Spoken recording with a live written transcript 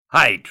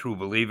Hi, true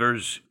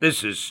believers.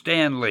 This is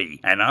Stan Lee,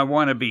 and I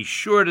want to be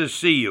sure to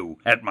see you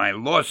at my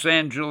Los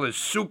Angeles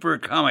Super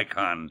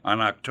Comic-Con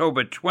on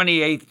October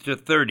 28th to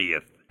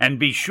 30th. And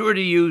be sure to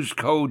use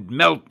code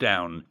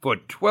MELTDOWN for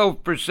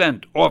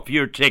 12% off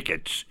your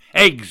tickets.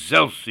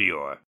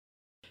 Excelsior!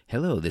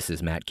 Hello, this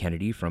is Matt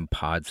Kennedy from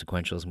Pod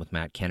Sequentialism with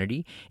Matt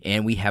Kennedy,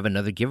 and we have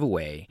another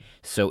giveaway.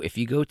 So if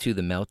you go to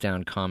the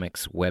Meltdown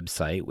Comics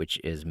website, which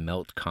is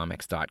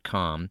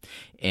meltcomics.com,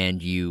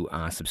 and you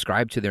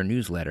subscribe to their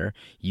newsletter,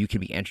 you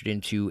can be entered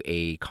into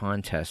a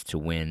contest to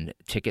win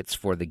tickets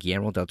for the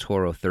Guillermo del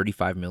Toro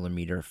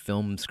 35mm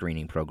film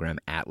screening program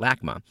at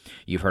LACMA.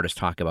 You've heard us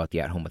talk about the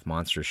At Home with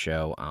Monsters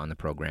show on the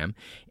program,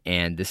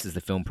 and this is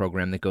the film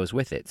program that goes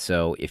with it.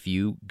 So if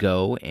you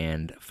go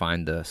and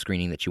find the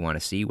screening that you want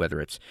to see,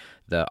 whether it's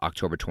the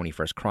October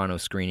 21st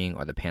Chronos screening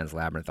or the Pan's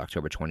Labyrinth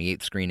October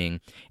 28th screening,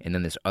 and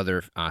then there's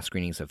other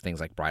screenings of things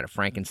like Bride of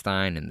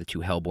Frankenstein and the two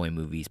Hellboy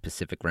movies,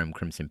 Pacific Rim,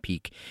 Crimson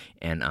Peak,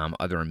 and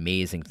other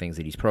amazing things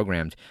that he's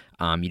programmed.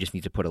 You just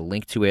need to put a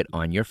link to it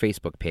on your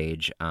Facebook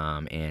page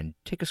and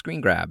take a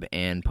screen grab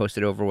and post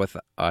it over with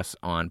us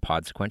on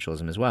Pod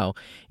Sequentialism as well,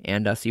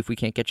 and see if we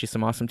can't get you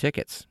some awesome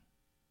tickets.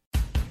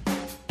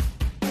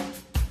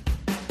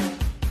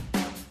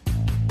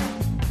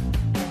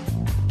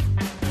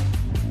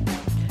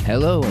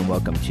 Hello and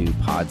welcome to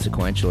Pod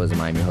Sequentialism.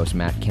 I'm your host,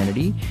 Matt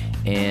Kennedy,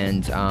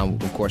 and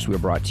of course we are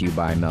brought to you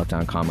by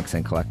Meltdown Comics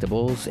and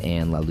Collectibles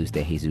and La Luz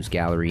de Jesus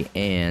Gallery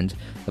and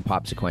the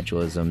Pop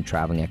Sequentialism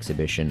Traveling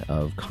Exhibition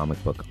of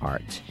Comic Book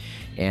Art.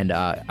 And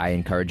I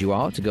encourage you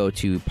all to go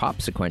to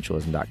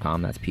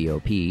popsequentialism.com, that's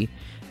P-O-P,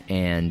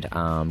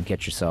 and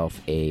get yourself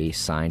a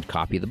signed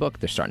copy of the book.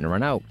 They're starting to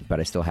run out,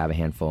 but I still have a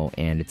handful,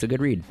 and it's a good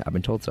read. I've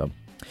been told so.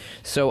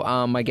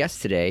 So my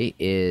guest today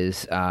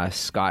is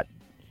Scott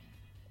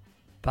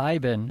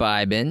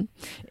Bybin.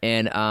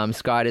 And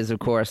Scott is, of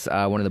course,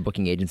 one of the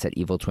booking agents at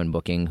Evil Twin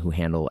Booking who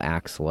handle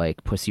acts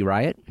like Pussy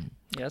Riot.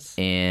 Yes.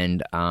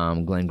 And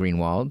Glenn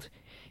Greenwald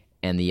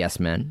and the Yes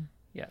Men.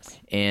 Yes.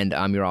 And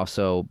you're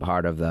also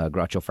part of the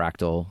Groucho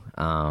Fractal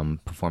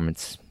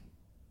performance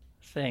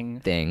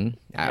thing. Yes.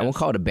 I won't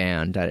call it a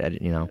band,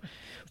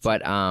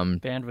 but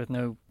band with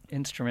no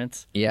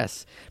instruments.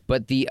 Yes.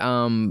 But the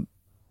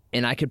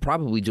and I could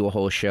probably do a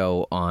whole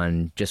show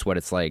on just what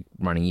it's like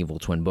running Evil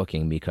Twin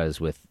Booking, because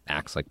with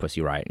acts like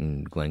Pussy Riot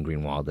and Glenn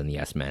Greenwald and the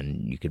Yes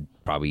Men, you could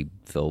probably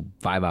fill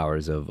 5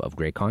 hours of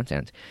great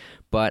content.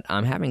 But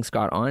I'm having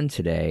Scott on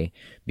today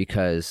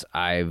because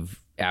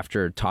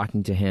after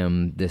talking to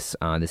him this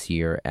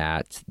year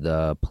at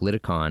the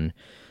Politicon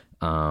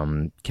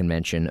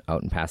convention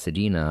out in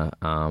Pasadena,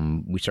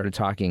 we started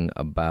talking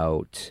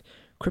about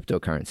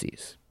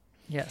cryptocurrencies.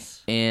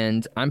 Yes.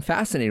 And I'm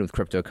fascinated with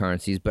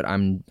cryptocurrencies, but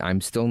I'm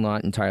still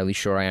not entirely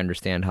sure I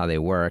understand how they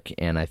work,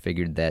 and I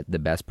figured that the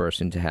best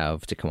person to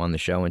have to come on the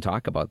show and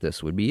talk about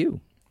this would be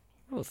you.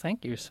 Well,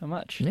 thank you so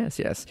much.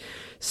 Yes.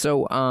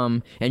 So,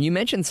 and you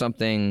mentioned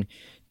something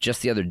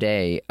just the other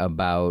day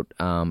about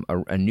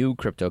a new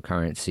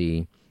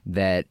cryptocurrency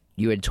that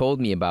you had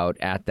told me about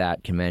at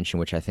that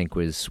convention, which I think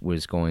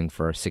was going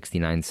for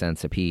 69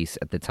 cents a piece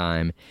at the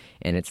time,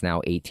 and it's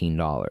now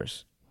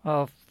 $18.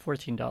 Oh,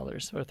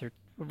 $14 or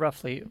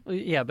roughly.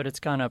 Yeah, but it's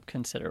gone up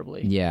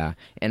considerably. Yeah.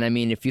 And I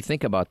mean, if you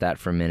think about that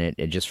for a minute,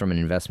 just from an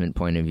investment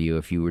point of view,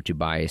 if you were to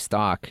buy a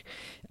stock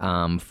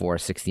for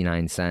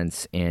 69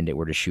 cents and it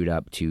were to shoot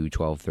up to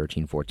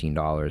 $12,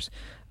 $13,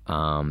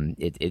 $14,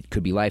 it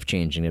could be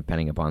life-changing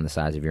depending upon the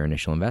size of your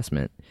initial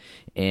investment.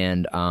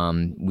 And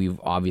we've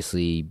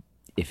obviously,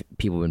 if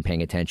people have been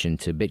paying attention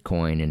to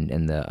Bitcoin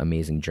and the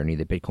amazing journey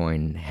that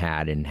Bitcoin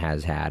had and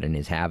has had and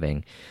is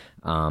having,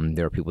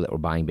 there are people that were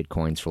buying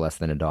Bitcoins for less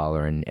than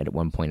 $1, and at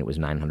one point it was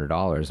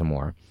 $900 or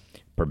more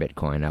per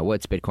Bitcoin.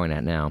 What's Bitcoin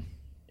at now?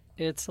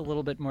 It's a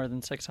little bit more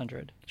than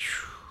 600.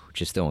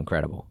 Which is still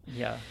incredible.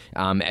 Yeah.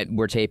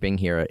 We're taping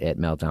here at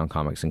Meltdown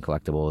Comics and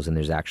Collectibles, and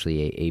there's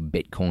actually a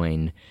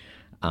Bitcoin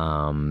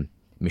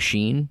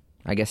machine,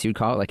 I guess you'd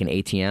call it, like an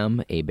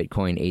ATM, a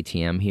Bitcoin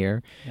ATM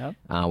here, yep.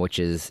 Which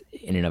is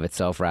in and of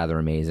itself rather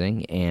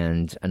amazing.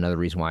 And another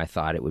reason why I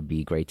thought it would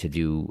be great to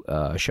do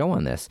a show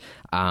on this.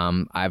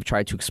 I've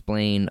tried to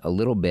explain a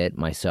little bit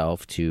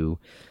myself to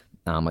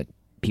like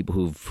people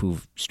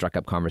who've struck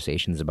up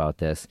conversations about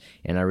this,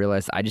 and I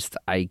realized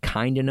I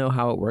kind of know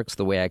how it works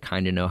the way I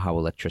kind of know how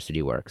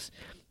electricity works.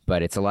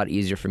 But it's a lot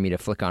easier for me to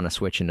flick on a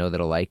switch and know that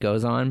a light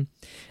goes on.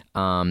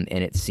 And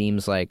it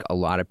seems like a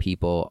lot of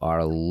people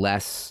are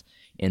less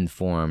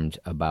informed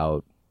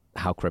about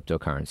how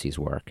cryptocurrencies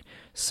work.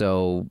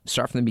 So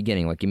start from the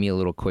beginning. Like, give me a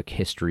little quick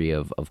history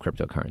of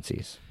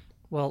cryptocurrencies.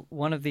 Well,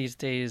 one of these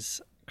days,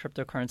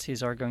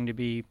 cryptocurrencies are going to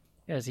be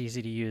as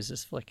easy to use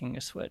as flicking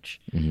a switch.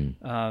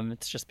 Mm-hmm.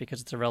 It's just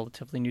because it's a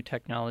relatively new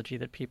technology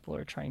that people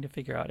are trying to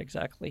figure out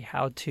exactly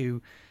how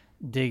to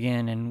dig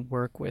in and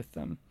work with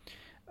them.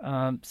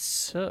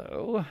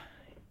 So,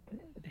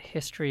 the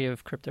history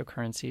of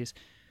cryptocurrencies.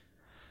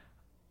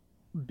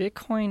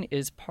 Bitcoin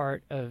is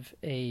part of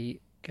a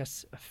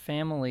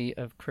family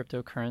of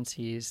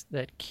cryptocurrencies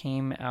that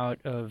came out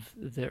of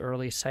the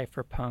early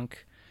cypherpunk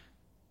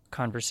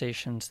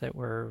conversations that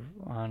were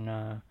on,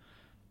 on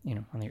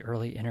the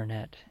early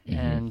internet, Mm-hmm.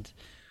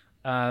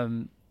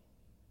 and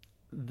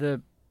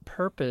the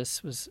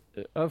purpose was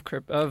of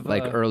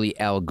Like early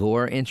Al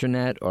Gore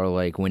internet or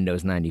like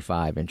Windows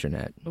 95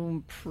 internet?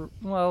 in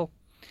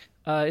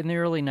the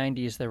early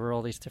 90s, there were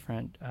all these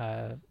different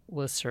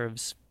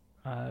listservs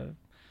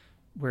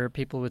where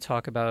people would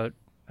talk about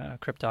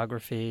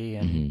cryptography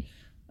and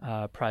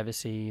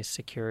privacy,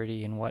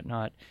 security, and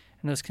whatnot.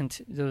 And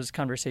those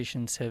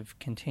conversations have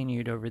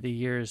continued over the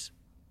years.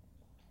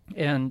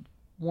 And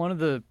one of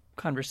the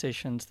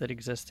conversations that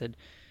existed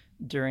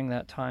during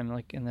that time,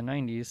 like in the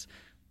 90s,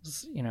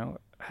 was,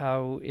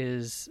 how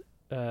is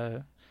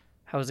it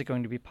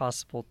going to be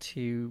possible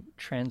to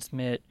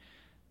transmit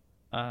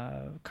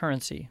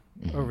currency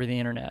over the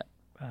internet?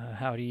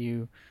 How do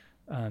you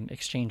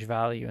exchange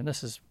value? And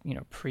this is,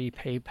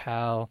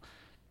 pre-PayPal.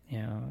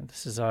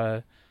 This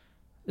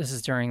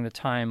is during the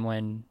time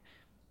when,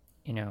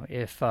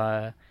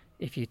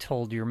 if you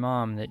told your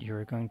mom that you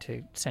were going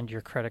to send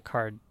your credit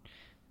card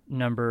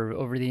number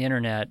over the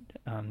internet,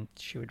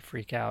 she would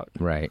freak out.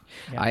 Right.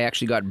 Yeah. I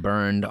actually got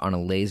burned on a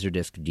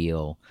Laserdisc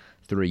deal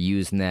through a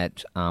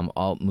Usenet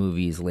Alt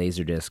Movies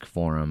Laserdisc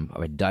forum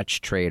of a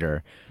Dutch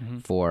trader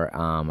for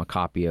a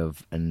copy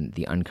of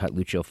the uncut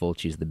Lucio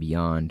Fulci's The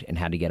Beyond, and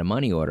had to get a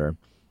money order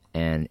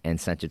and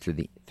sent it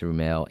through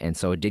mail. And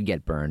so it did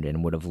get burned,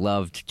 and would have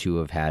loved to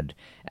have had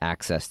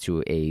access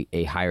to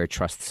a higher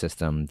trust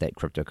system that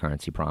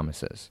cryptocurrency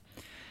promises.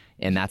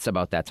 And that's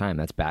about that time.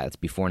 That's bad. It's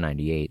before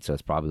 98, so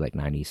it's probably like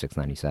 96,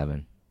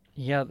 97.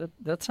 Yeah,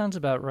 that sounds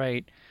about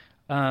right.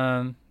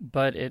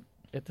 But at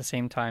the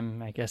same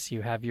time, I guess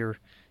you have your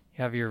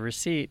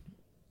receipt,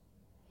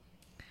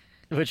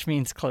 which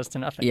means close to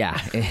nothing. Yeah,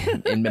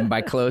 and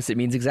by close, it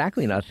means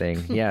exactly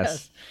nothing.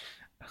 Yes.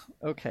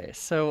 Okay,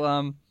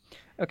 so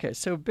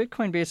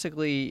Bitcoin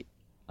basically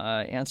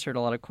answered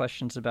a lot of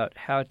questions about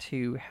how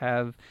to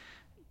have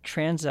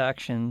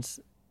transactions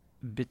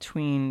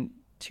between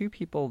two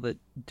people that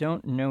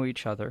don't know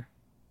each other,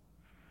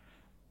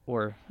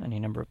 or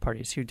any number of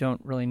parties who don't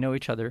really know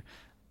each other,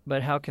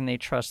 but how can they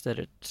trust that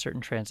a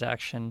certain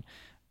transaction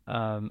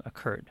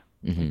occurred?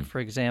 Like, for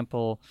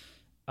example,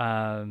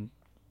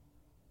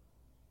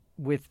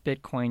 with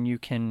Bitcoin, you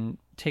can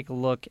take a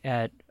look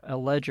at a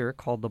ledger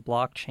called the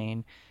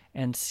blockchain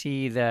and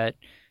see that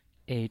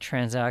a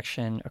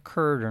transaction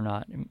occurred or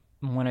not. And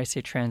when I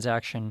say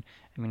transaction,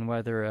 I mean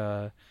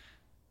whether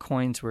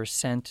coins were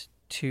sent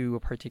to a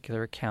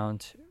particular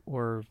account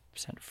or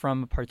sent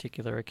from a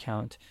particular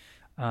account.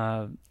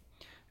 At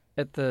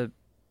the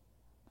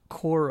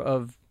core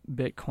of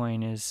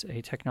Bitcoin is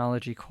a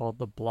technology called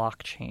the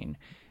blockchain,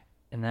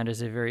 and that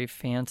is a very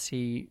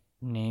fancy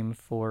name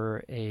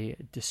for a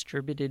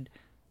distributed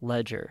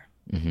ledger.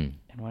 And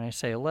when I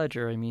say a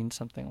ledger, I mean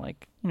something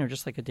like,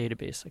 just like a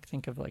database. Like,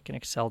 think of like an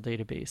Excel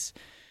database.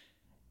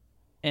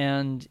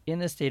 And in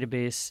this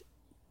database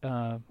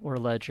or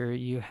ledger,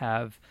 you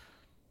have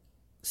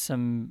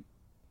some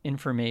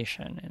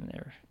information in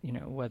there,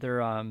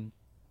 whether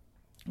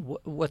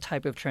what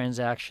type of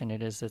transaction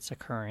it is that's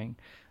occurring.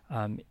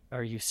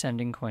 Are you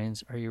sending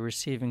coins? Are you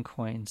receiving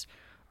coins?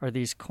 Are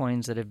these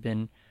coins that have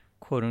been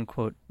quote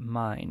unquote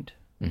mined?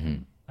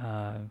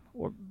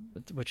 Or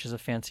which is a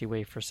fancy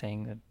way for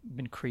saying that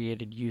been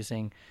created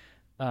using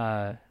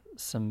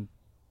some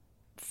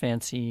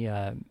fancy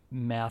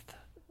math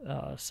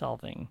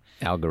solving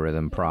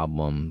algorithm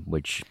problem,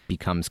 which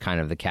becomes kind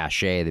of the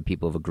cachet that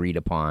people have agreed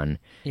upon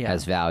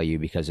has value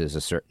because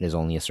there's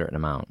only a certain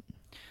amount.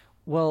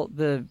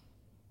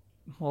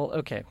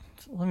 Okay.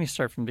 So let me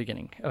start from the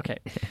beginning. Okay.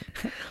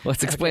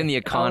 Let's explain the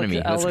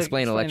economy. Let's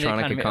explain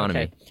electronic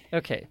economy.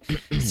 Okay.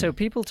 So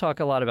people talk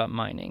a lot about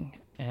mining,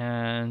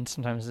 and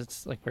sometimes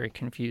it's like very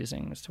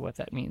confusing as to what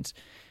that means.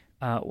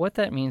 What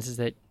that means is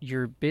that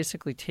you're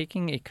basically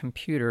taking a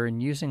computer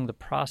and using the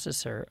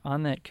processor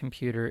on that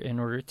computer in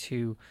order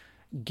to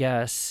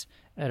guess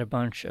at a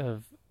bunch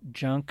of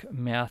junk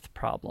math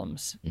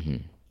problems.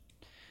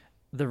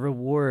 The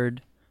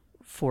reward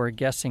for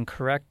guessing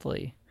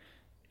correctly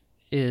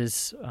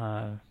is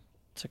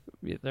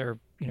they're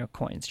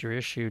coins. You're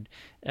issued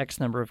X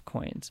number of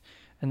coins,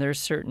 and there are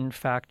certain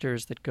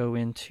factors that go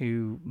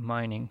into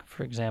mining.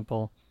 For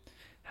example,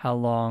 how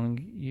long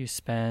you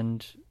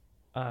spend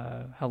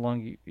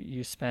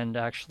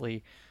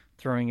actually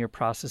throwing your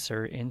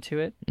processor into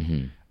it,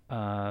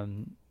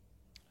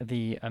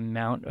 the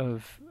amount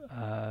of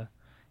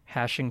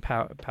hashing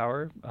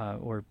power,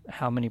 or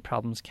how many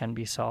problems can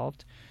be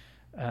solved,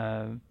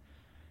 and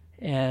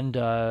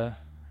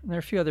there are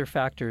a few other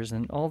factors,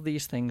 and all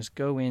these things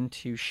go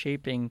into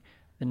shaping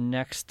the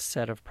next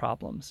set of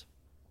problems.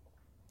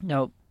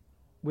 Now,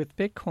 with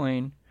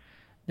Bitcoin,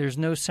 there's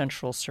no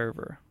central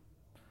server.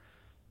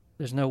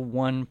 There's no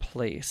one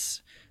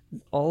place.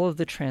 All of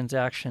the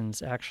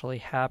transactions actually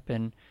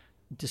happen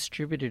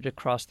distributed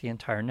across the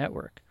entire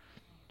network.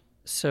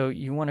 So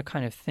you want to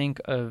kind of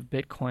think of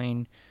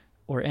Bitcoin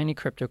or any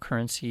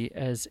cryptocurrency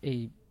as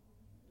a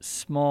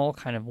small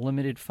kind of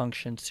limited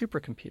function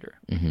supercomputer.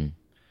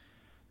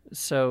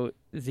 So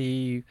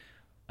the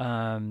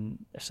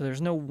So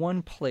there's no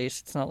one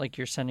place. It's not like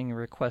you're sending a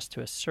request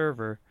to a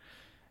server.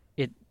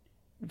 It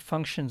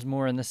functions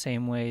more in the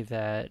same way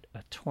that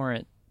a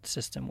torrent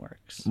system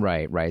works.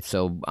 Right.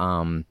 So,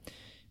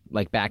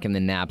 like back in the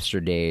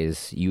Napster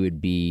days, you would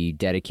be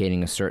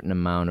dedicating a certain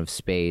amount of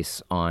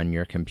space on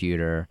your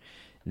computer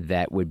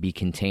that would be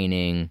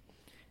containing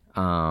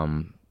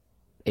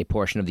a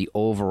portion of the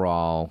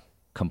overall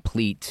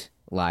complete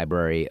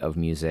library of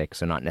music,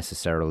 so not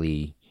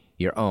necessarily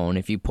your own.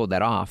 If you pulled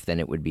that off, then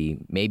it would be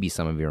maybe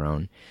some of your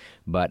own,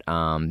 but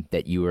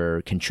that you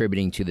were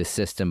contributing to the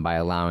system by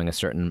allowing a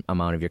certain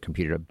amount of your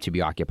computer to be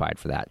occupied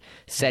for that.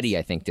 SETI,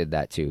 I think, did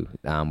that too,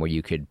 where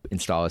you could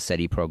install a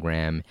SETI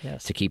program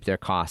to keep their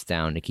costs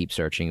down, to keep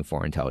searching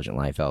for intelligent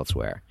life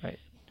elsewhere. Right.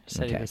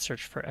 SETI, the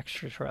search for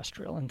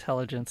extraterrestrial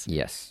intelligence.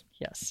 Yes.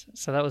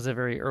 So that was a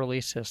very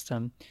early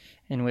system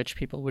in which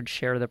people would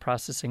share the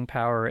processing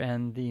power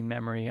and the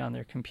memory on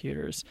their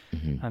computers.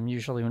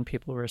 Usually when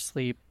people were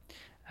asleep,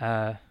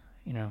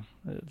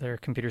 their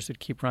computers would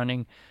keep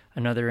running.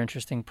 Another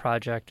interesting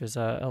project is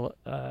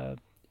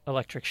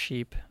Electric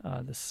Sheep,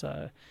 this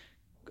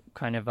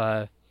kind of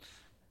a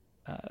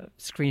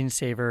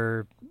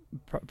screensaver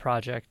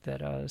project that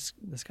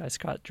this guy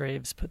Scott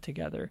Draves put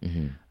together.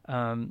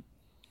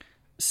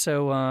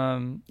 So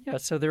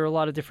there are a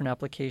lot of different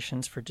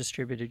applications for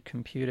distributed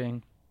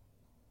computing,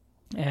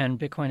 and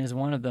Bitcoin is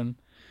one of them.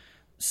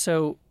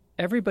 So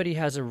everybody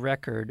has a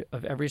record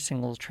of every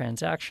single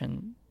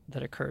transaction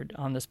that occurred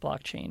on this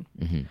blockchain.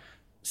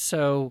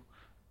 So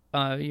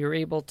you're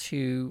able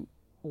to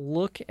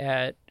look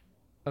at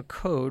a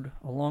code,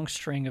 a long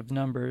string of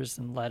numbers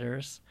and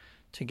letters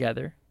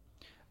together,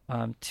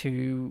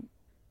 to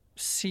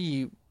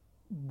see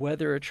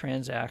whether a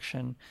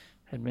transaction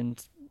had been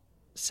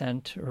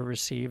sent or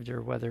received,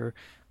 or whether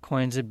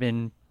coins had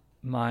been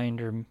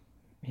mined or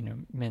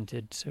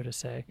minted, so to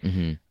say.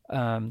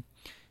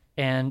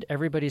 And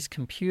everybody's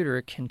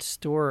computer can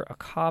store a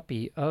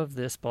copy of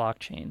this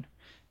blockchain.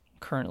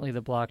 Currently,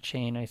 the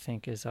blockchain, I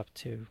think, is up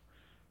to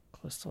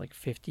close to like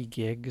 50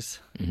 gigs.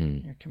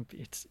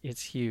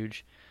 It's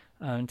huge.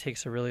 It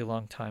takes a really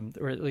long time,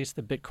 or at least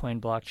the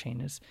Bitcoin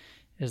blockchain is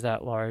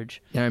that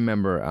large. I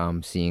remember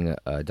seeing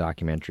a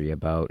documentary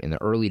about, in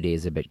the early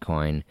days of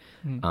Bitcoin,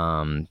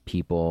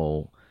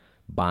 people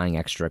buying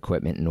extra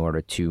equipment in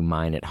order to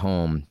mine at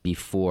home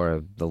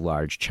before the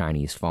large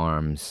Chinese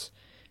farms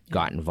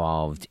got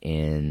involved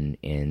in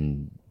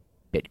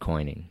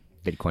Bitcoin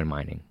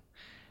mining.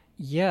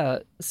 Yeah,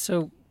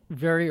 so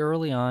very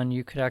early on,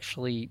 you could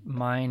actually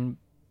mine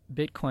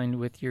Bitcoin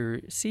with your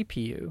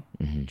CPU,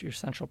 your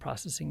central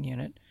processing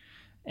unit.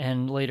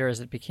 And later, as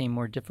it became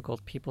more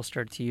difficult, people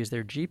started to use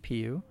their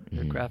GPU,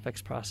 their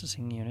graphics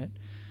processing unit,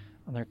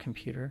 on their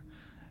computer.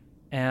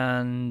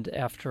 And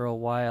after a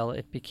while,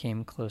 it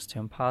became close to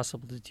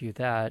impossible to do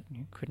that.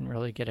 You couldn't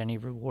really get any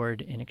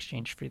reward in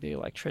exchange for the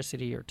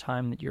electricity or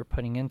time that you're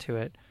putting into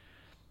it.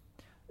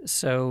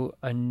 So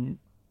a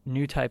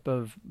new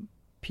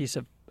piece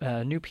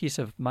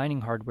of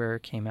mining hardware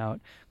came out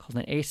called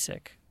an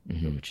ASIC,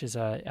 which is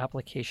an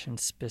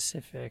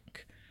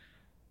application-specific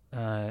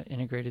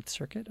integrated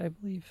circuit, I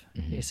believe,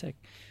 ASIC.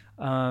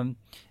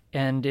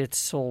 And its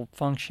sole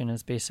function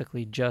is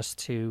basically just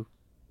to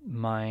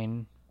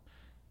mine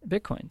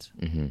Bitcoins.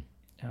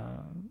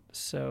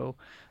 So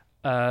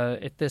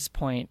at this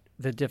point,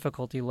 the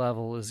difficulty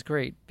level is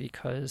great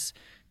because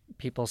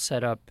people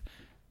set up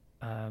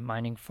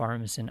mining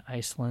farms in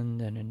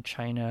Iceland and in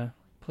China,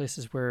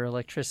 places where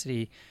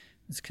electricity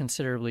is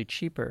considerably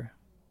cheaper.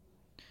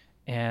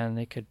 And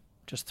they could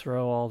just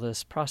throw all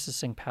this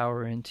processing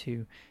power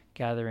into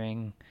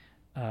gathering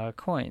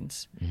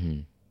coins.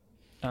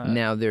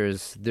 Now,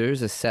 there's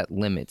a set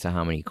limit to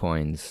how many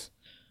coins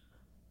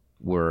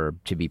were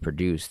to be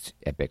produced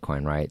at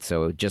Bitcoin, right?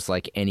 So just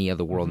like any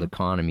other world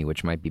economy,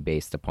 which might be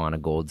based upon a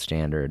gold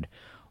standard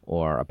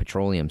or a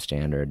petroleum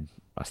standard,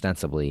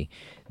 ostensibly,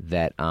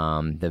 that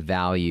the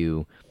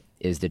value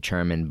is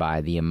determined by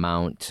the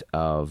amount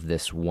of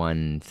this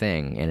one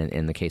thing. And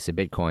in the case of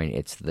Bitcoin,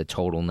 it's the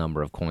total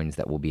number of coins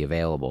that will be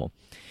available.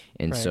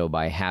 And so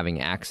by having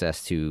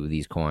access to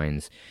these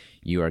coins,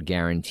 you are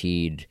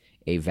guaranteed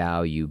a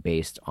value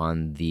based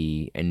on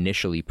the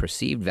initially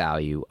perceived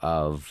value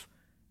of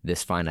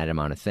this finite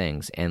amount of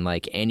things. And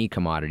like any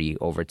commodity,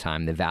 over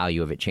time, the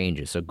value of it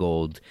changes. So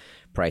gold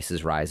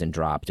prices rise and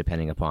drop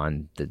depending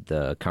upon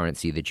the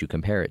currency that you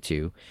compare it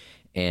to.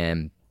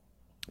 And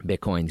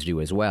Bitcoins do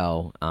as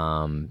well,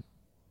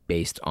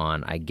 based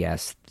on, I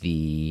guess,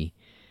 the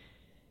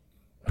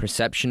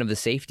perception of the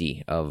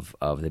safety of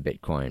the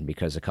Bitcoin,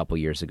 because a couple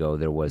years ago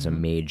there was a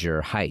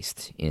major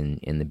heist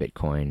in the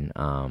Bitcoin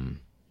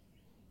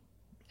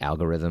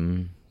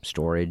algorithm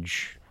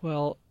storage.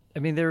 Well, I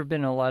mean, there have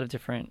been a lot of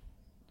different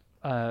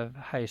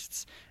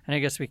heists, and I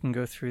guess we can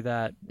go through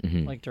that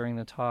like during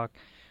the talk.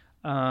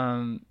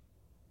 One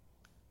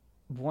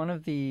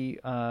of the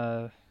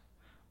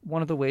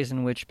ways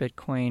in which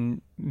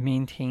Bitcoin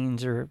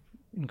maintains or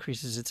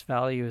increases its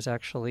value is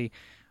actually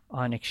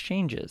on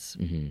exchanges.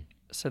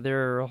 So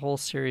there are a whole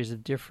series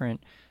of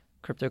different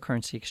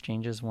cryptocurrency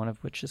exchanges, one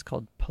of which is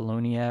called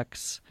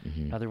Poloniex,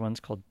 another one's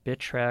called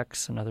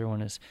Bittrex, another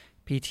one is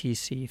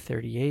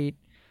BTC38.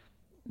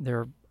 There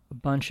are a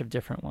bunch of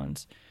different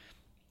ones.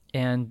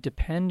 And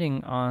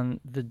depending on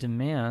the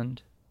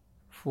demand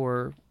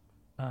for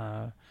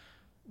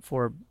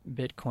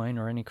Bitcoin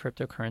or any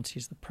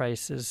cryptocurrencies, the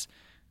prices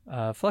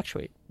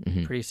fluctuate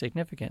pretty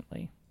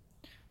significantly.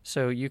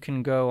 So you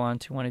can go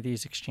onto one of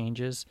these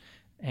exchanges,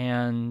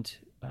 and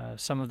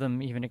some of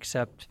them even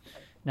accept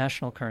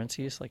national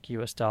currencies like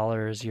US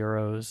dollars,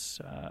 euros,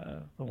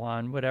 the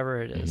yuan,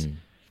 whatever it is.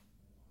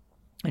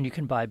 And you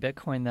can buy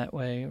Bitcoin that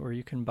way, or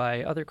you can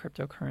buy other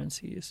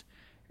cryptocurrencies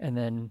and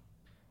then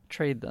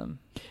trade them.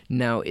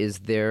 Now, is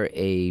there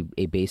a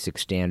basic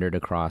standard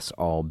across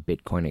all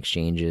Bitcoin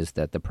exchanges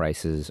that the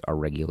prices are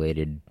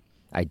regulated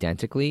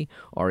identically,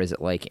 or is it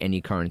like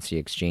any currency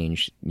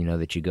exchange,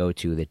 that you go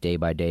to, that day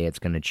by day it's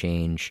going to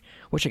change,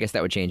 which I guess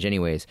that would change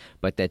anyways,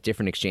 but that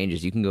different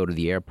exchanges, you can go to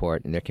the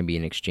airport and there can be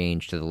an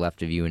exchange to the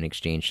left of you and an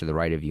exchange to the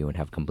right of you and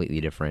have completely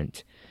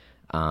different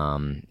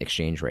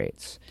exchange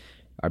rates.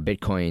 Are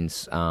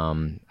Bitcoins,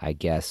 I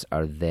guess,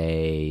 are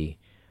they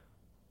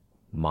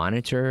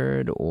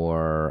monitored,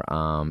 or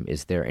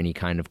is there any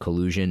kind of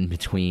collusion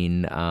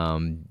between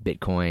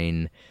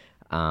Bitcoin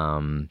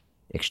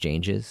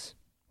exchanges?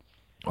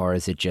 Or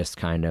is it just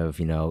kind of,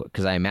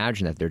 because I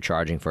imagine that they're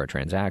charging for a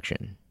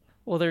transaction.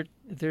 Well,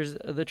 there's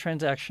the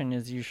transaction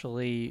is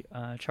usually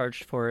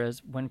charged for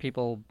as when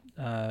people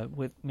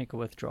make a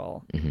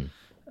withdrawal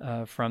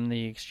from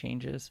the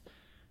exchanges.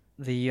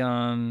 The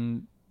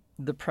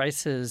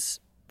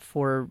prices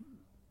for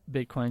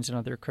Bitcoins and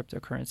other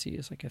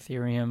cryptocurrencies like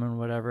Ethereum and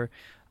whatever,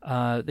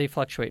 they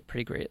fluctuate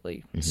pretty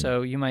greatly.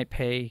 So you might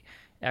pay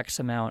X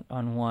amount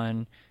on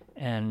one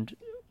and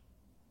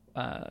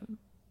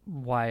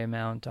Y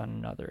amount on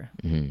another.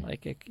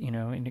 Like and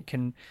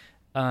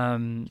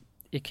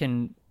it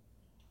can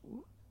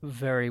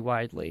vary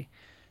widely.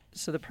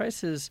 So the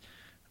prices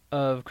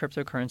of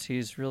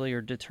cryptocurrencies really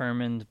are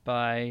determined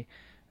by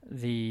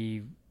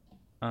the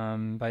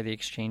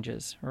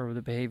exchanges, or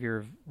the behavior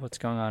of what's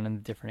going on in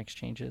the different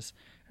exchanges.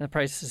 And the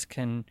prices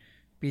can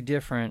be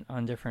different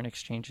on different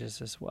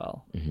exchanges as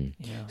well.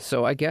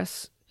 So I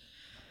guess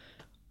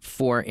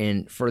for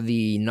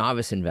the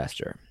novice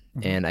investor,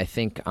 and I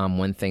think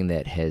one thing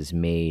that has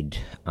made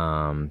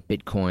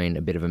Bitcoin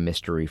a bit of a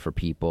mystery for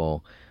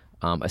people,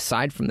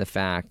 aside from the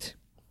fact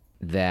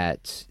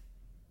that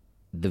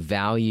the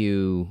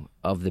value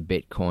of the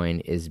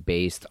Bitcoin is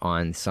based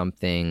on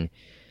something,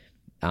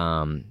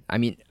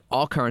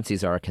 all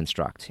currencies are a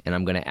construct, and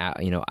I'm going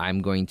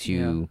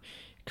to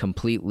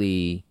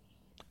completely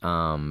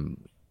cop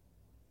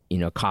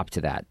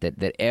to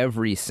that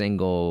every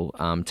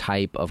single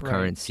type of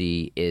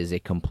currency is a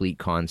complete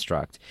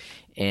construct.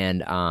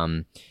 And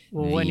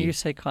when you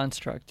say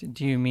construct,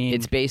 do you mean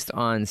it's based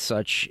on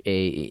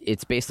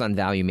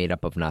value made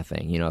up of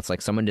nothing? It's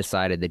like someone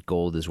decided that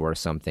gold is worth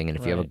something, and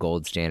if you have a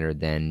gold standard,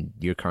 then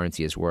your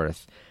currency is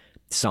worth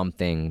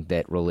something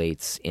that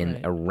relates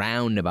in a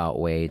roundabout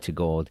way to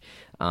gold.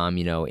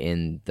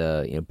 In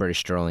the British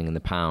sterling and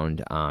the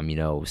pound,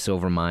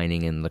 silver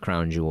mining and the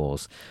crown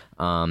jewels.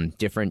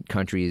 Different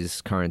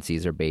countries'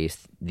 currencies are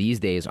based these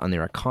days on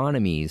their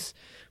economies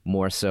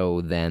more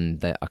so than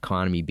the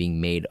economy being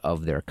made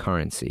of their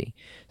currency.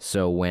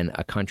 So when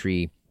a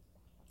country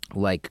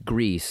like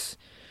Greece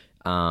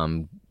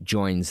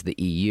joins the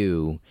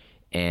EU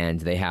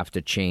and they have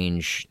to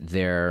change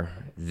their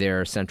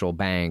central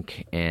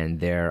bank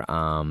and their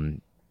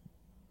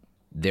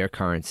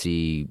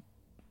currency,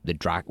 the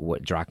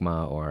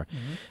drachma or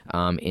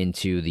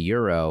into the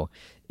euro,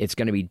 it's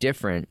going to be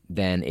different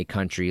than a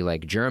country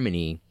like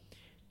Germany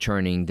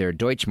turning their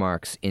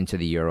Deutschmarks into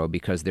the euro,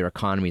 because their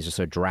economies are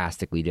so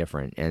drastically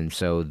different, and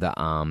so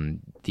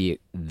the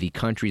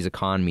country's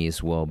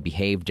economies will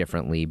behave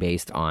differently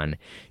based on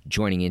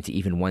joining into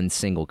even one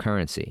single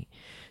currency.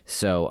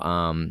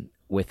 So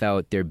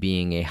without there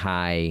being a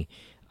high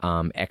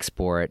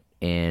export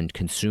and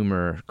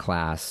consumer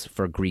class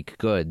for Greek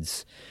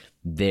goods,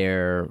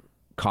 their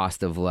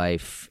cost of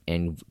life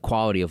and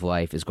quality of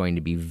life is going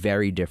to be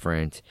very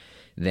different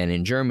than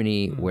in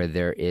Germany, where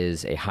there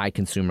is a high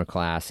consumer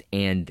class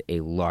and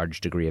a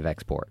large degree of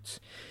exports.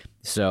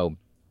 So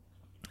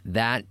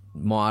that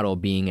model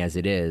being as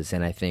it is,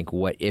 and I think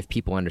if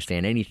people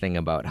understand anything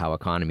about how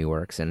economy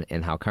works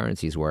and how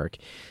currencies work,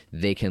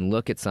 they can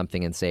look at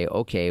something and say,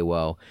 okay,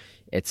 well,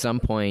 at some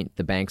point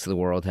the banks of the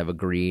world have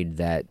agreed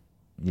that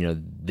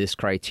this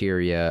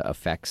criteria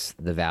affects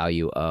the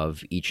value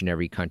of each and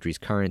every country's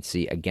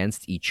currency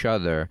against each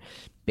other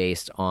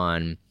based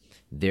on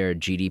their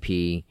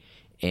GDP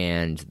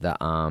and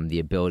the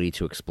ability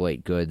to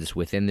exploit goods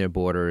within their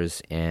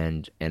borders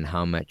and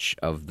how much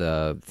of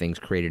the things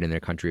created in their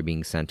country are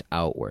being sent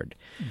outward.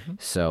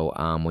 So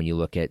when you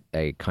look at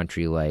a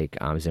country like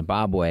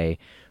Zimbabwe,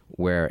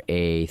 where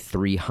a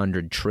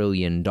 $300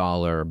 trillion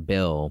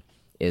bill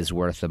is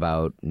worth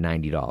about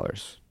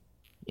 $90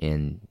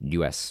 in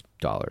U.S.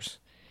 dollars.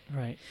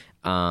 Right.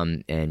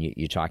 And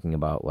you're talking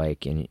about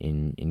like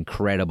in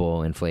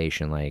incredible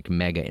inflation, like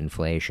mega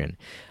inflation.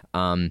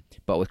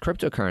 But with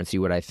cryptocurrency,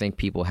 what I think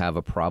people have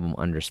a problem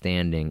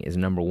understanding is,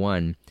 number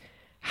one,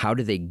 how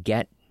do they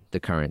get the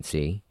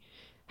currency?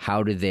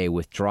 How do they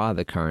withdraw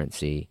the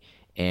currency?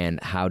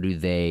 And how do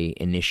they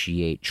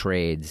initiate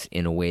trades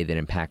in a way that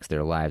impacts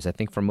their lives? I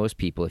think for most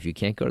people, if you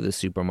can't go to the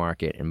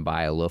supermarket and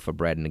buy a loaf of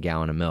bread and a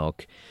gallon of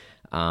milk,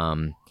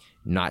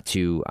 not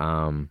to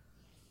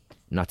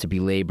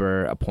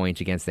belabor a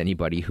point against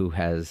anybody who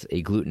has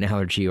a gluten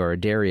allergy or a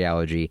dairy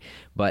allergy,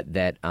 but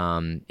that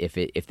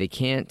if they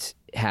can't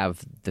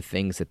have the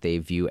things that they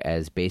view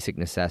as basic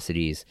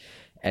necessities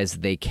as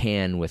they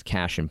can with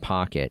cash in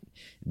pocket,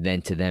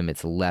 then to them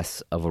it's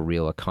less of a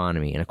real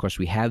economy. And of course,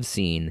 we have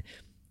seen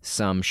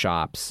some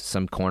shops,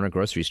 some corner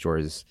grocery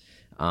stores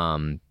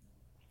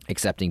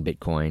accepting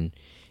Bitcoin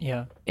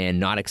and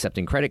not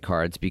accepting credit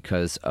cards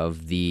because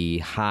of the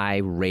high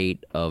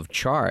rate of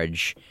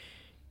charge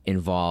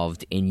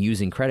involved in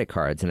using credit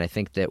cards. And I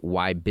think that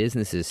why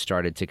businesses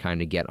started to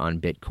kind of get on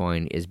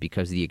Bitcoin is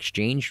because the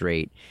exchange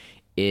rate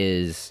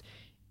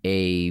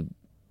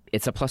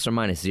it's a plus or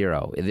minus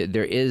zero.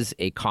 There is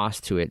a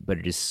cost to it, but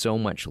it is so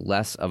much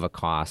less of a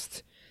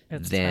cost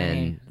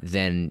than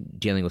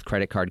dealing with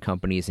credit card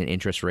companies and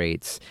interest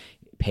rates,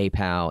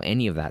 PayPal,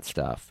 any of that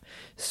stuff.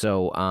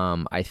 So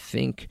I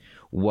think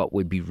what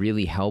would be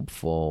really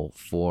helpful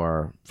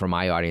for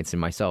my audience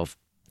and myself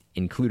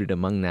included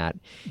among that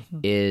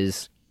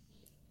is,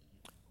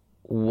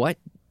 what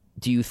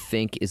do you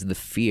think is the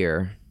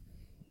fear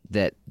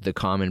that the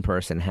common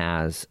person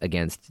has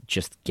against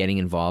just getting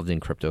involved in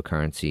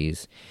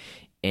cryptocurrencies?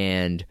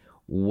 And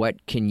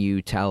what can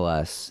you tell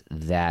us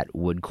that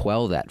would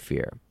quell that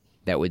fear?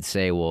 That would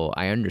say, well,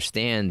 I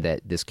understand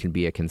that this can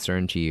be a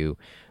concern to you,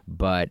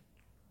 but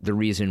the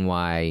reason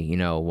why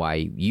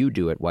you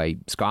do it, why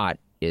Scott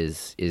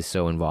is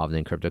so involved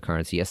in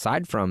cryptocurrency,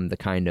 aside from the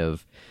kind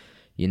of,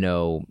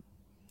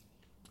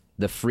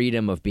 the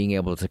freedom of being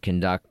able to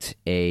conduct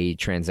a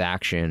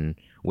transaction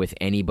with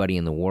anybody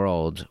in the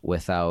world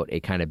without a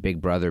kind of big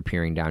brother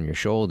peering down your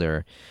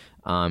shoulder,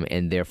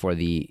 and therefore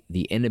the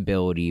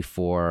inability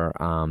for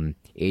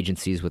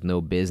agencies with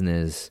no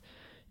business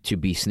to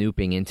be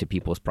snooping into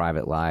people's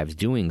private lives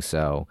doing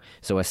so.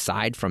 So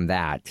aside from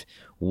that,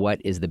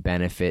 what is the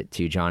benefit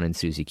to John and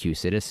Susie Q.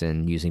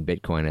 Citizen using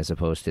Bitcoin as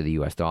opposed to the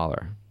U.S.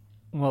 dollar?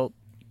 Well,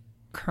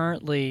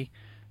 currently,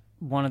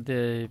 one of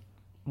the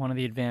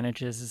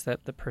advantages is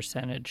that the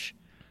percentage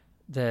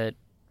that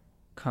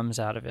comes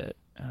out of it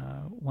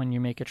when you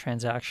make a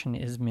transaction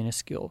is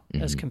minuscule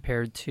as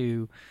compared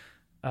to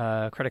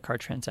a credit card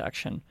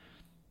transaction.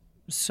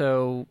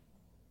 So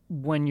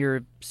when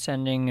you're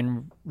sending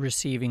and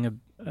receiving a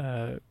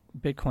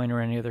Bitcoin or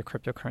any other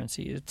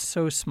cryptocurrency, it's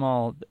so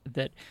small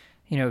that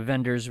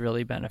vendors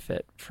really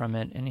benefit from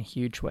it in a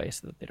huge way,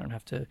 so that they don't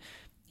have to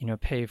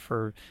pay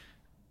for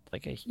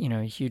like a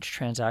huge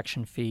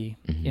transaction fee.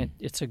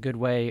 It's a good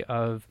way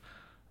of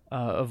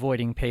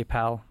avoiding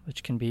PayPal,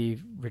 which can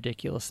be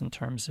ridiculous in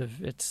terms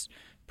of its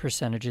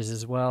percentages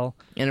as well.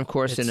 And of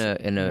course, in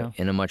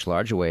a much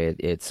larger way,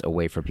 it's a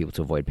way for people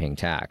to avoid paying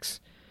tax.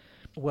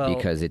 Well,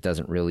 because it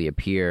doesn't really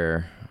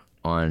appear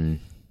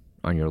on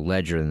your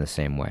ledger in the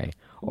same way.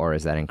 Or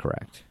is that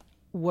incorrect?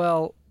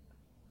 Well,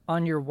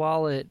 on your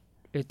wallet,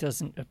 it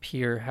doesn't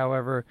appear.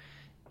 However,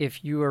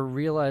 if you are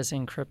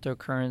realizing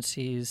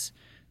cryptocurrencies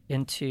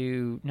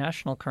into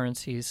national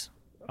currencies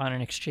on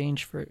an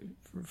exchange, for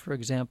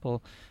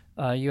example,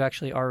 you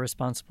actually are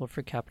responsible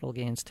for capital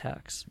gains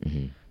tax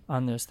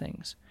on those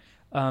things.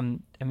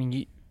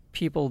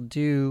 People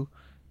do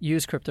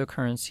use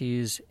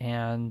cryptocurrencies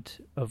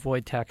and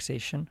avoid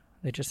taxation.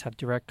 They just have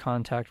direct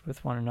contact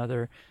with one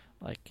another,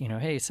 like,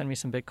 hey, send me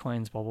some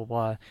Bitcoins, blah, blah,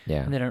 blah.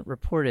 Yeah. And they don't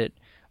report it.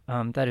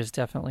 That is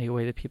definitely a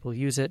way that people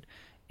use it.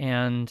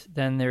 And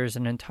then there's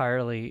an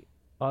entirely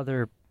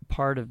other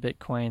part of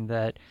Bitcoin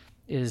that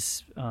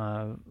is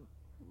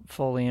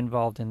fully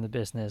involved in the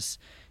business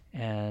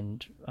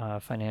and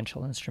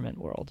financial instrument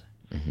world.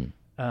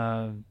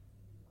 And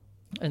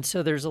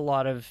so there's a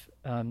lot of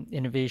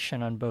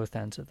innovation on both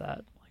ends of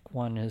that. Like,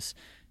 one is,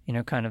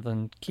 kind of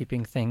in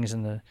keeping things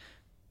in the,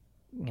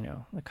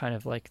 the kind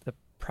of like the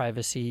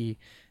privacy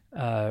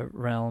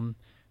realm,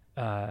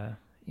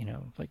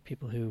 like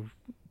people who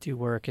do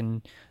work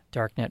in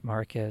darknet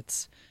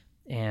markets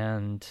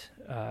and,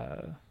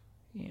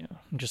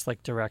 just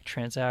like direct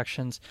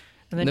transactions.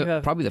 And then you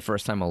have probably the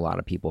first time a lot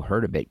of people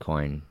heard of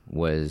Bitcoin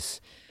was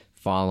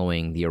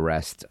following the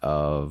arrest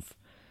of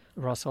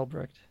Ross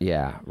Ulbricht.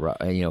 Yeah,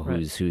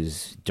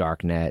 who's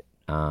darknet.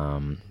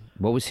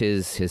 What was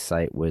his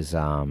site? Was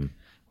well,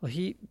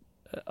 he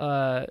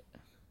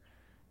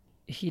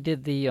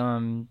did the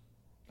I'm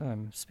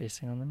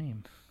spacing on the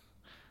name.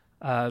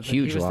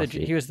 Huge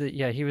lawsuit. He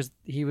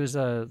was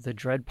the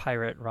Dread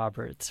Pirate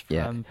Roberts.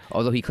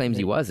 Although he claims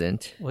he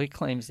wasn't. Well, he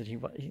claims that he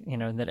was.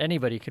 That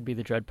anybody could be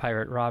the Dread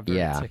Pirate Roberts.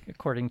 Yeah.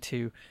 According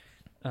to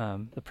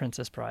the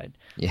Princess Bride.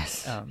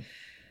 Yes.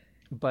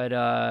 But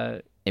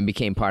and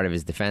became part of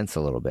his defense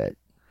a little bit.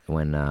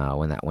 when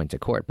that went to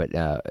court. But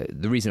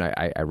the reason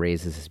I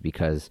raise this is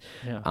because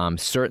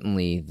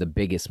certainly the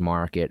biggest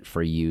market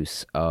for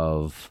use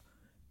of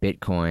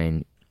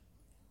Bitcoin,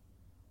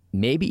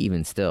 maybe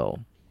even still,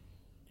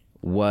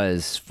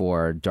 was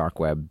for dark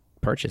web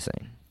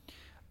purchasing.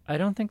 I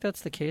don't think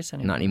that's the case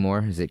anymore. Not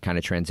anymore? Has it kind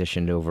of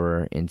transitioned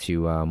over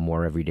into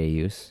more everyday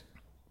use?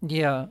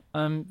 Yeah.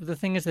 The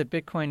thing is that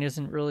Bitcoin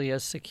isn't really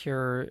as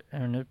secure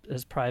and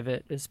as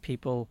private as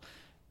people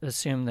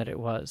assume that it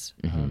was,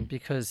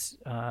 because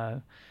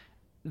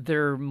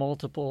there are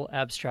multiple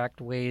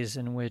abstract ways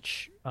in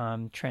which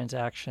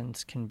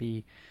transactions can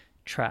be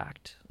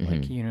tracked,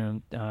 like,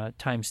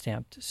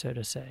 time-stamped, so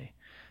to say.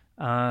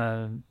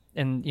 And,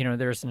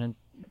 there's an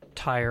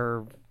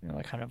entire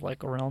kind of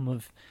like a realm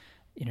of,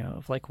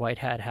 of like white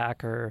hat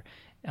hacker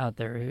out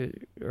there who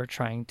are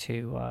trying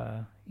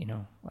to,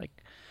 like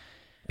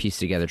piece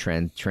together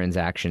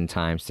transaction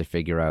times to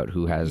figure out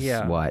who has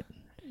what.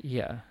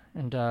 Yeah.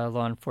 And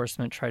law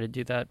enforcement try to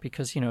do that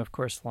because, of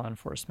course, law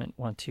enforcement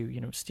want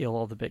to, steal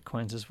all the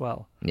Bitcoins as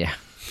well. Yeah.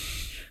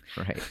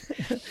 Right.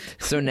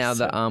 So now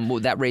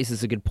that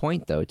raises a good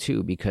point, though,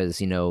 too, because,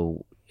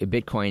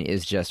 Bitcoin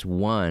is just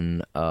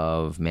one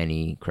of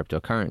many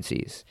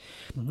cryptocurrencies.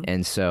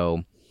 And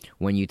so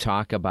when you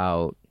talk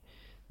about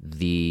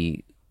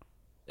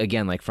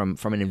again, like from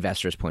an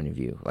investor's point of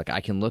view, like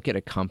I can look at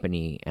a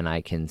company and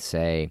I can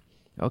say,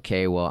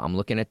 okay, well, I'm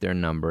looking at their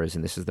numbers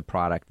and this is the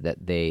product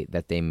that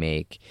they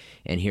make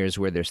and here's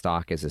where their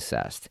stock is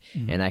assessed.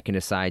 And I can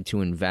decide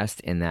to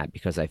invest in that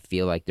because I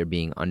feel like they're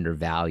being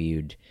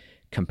undervalued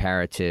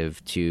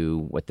comparative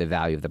to what the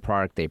value of the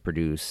product they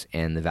produce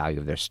and the value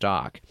of their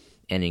stock.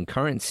 And in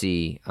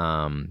currency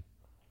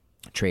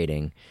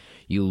trading,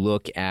 you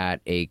look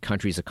at a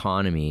country's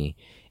economy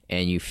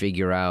and you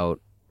figure out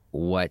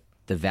what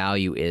the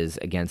value is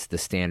against the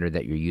standard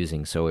that you're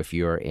using. So if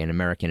you're an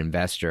American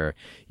investor,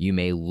 you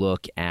may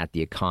look at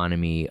the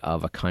economy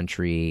of a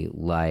country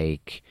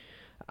like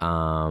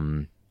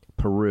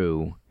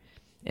Peru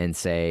and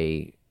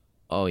say,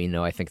 oh,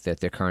 I think that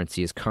their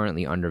currency is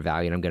currently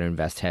undervalued. I'm going to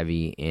invest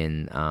heavy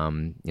in,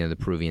 the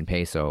Peruvian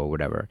peso or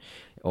whatever.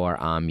 Or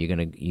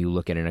you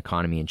look at an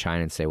economy in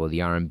China and say, well, the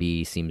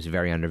RMB seems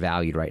very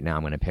undervalued right now.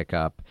 I'm going to pick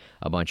up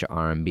a bunch of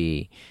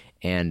RMB.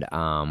 And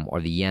or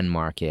the yen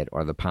market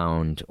or the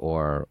pound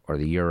or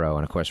the euro.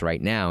 And of course,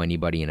 right now,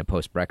 anybody in a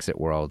post-Brexit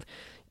world,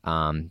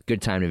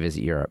 good time to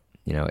visit Europe.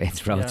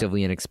 It's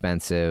relatively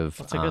inexpensive.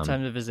 It's a good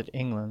time to visit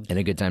England. And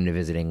a good time to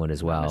visit England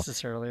as well. Not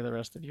necessarily the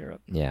rest of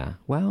Europe. Yeah.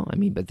 Well,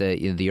 but the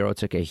euro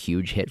took a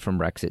huge hit from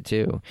Brexit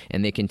too.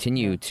 And they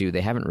continue to,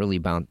 they haven't really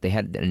bounced, they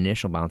had an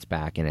initial bounce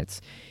back and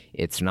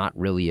it's not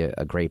really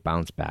a great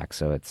bounce back.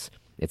 So it's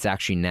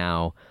actually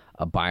now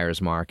a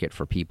buyer's market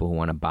for people who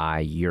want to buy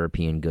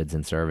European goods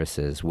and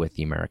services with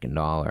the American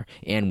dollar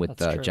and with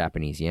the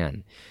Japanese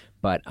yen.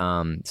 But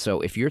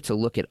so if you're to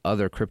look at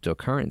other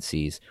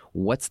cryptocurrencies,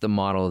 what's the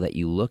model that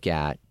you look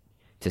at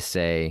to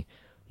say,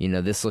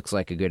 this looks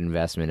like a good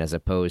investment as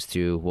opposed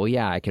to, well,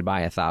 yeah, I could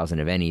buy 1,000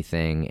 of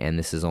anything and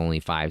this is only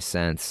 5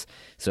 cents.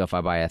 So if I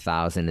buy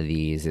 1,000 of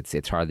these,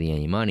 it's hardly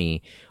any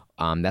money.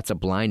 That's a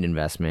blind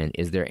investment.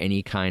 Is there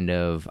any kind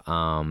of,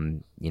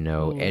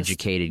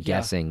 educated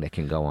guessing that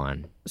can go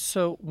on?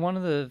 So one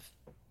of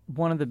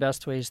the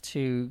best ways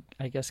to,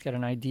 I guess, get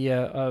an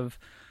idea of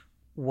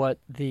what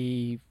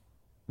the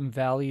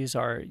values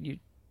are, you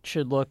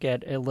should look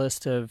at a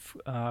list of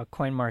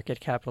coin market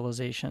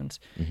capitalizations.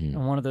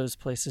 And one of those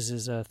places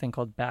is a thing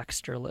called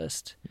Baxter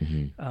List,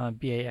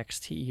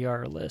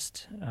 BAXTER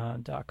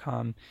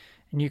list.com.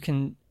 And you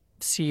can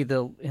see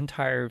the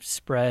entire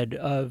spread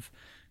of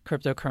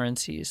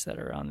cryptocurrencies that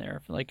are on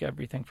there, like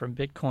everything from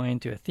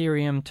Bitcoin to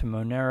Ethereum to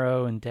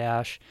Monero and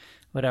Dash,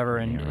 whatever.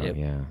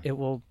 And it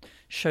will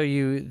show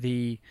you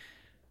the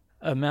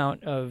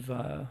amount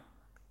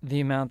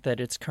that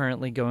it's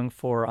currently going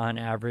for on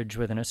average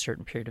within a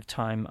certain period of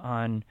time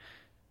on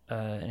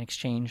an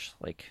exchange.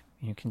 Like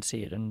you can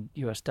see it in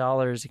US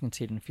dollars, you can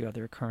see it in a few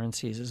other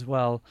currencies as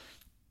well.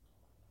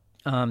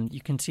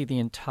 You can see the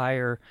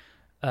entire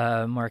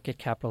market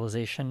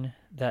capitalization.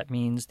 That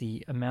means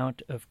the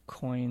amount of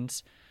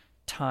coins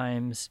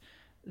times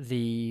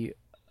the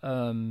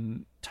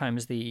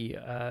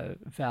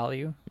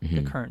value,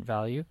 the current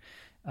value.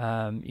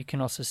 You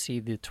can also see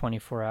the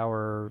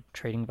 24-hour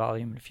trading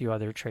volume and a few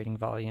other trading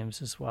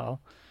volumes as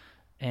well.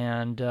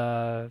 And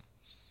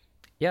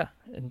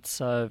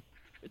it's a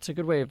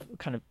good way of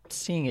kind of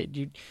seeing it.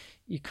 You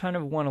kind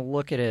of want to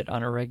look at it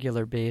on a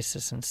regular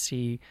basis and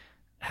see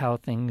how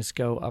things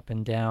go up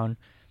and down.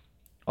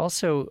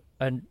 Also,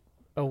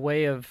 a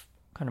way of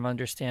kind of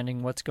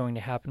understanding what's going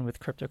to happen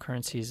with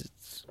cryptocurrencies,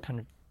 it's kind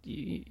of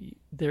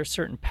there are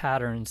certain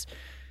patterns.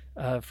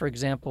 For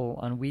example,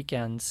 on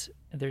weekends,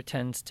 there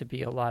tends to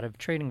be a lot of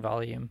trading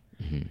volume.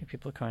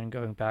 People are kind of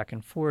going back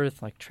and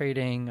forth, like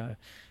trading.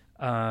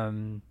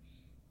 My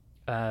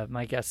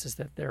guess is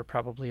that there are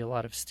probably a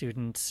lot of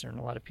students and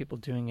a lot of people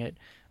doing it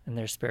in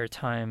their spare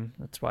time.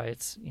 That's why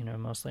it's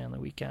mostly on the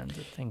weekends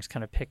that things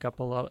kind of pick up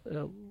a lot.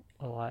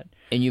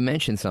 And you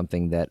mentioned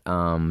something that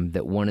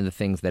that one of the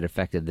things that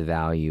affected the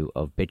value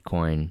of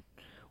Bitcoin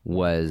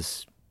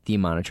was the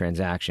amount of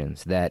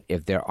transactions. That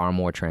if there are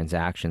more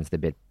transactions,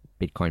 the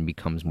Bitcoin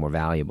becomes more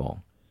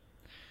valuable.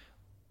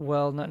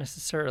 Well, not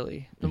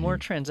necessarily. The more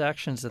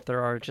transactions that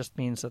there are just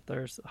means that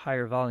there's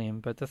higher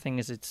volume. But the thing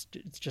is, it's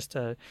just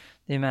the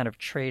amount of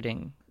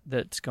trading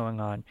that's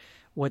going on.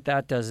 What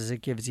that does is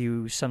it gives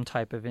you some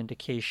type of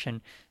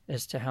indication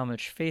as to how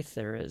much faith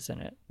there is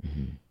in it.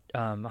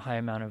 A high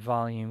amount of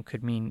volume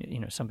could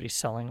mean somebody's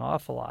selling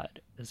off a lot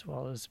as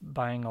well as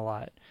buying a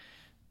lot.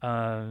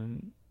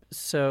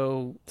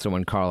 So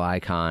when Carl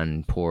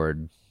Icahn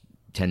poured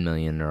 $10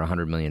 million or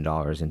 $100 million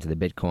into the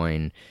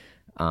Bitcoin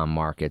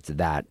markets,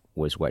 that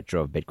was what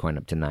drove Bitcoin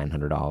up to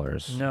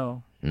 $900.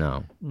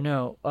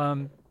 No.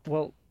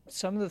 Well,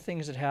 some of the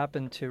things that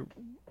happened to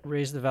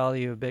raise the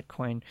value of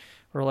Bitcoin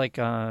were like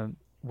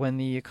when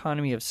the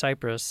economy of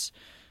Cyprus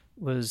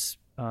was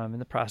in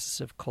the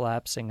process of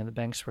collapsing and the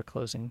banks were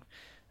closing.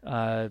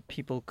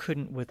 People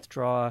couldn't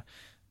withdraw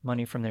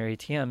money from their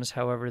ATMs.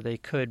 However, they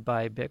could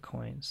buy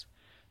Bitcoins.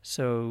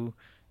 So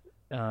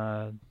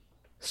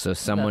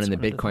someone in the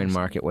Bitcoin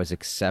market was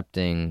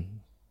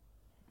accepting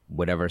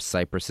whatever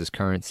Cyprus's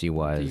currency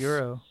was. The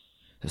euro.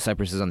 So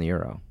Cyprus is on the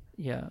euro.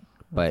 Yeah.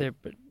 But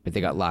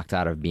they got locked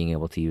out of being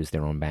able to use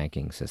their own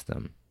banking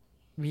system.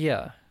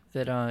 Yeah.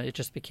 That it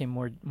just became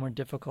more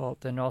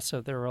difficult. And also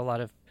there were a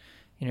lot of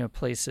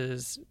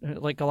places,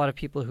 like a lot of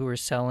people who were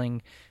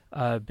selling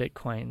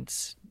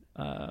Bitcoins,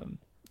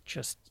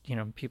 just,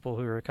 people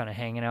who were kind of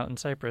hanging out in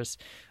Cyprus,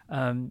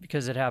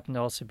 because it happened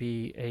to also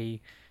be a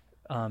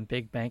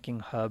big banking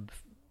hub,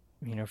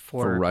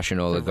 for Russian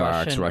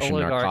oligarchs, Russian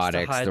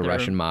narcotics, the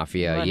Russian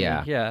mafia. Money.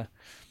 Yeah.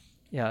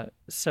 Yeah.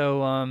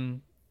 So,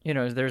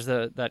 there's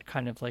that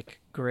kind of like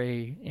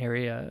gray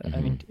area.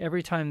 I mean,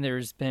 every time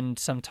there's been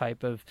some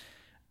type of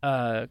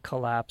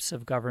collapse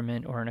of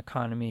government or an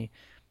economy,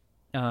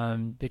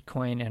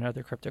 Bitcoin and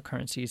other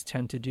cryptocurrencies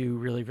tend to do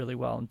really, really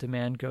well, and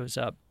demand goes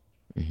up.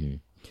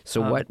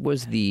 So what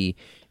was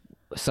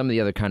some of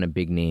the other kind of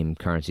big name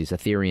currencies?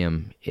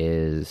 Ethereum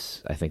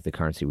is, I think, the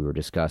currency we were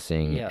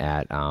discussing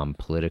at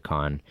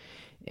Politicon.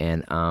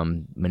 And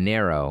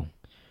Monero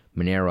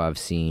I've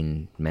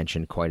seen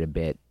mentioned quite a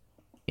bit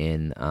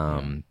in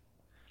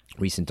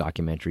recent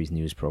documentaries,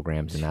 news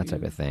programs, and that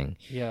type of thing.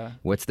 Yeah.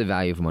 What's the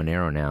value of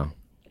Monero now?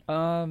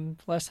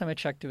 Last time I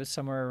checked, it was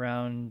somewhere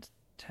around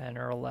 $10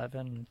 or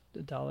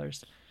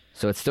 $11.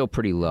 So it's still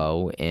pretty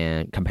low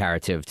and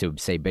comparative to,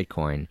 say,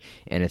 Bitcoin,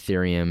 and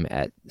Ethereum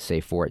at,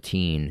 say,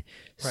 14. Right.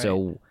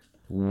 So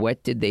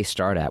what did they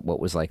start at? What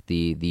was like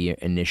the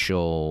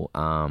initial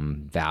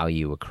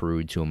value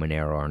accrued to a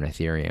Monero or an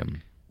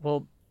Ethereum?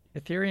 Well,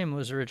 Ethereum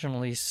was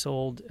originally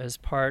sold as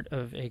part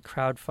of a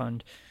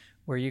crowdfund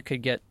where you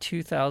could get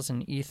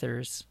 2,000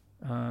 ethers,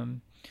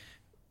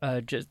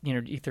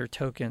 ether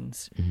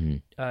tokens,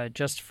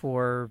 just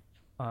for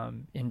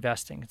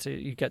investing. So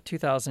you get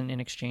 2,000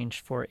 in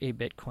exchange for a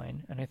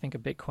Bitcoin, and I think a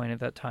Bitcoin at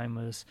that time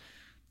was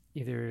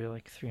either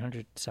like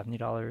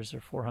 $370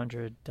 or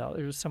 $400.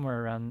 It was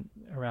somewhere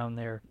around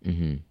there.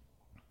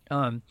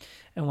 And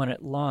when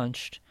it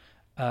launched,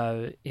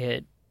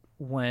 it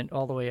went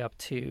all the way up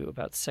to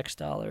about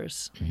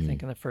 $6, I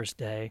think, in the first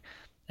day,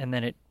 and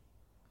then it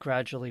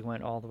gradually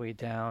went all the way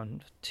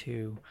down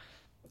to,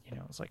 it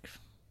was like,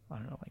 I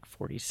don't know, like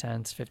 40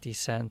 cents, 50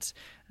 cents.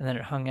 And then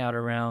it hung out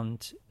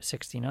around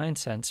 69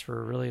 cents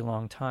for a really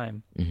long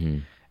time.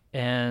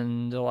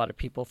 And a lot of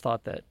people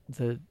thought that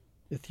the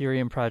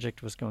Ethereum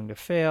project was going to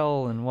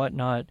fail and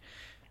whatnot.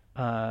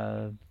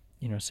 So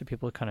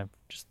people kind of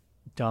just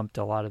dumped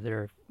a lot of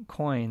their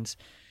coins.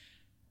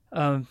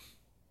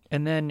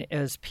 And then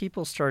as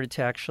people started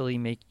to actually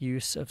make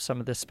use of some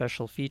of the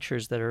special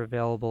features that are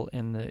available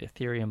in the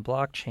Ethereum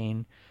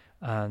blockchain,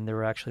 there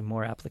were actually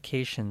more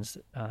applications.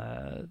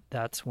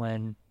 That's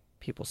when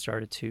people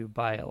started to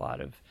buy a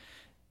lot of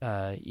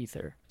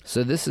Ether.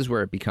 So this is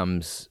where it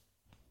becomes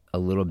a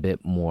little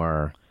bit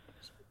more,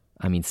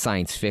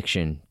 science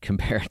fiction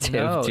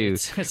comparative to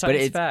it's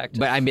science fact.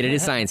 But it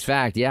is science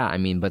fact. Yeah,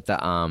 but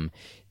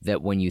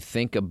that when you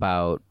think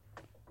about,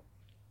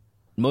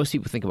 most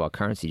people think about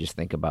currency, just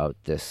think about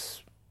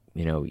this.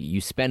 You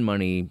spend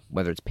money,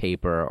 whether it's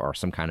paper or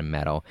some kind of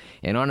metal,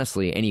 and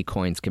honestly, any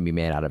coins can be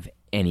made out of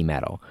any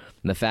metal.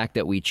 And the fact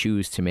that we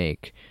choose to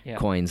make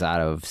coins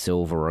out of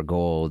silver or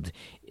gold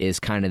is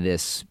kind of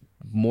this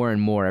more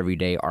and more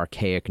everyday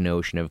archaic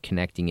notion of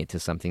connecting it to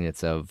something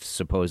that's of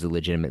supposed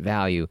legitimate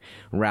value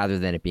rather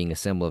than it being a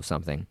symbol of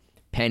something.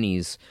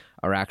 Pennies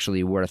are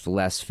actually worth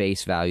less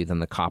face value than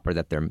the copper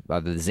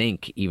the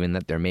zinc even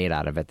that they're made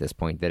out of at this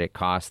point, that it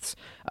costs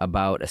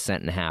about 1.50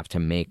 cents to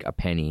make a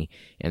penny.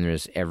 And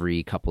there's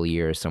every couple of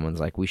years someone's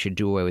like, we should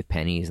do away with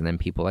pennies. And then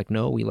people are like,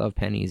 no, we love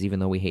pennies even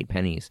though we hate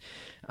pennies.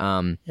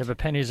 But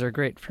pennies are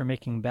great for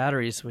making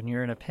batteries when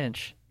you're in a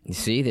pinch. You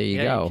see, there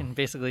you go. You can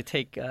basically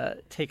take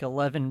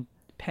 11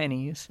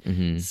 pennies,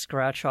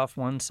 scratch off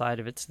one side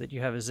of it so that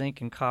you have a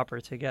zinc and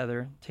copper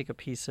together, take a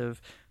piece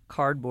of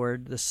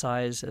cardboard the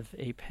size of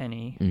a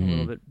penny, a Mm-hmm.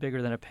 little bit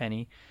bigger than a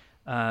penny,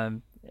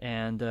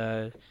 and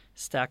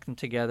stack them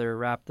together,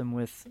 wrap them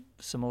with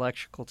some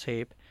electrical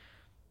tape,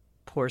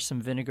 pour some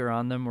vinegar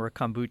on them or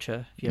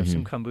kombucha if you have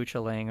some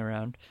kombucha laying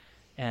around,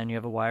 and you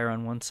have a wire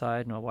on one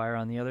side and a wire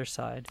on the other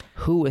side.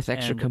 Who with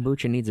extra And-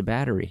 kombucha needs a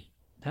battery?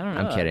 I don't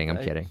know. I'm kidding. I'm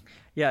kidding.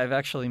 Yeah, I've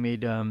actually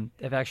made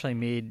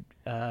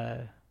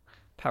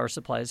power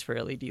supplies for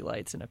LED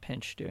lights in a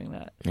pinch doing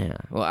that. Yeah.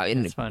 Well,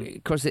 and It's fun.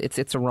 of course,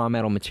 it's a raw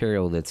metal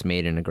material that's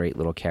made in a great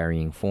little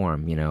carrying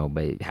form,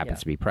 but it happens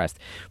Yeah. to be pressed.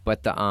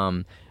 But the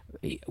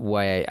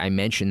why I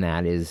mention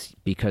that is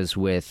because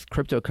with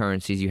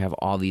cryptocurrencies, you have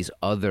all these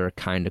other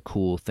kind of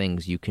cool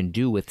things you can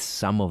do with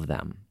some of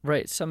them.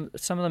 Right. Some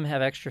of them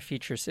have extra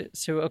features.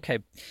 So okay.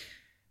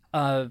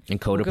 And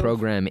code We'll a go-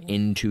 program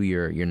into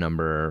your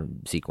number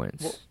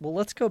sequence. Well,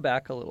 let's go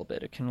back a little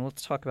bit.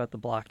 Let's talk about the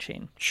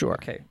blockchain. Sure.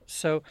 Okay.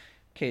 So,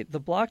 the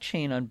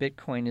blockchain on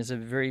Bitcoin is a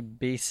very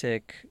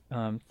basic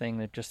thing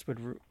that just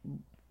would,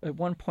 at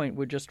one point,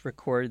 would just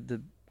record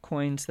the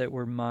coins that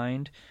were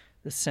mined,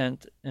 the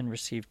sent and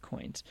received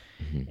coins.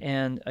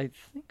 And I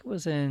think it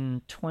was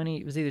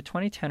it was either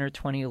 2010 or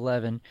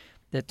 2011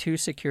 that two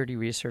security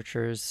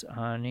researchers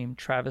named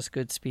Travis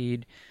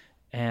Goodspeed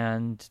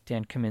and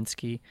Dan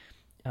Kaminsky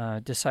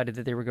decided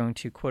that they were going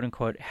to, quote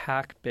unquote,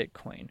 hack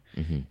Bitcoin.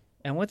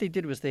 And what they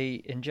did was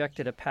they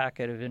injected a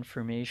packet of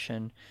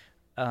information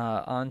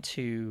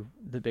onto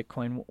the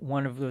Bitcoin.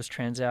 One of those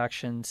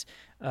transactions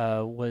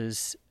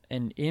was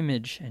an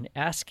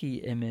ASCII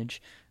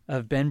image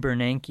of Ben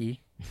Bernanke.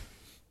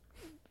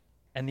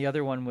 And the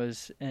other one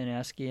was an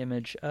ASCII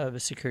image of a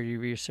security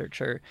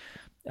researcher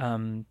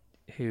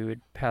who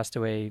had passed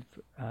away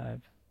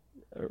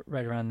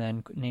right around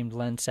then, named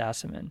Len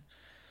Sassaman.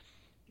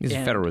 These are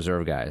And- Federal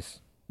Reserve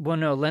guys. Well,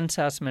 no, Len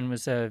Sassaman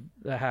was a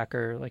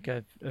hacker, like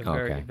a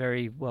very, Okay.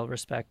 very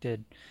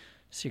well-respected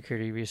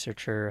security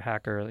researcher,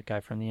 hacker, the guy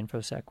from the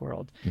InfoSec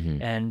world.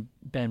 And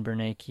Ben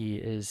Bernanke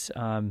is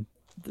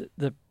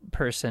the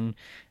person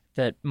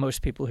that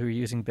most people who were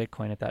using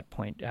Bitcoin at that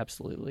point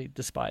absolutely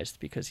despised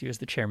because he was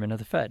the chairman of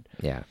the Fed.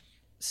 Yeah.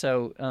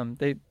 So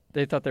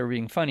they thought they were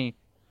being funny.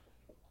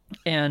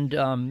 And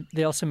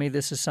they also made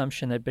this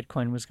assumption that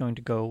Bitcoin was going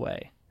to go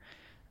away.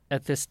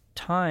 At this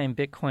time,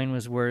 Bitcoin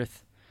was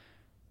worth,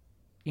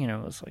 it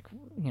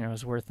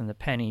was worth in the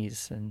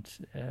pennies, and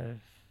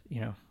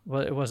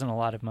well, it wasn't a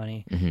lot of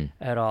money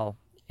at all,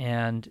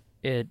 and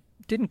it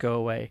didn't go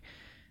away.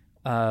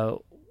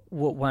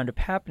 What wound up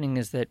happening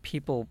is that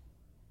people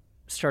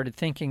started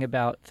thinking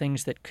about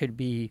things that could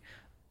be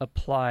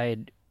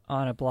applied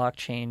on a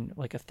blockchain,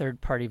 like a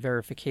third-party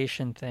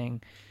verification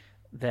thing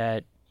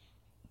that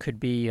could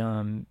be,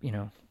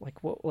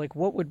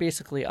 what would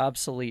basically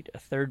obsolete a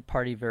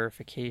third-party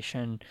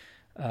verification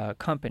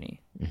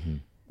company?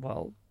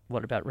 Well,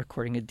 what about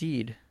recording a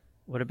deed?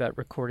 What about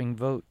recording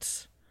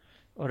votes?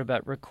 What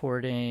about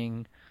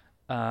recording,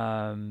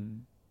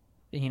 domain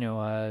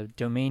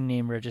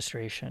name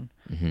registration?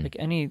 Like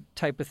any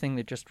type of thing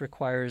that just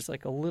requires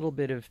like a little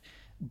bit of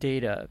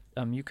data.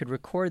 You could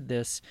record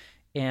this,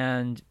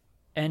 and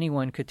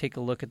anyone could take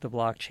a look at the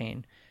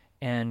blockchain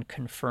and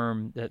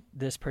confirm that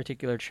this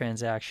particular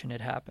transaction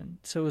had happened.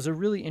 So it was a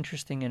really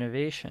interesting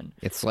innovation.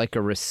 It's like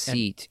a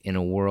receipt in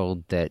a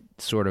world that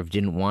sort of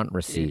didn't want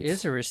receipts. It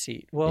is a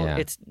receipt. Well, Yeah.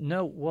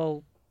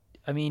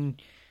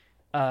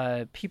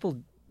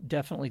 People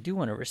definitely do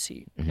want a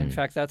receipt. In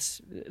fact, that's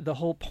the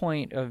whole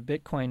point of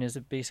Bitcoin, is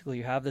that basically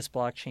you have this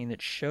blockchain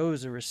that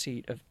shows a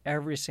receipt of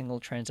every single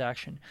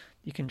transaction.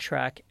 You can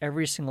track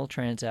every single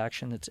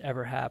transaction that's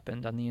ever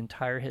happened on the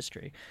entire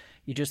history.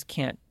 You just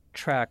can't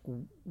track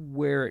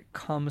where it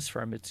comes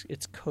from.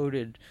 It's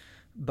coded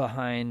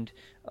behind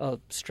a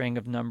string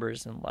of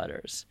numbers and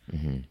letters.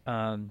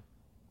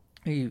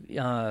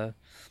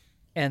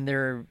 And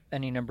there are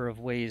any number of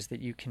ways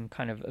that you can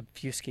kind of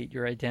obfuscate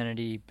your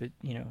identity, but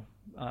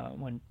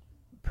when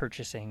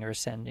purchasing or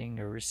sending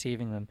or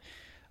receiving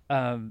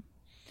them.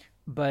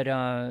 But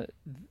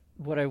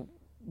what I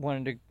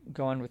wanted to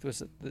go on with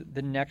was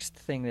the next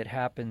thing that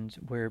happened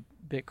where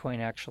Bitcoin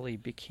actually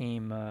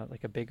became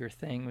like a bigger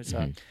thing was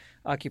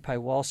Occupy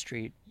Wall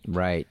Street.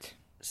 Right.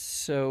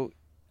 So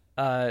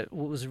what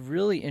was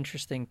really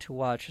interesting to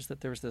watch is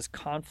that there was this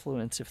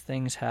confluence of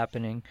things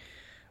happening.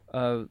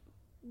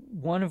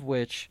 One of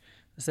which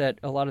is that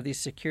a lot of these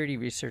security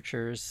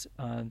researchers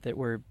that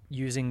were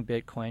using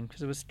Bitcoin,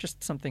 because it was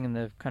just something in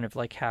the kind of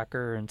like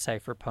hacker and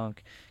cypherpunk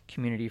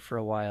community for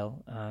a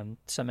while.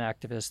 Some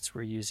activists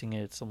were using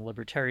it, some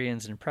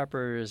libertarians and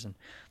preppers, and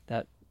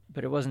that,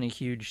 but it wasn't a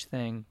huge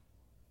thing.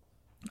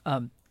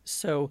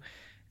 So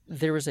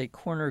there was a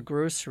corner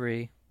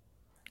grocery,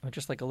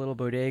 just like a little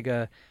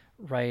bodega,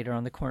 right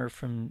around the corner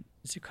from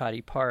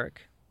Zuccotti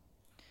Park.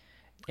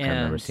 I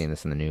remember seeing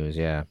this in the news.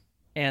 Yeah.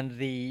 And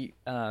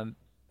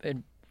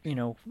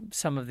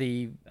some of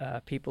the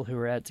people who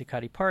were at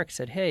Zuccotti Park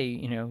said, "Hey,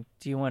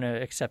 do you want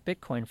to accept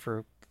Bitcoin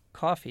for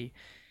coffee?"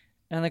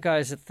 And the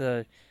guys at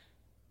the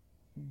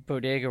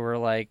bodega were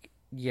like,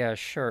 Yeah,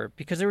 sure.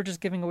 Because they were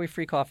just giving away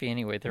free coffee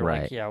anyway. They're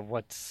Right. like, yeah,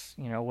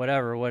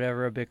 whatever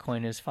a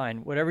Bitcoin is,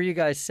 fine. Whatever you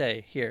guys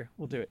say, here,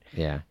 we'll do it.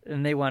 Yeah.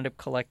 And they wound up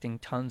collecting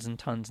tons and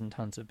tons and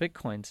tons of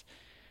Bitcoins.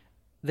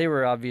 They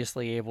were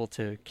obviously able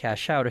to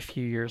cash out a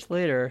few years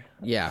later.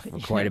 Yeah, for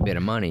quite a bit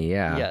of money,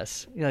 yeah.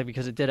 Yes,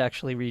 because it did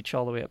actually reach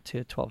all the way up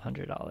to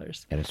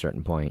 $1,200. At a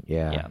certain point,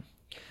 yeah. Yeah.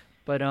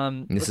 But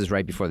And this is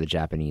right before the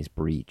Japanese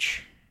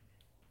breach.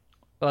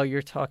 oh,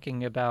 you're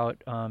talking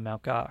about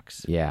Mt.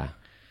 Gox. Yeah.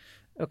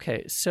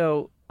 Okay,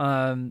 so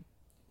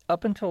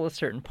up until a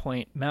certain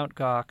point, Mt.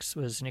 Gox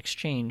was an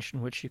exchange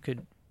in which you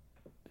could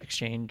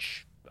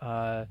exchange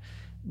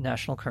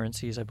national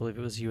currencies. I believe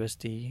it was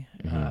USD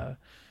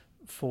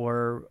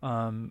for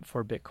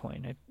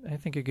Bitcoin. I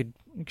think you could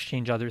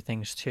exchange other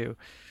things too.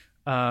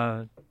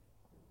 And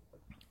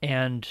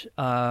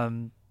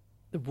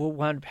what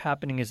wound up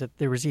happening is that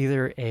there was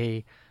either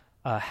a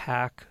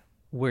hack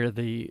where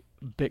the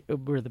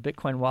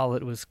Bitcoin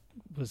wallet was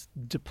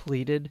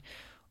depleted,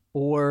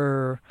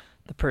 or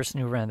the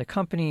person who ran the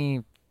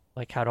company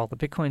had all the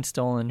Bitcoin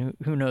stolen.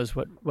 Who knows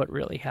what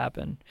really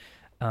happened?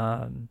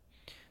 But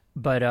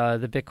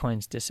the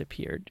Bitcoins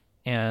disappeared,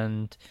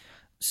 and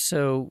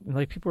so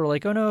people were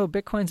like, "Oh no,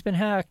 Bitcoin's been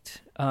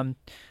hacked."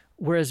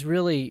 Whereas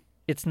really,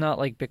 it's not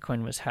like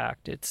Bitcoin was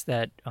hacked. It's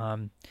that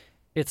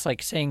it's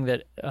like saying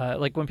that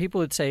when people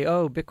would say,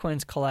 "Oh,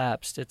 Bitcoin's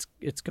collapsed.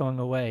 It's going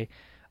away."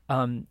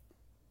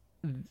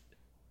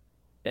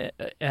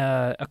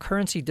 A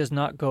currency does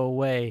not go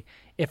away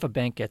if a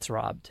bank gets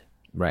robbed.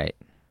 Right.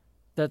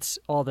 That's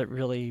all that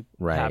really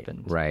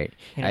happened. Right.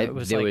 There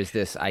was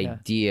this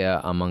idea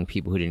among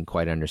people who didn't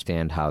quite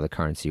understand how the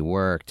currency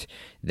worked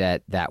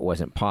that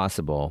wasn't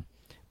possible.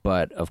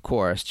 But of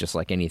course, just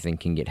like anything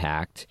can get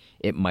hacked,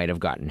 it might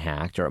have gotten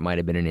hacked, or it might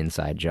have been an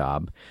inside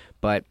job.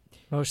 But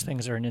most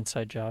things are an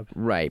inside job.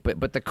 Right.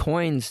 But the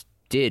coins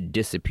did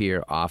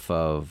disappear off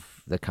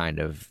of the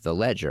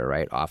ledger,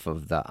 right? Off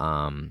of the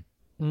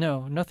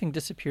No, nothing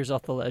disappears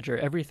off the ledger.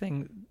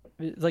 Everything,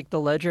 the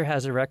ledger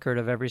has a record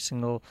of every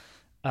single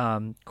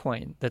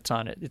coin that's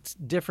on it. It's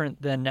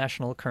different than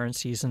national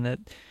currencies in that,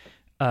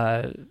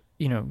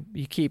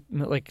 you keep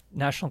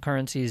national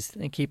currencies,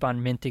 they keep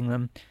on minting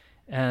them,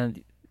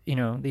 and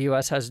the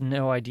U.S. has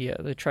no idea.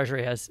 The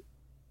Treasury has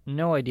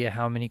no idea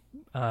how many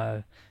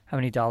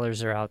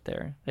dollars are out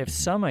there. They have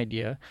some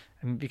idea.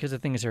 I mean, because the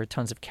things there are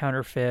tons of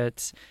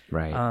counterfeits.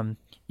 Right.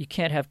 You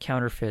can't have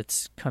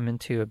counterfeits come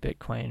into a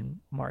Bitcoin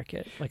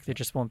market. They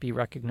just won't be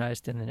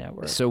recognized in the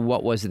network. So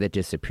what was it that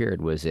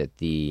disappeared? Was it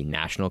the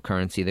national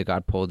currency that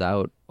got pulled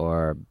out,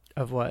 or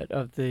of what?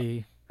 Of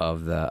the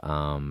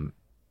Mt.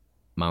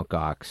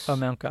 Gox? Oh,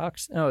 Mt.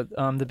 Gox. No,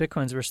 the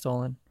Bitcoins were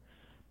stolen.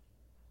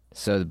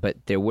 So,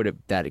 but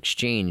that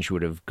exchange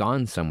would have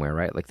gone somewhere,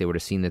 right? They would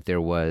have seen that there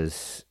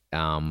was.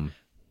 Well,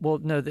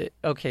 no.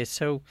 Okay,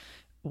 so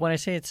when I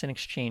say it's an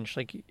exchange,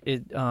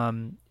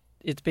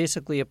 it's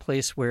basically a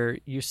place where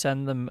you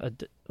send them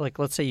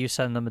let's say you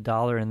send them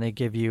 $1 and they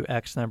give you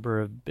X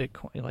number of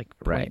Bitcoin,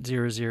 right.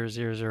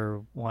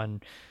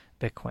 0.00001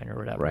 Bitcoin or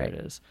whatever right.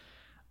 it is.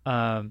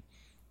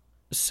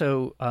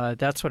 So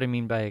that's what I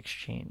mean by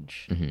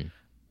exchange. Mm-hmm.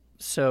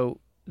 So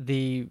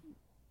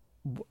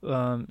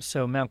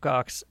so Mt.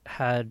 Gox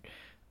had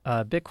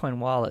Bitcoin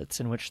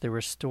wallets in which they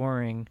were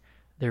storing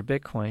their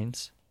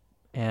Bitcoins,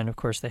 and of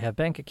course they have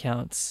bank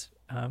accounts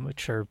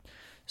which are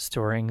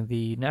storing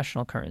the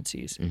national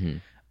currencies. Mm-hmm.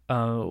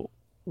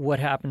 What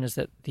happened is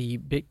that the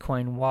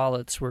Bitcoin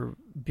wallets were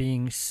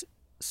being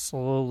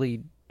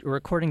slowly, or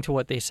according to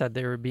what they said,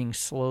 they were being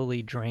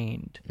slowly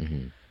drained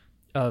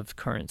of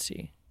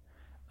currency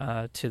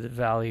to the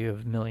value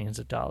of millions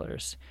of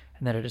dollars,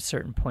 and that at a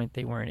certain point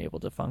they weren't able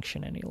to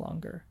function any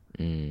longer.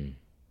 Mm.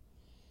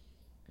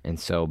 And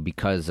so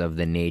because of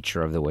the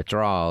nature of the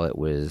withdrawal, it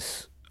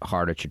was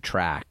harder to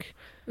track.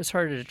 It was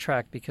harder to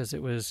track because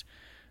it was...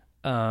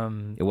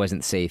 it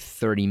wasn't, say,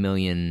 30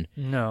 million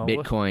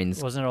Bitcoins.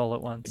 It wasn't all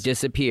at once.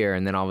 Disappear,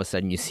 and then all of a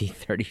sudden you see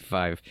 30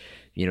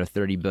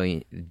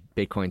 billion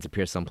Bitcoins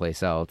appear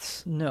someplace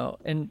else. No,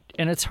 and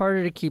it's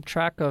harder to keep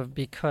track of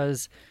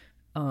because,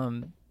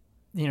 there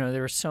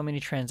were so many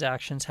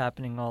transactions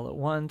happening all at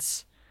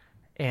once,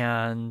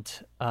 and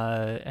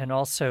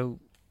also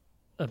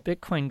a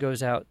Bitcoin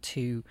goes out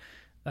to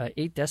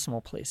 8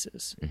 decimal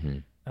places,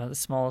 the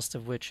smallest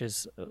of which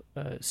is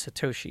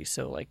Satoshi.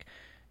 So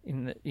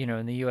in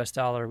the U.S.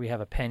 dollar, we have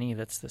a penny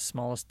that's the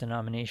smallest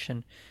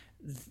denomination.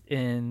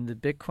 In the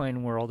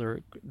Bitcoin world,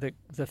 or the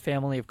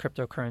family of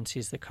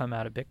cryptocurrencies that come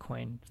out of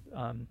Bitcoin,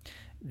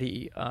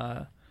 the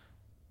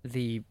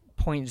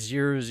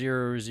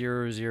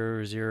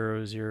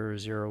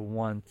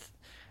 0.0000001th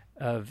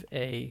of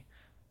a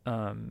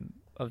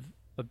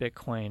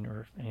Bitcoin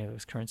or any of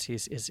those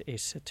currencies is a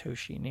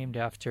Satoshi, named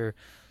after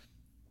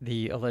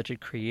the alleged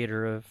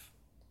creator of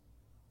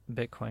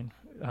Bitcoin,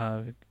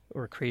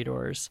 or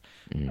creators,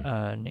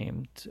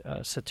 named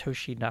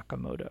Satoshi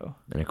Nakamoto.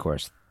 And of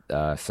course,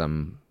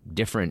 some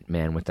different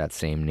man with that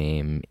same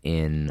name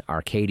in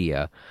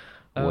Arcadia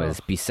was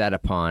beset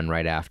upon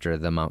right after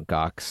the Mt.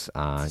 Gox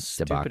debacle.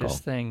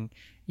 Stupidest thing.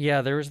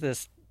 Yeah, there was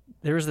this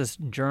there was this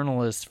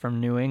journalist from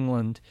New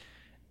England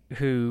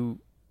who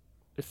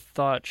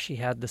thought she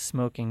had the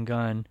smoking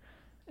gun.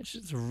 It's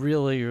just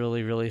really,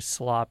 really, really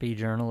sloppy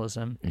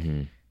journalism,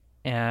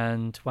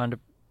 and wound up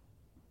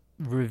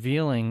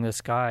revealing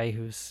this guy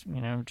who's,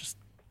 just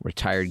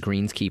retired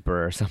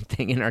greenskeeper or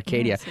something in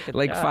Arcadia,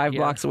 like 5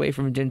 blocks away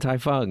from Din Tai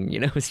Fung.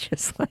 It's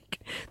just like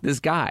this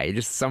guy,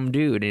 just some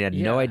dude, and he had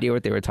no idea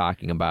what they were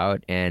talking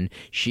about. And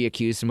she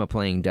accused him of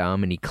playing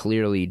dumb, and he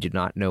clearly did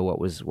not know what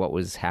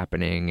was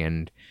happening.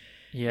 And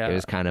it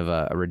was kind of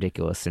a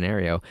ridiculous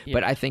scenario. Yeah,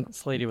 but I think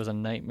this lady was a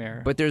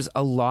nightmare. But there's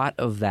a lot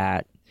of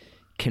that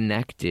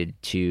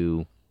connected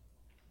to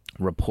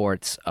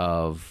reports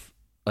of,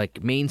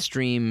 like,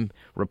 mainstream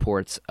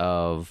reports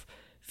of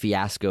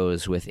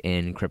fiascos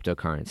within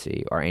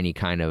cryptocurrency or any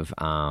kind of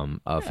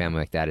family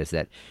like that, is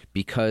that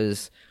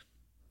because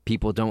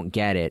people don't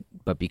get it,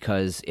 but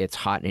because it's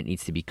hot and it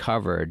needs to be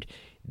covered,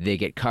 they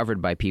get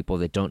covered by people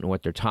that don't know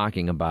what they're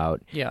talking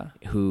about,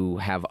 who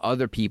have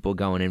other people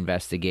go and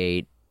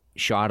investigate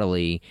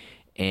shoddily,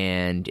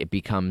 and it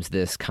becomes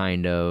this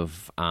kind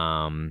of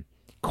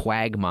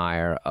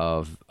quagmire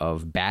of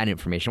bad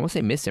information. I won't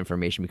say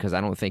misinformation, because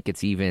I don't think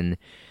it's even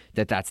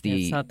that's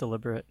the... It's not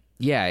deliberate.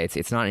 Yeah,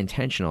 it's not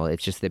intentional.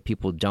 It's just that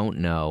people don't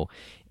know,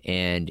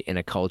 and in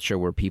a culture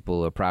where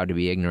people are proud to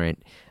be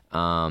ignorant,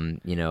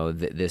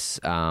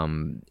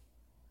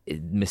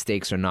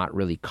 mistakes are not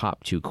really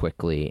copped too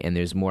quickly, and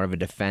there's more of a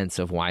defense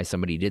of why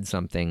somebody did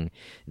something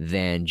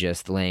than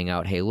just laying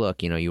out, hey,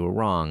 look, you were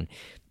wrong.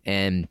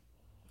 And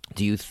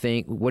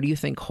what do you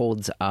think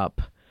holds up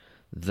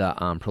the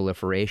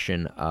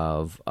proliferation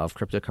of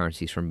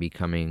cryptocurrencies from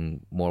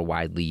becoming more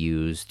widely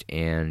used,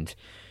 and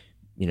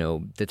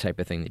the type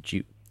of thing that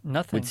you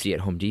would see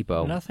at Home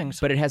Depot? Nothing.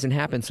 But it hasn't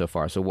happened so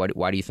far. So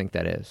why do you think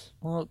that is?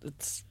 Well,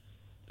 it's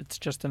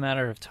just a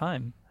matter of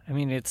time. I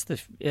mean,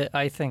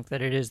 I think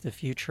that it is the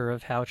future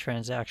of how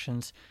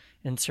transactions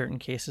in certain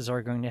cases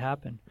are going to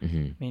happen.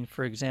 Mm-hmm. I mean,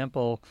 for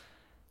example,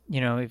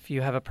 if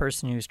you have a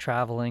person who's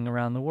traveling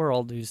around the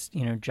world, whose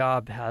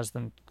job has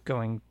them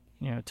going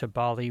to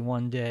Bali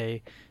one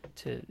day,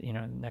 to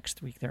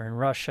next week they're in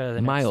Russia.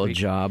 My old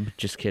job.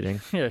 Just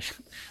kidding. Yeah,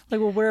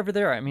 wherever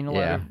they are. I mean,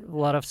 a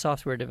lot of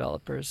software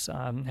developers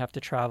have to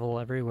travel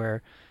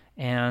everywhere,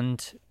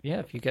 and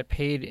if you get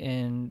paid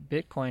in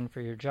Bitcoin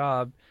for your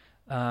job,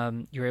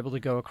 you're able to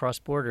go across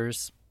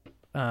borders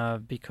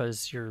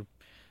because your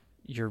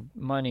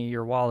money,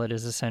 your wallet,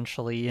 is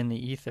essentially in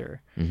the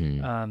ether.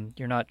 Mm-hmm.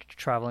 You're not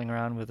traveling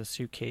around with a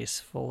suitcase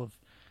full of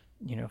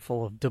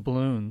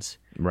doubloons,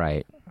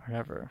 right? Or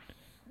whatever,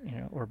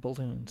 or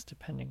balloons,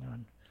 depending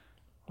on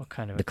what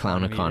kind of the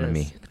clown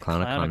economy. The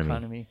clown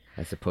economy,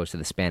 as opposed to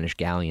the Spanish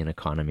galleon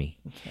economy.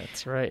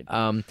 That's right.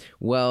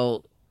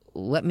 Well,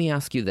 let me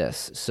ask you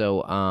this.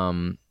 So,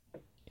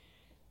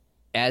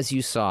 as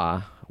you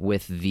saw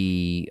with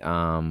the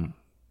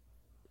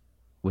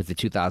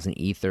 2000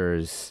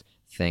 Ethers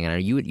thing,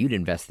 and you'd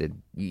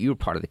invested, you were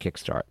part of the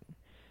Kickstart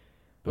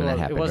when that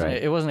happened,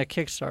 It wasn't a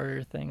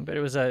Kickstarter thing, but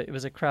it was a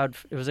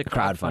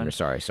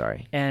crowdfunder.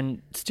 Sorry.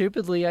 And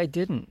stupidly, I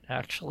didn't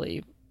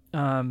actually.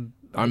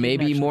 Or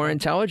maybe more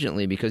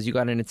intelligently, because you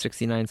got in at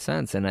 69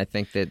 cents, and I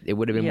think that it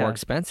would have been more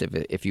expensive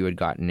if you had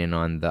gotten in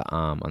on the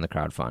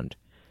crowdfund.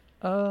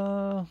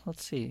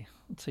 Let's see,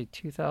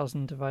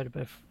 2,000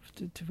 divided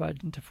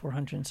into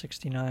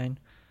 469.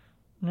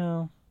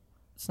 No,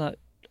 it's not.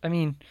 I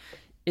mean,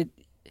 it.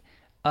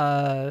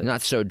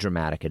 Not so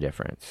dramatic a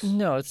difference.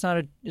 No, it's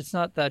not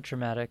that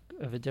dramatic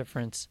of a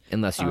difference.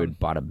 Unless you had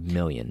bought 1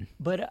 million.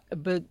 But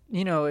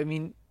I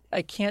mean,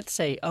 I can't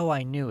say, oh,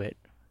 I knew it,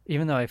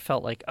 even though I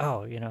felt like, I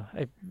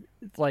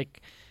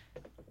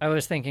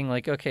was thinking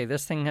like, okay,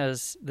 this thing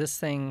has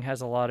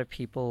a lot of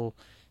people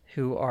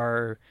who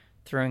are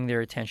throwing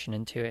their attention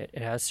into it.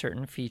 It has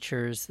certain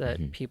features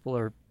that people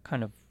are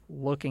kind of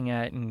looking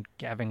at and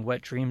having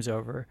wet dreams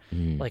over,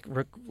 like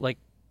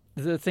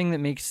the thing that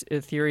makes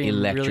Ethereum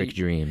electric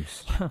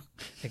dreams.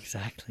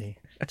 Exactly.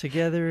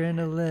 Together in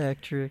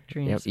electric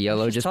dreams. Yep.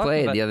 Yellow just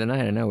played the other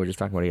night. I know, we're just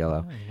talking about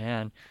Yellow. Oh,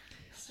 man.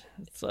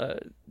 It's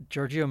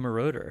Giorgio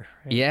Moroder.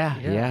 Right?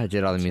 Yeah.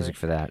 Did all the music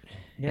for that.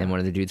 Yeah. And one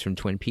of the dudes from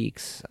Twin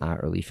Peaks,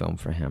 early film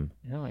for him.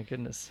 Oh my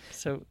goodness.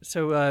 So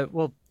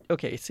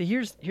okay. So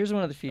here's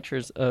one of the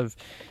features of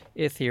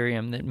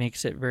Ethereum that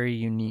makes it very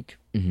unique.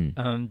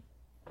 Mm-hmm.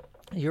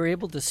 You're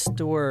able to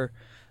store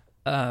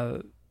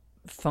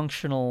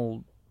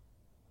functional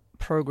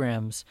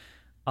programs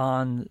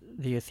on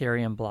the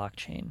Ethereum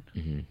blockchain,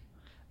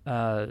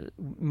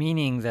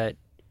 meaning that,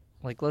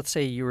 like, let's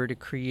say you were to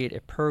create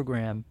a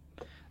program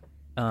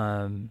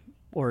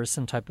or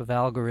some type of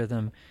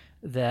algorithm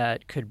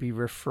that could be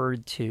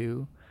referred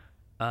to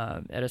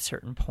at a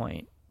certain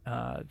point.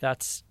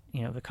 That's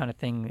the kind of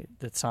thing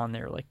that's on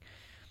there. Like,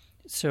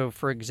 so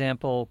for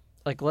example,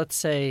 like let's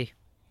say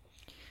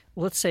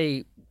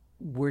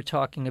we're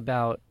talking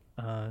about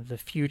the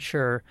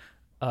future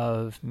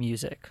of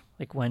music,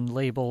 like when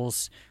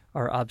labels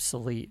are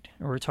obsolete,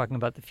 or we're talking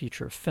about the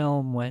future of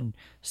film when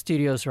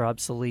studios are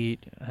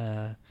obsolete,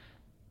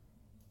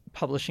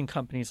 publishing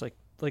companies, like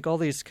all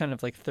these kind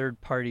of like third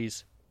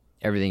parties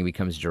Everything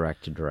becomes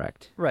direct to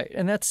direct. Right,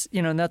 and that's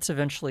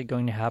eventually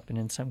going to happen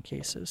in some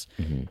cases.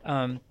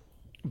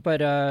 But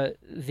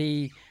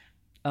the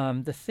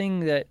thing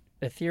that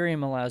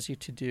Ethereum allows you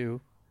to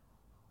do,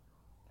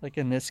 like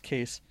in this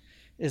case,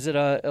 is it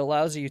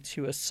allows you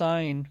to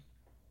assign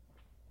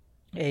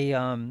a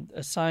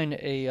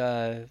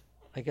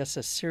I guess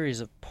a series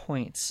of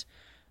points,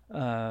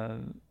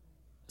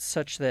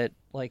 such that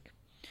like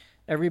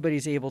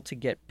everybody's able to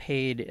get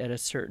paid at a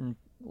certain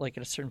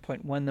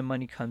point when the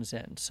money comes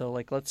in. So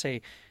like let's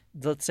say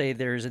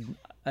there's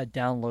a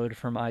download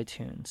from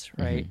iTunes,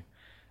 right?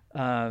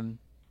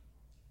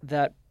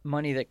 That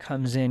money that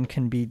comes in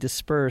can be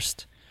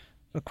dispersed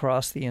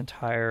across the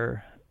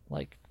entire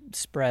like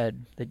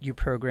spread that you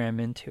program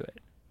into it.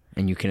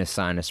 And you can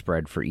assign a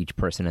spread for each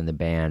person in the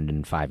band,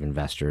 and 5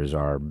 investors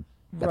are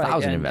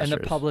 1,000 investors.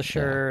 And the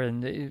publisher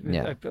and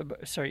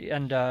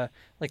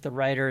like the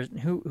writer,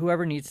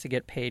 whoever needs to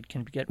get paid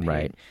can get paid.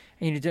 Right.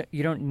 And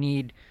you don't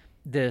need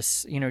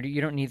this,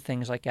 you don't need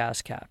things like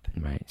ASCAP.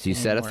 Right. So you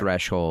set a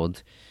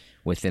threshold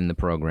within the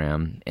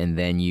program, and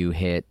then you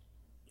hit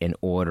an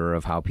order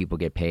of how people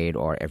get paid,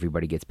 or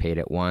everybody gets paid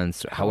at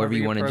once, however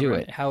you want to do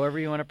it. However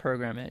you want to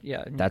program it,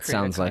 yeah. That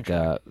sounds like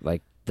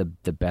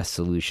the best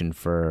solution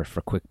for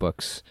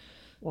QuickBooks.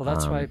 Well,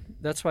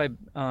 that's why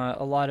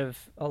a lot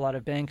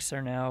of banks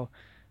are now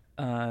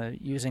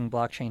using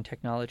blockchain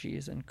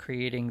technologies and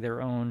creating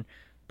their own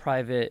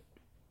private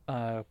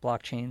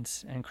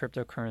blockchains and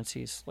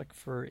cryptocurrencies, like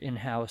for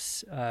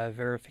in-house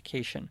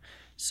verification.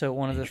 So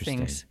one of the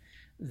things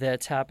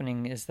that's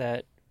happening is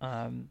that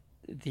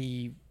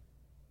the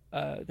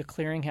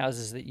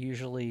clearinghouses that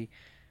usually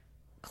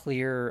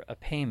clear a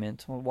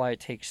payment, why it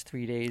takes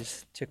 3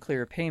 days to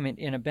clear a payment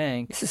in a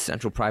bank. It's a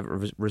central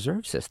private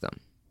reserve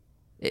system.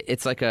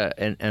 It's like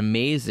an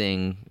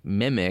amazing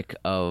mimic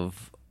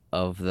of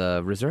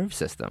the reserve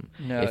system.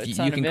 No, it's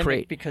not a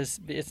mimic because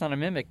it's not a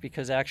mimic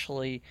because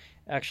actually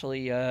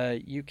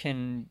you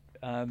can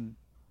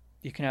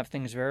have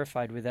things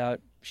verified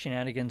without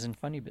shenanigans and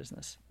funny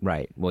business.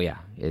 Right. Well, yeah.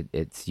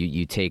 It's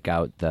you take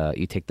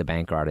the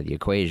banker out of the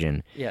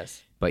equation.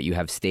 Yes. But you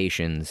have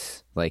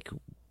stations like,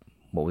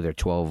 what were there,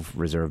 12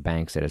 reserve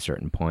banks at a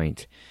certain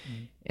point.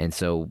 And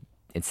so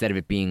instead of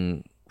it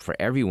being for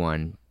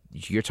everyone,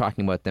 you're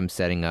talking about them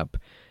setting up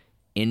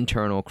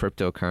internal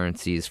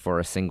cryptocurrencies for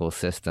a single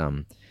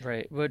system.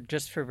 Right. Well,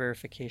 just for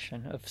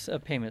verification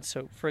of payments.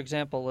 So, for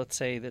example, let's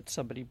say that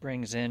somebody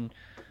brings in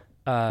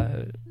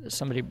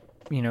somebody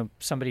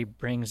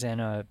brings in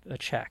a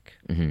check,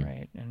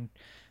 right, and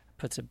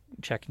puts a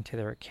check into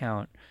their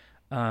account.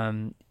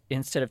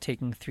 Instead of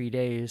taking 3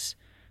 days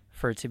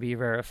for it to be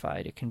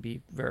verified, it can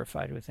be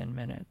verified within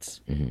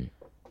minutes.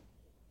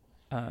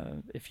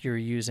 If you're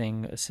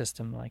using a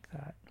system like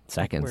that,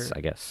 seconds, I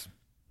guess.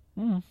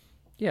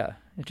 Yeah,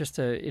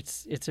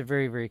 it's a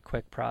very, very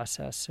quick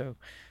process. So,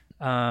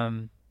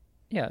 and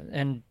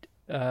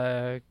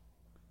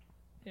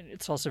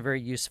it's also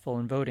very useful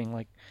in voting.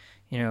 Like,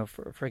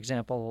 for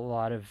example,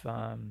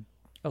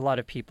 a lot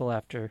of people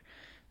after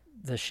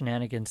the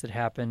shenanigans that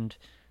happened,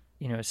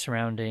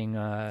 surrounding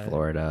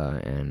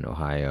Florida and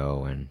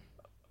Ohio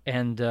and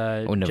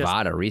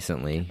Nevada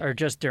recently, or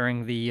just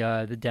during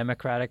the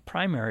Democratic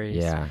primaries.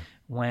 Yeah,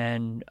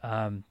 when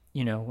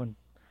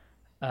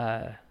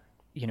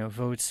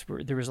votes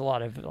were, there was a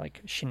lot of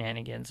like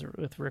shenanigans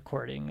with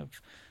recording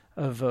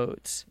of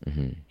votes,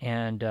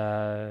 and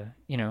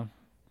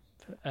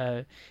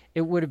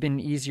it would have been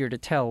easier to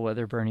tell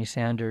whether Bernie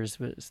Sanders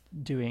was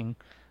doing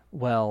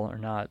well or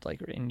not.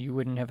 Like, and you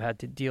wouldn't have had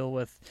to deal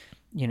with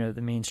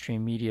the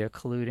mainstream media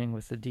colluding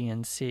with the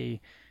DNC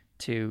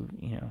to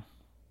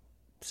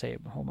say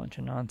a whole bunch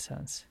of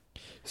nonsense.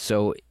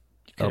 So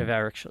you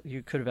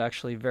could have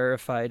actually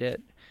verified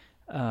it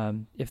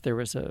if there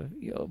was a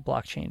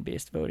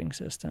blockchain-based voting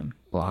system.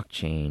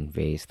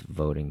 Blockchain-based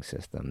voting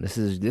system. This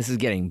is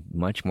getting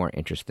much more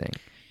interesting.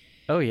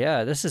 Oh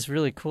yeah, this is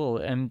really cool.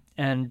 And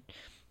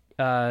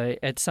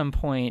at some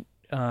point,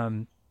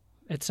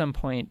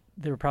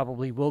 there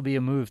probably will be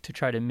a move to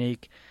try to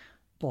make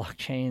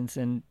blockchains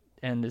and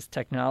this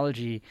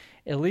technology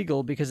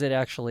illegal because it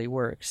actually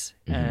works.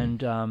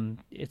 And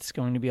it's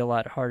going to be a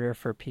lot harder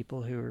for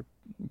people who are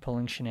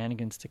pulling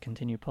shenanigans to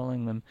continue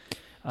pulling them.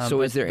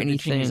 So is there anything...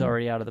 The genie's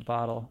already out of the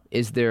bottle.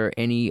 Is there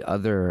any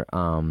other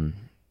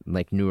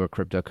like newer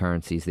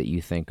cryptocurrencies that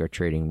you think are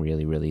trading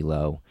really, really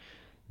low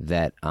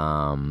that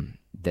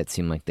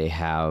seem like they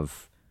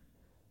have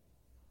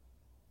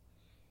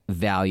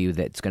value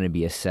that's going to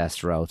be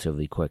assessed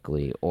relatively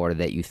quickly, or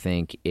that you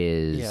think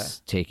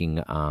is taking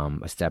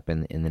a step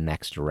in the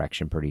next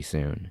direction pretty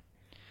soon?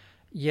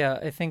 Yeah,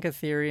 I think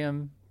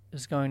Ethereum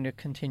is going to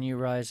continue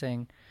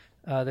rising.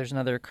 There's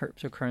another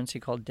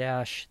cryptocurrency called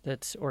Dash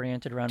that's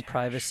oriented around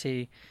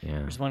privacy. Yeah.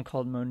 There's one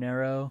called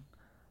Monero.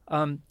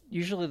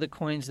 Usually the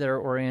coins that are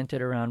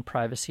oriented around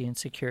privacy and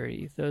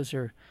security, those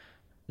are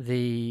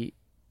usually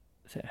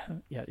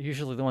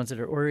the ones that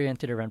are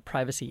oriented around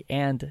privacy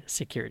and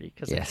security,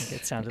 because I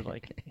think it sounded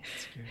like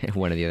security.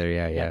 One or the other,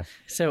 yeah.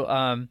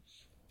 So,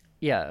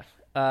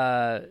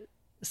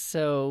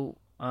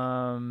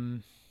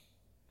 What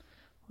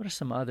are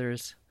some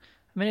others?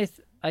 I mean,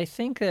 I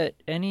think that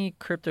any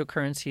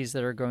cryptocurrencies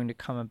that are going to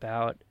come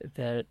about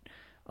that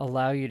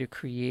allow you to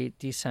create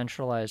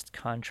decentralized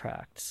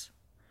contracts,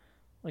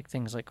 like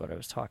things like what I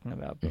was talking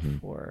about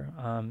before.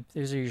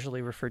 These are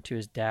usually referred to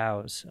as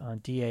DAOs,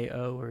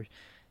 DAO, or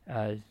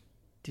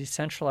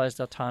decentralized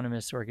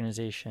autonomous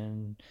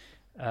organization,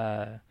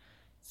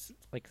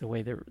 like the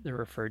way they're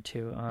referred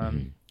to.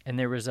 And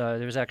there was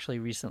actually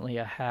recently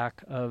a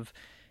hack of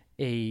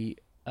a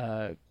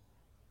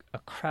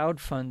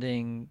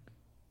crowdfunding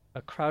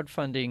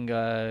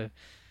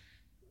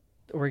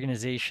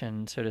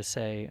organization, so to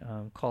say,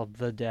 called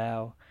the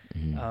DAO,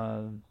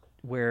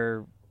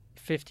 where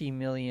 50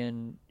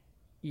 million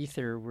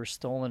Ether were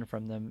stolen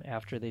from them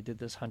after they did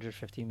this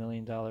 $150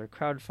 million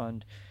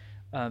crowdfund,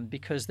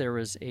 because there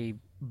was a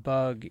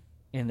bug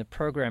in the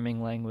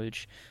programming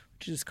language,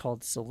 which is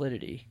called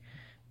Solidity.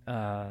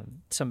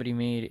 Somebody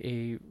made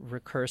a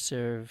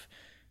recursive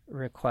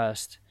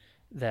request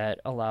that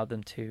allowed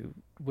them to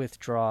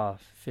withdraw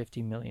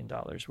 $50 million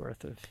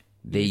worth of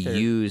They Ether.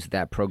 use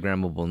that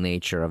programmable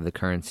nature of the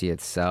currency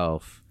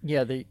itself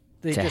Yeah, they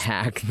to just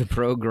hack the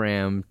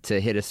program to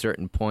hit a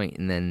certain point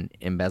and then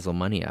embezzle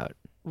money out.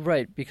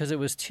 right, because it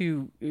was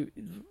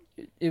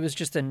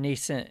just a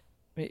nascent.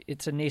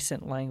 It's a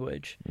nascent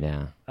language.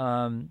 Yeah.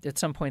 At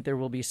some point, there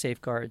will be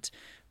safeguards,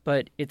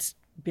 but it's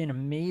been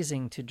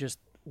amazing to just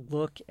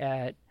look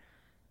at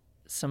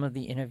some of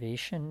the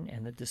innovation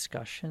and the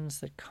discussions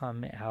that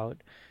come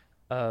out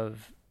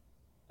of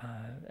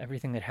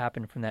everything that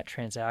happened from that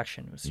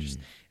transaction. It was just,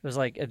 it was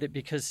like,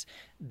 because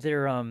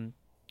there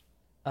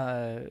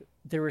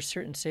were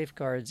certain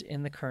safeguards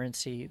in the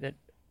currency that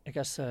I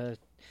guess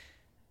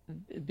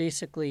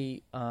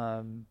basically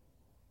they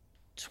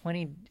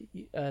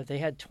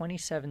had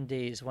 27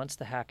 days once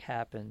the hack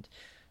happened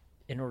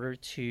in order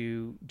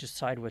to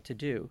decide what to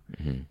do.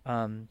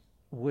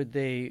 Would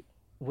the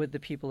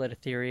people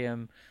at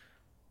Ethereum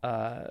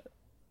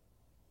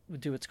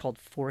do what's called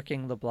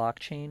forking the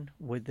blockchain?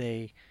 Would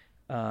they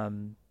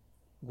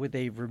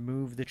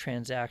remove the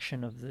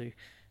transaction of the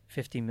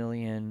 50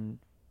 million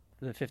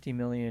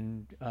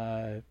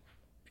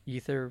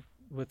Ether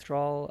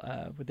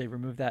withdrawal? Would they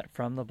remove that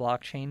from the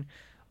blockchain,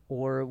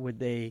 or would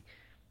they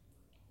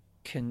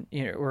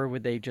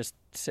just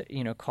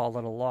call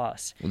it a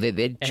loss? Well,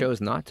 they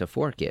chose not to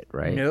fork it,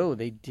 right? No,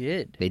 they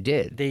did. They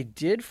did. They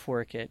did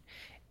fork it,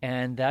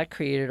 and that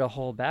created a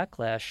whole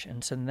backlash.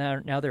 And so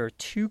now there are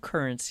two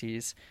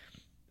currencies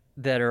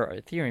that are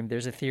Ethereum.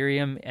 There's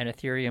Ethereum and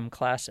Ethereum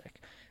Classic.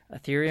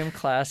 Ethereum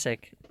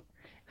Classic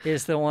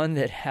is the one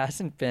that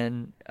hasn't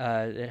been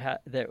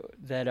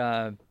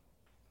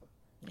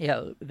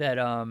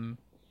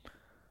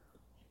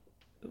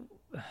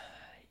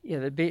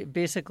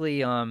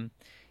basically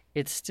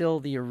it's still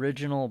the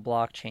original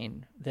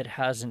blockchain that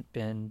hasn't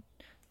been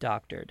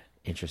doctored.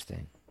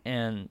 Interesting.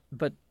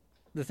 But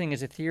the thing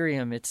is,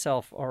 Ethereum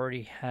itself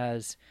already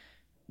has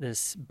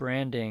this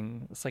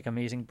branding. It's like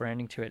amazing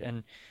branding to it,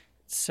 and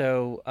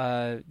so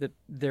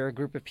there are a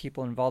group of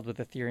people involved with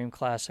Ethereum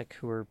Classic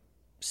who are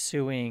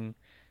suing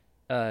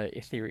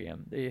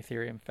Ethereum, the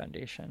Ethereum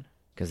Foundation,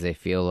 because they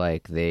feel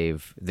like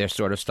they're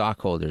sort of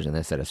stockholders in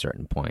this at a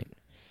certain point.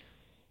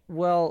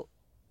 Well,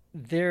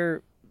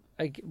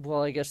 I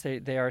guess they're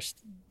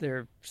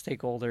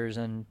stakeholders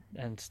and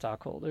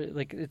stockholders.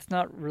 Like, it's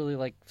not really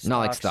like stocks. Not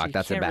like stock.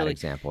 That's a bad really,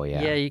 example.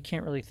 Yeah. Yeah, you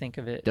can't really think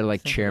of it. They're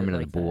like think chairman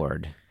of of the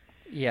board. That.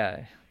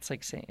 Yeah, it's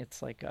like saying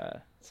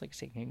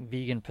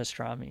vegan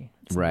pastrami.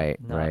 It's Right.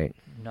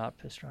 Not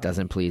pastrami.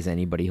 Doesn't please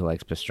anybody who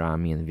likes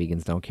pastrami, and the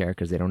vegans don't care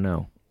because they don't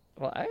know.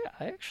 Well, I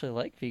actually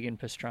like vegan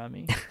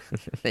pastrami.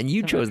 Then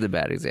you chose the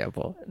bad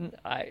example.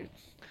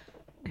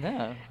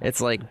 No.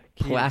 It's like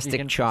plastic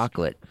vegan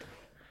chocolate.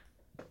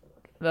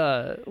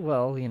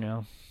 Well,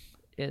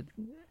 it.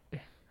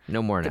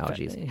 No more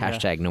analogies. Yeah.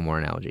 Hashtag no more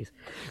analogies.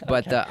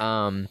 But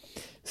Okay.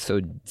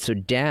 So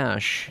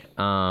Dash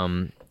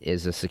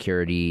is a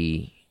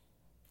security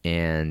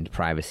and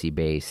privacy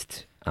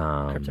based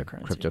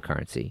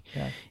cryptocurrency.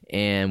 Yeah.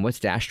 And what's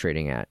Dash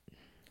trading at?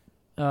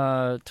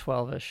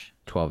 12-ish.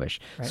 12-ish.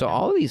 Right So now.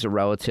 all of these are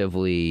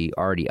relatively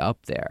already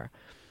up there.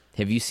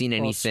 Have you seen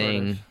Well, sort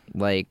anything of.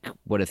 like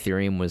what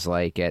Ethereum was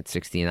like at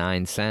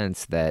 69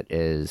 cents that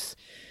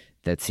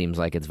seems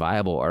like it's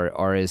viable,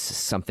 or is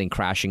something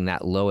crashing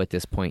that low at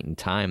this point in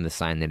time the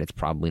sign that it's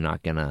probably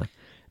not going to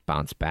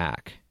bounce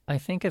back? I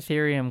think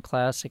Ethereum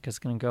Classic is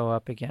going to go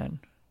up again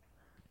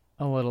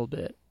a little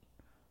bit.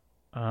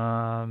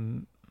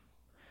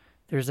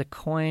 There's a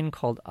coin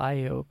called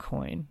IO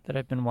coin that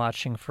I've been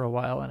watching for a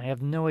while, and I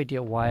have no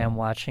idea why I'm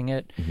watching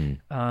it.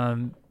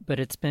 But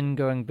it's been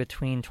going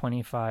between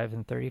 25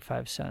 and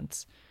 35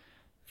 cents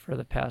for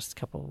the past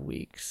couple of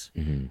weeks.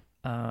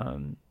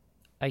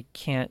 I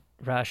can't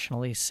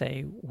rationally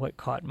say what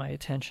caught my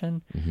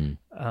attention,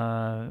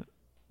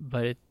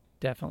 but it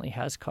definitely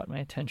has caught my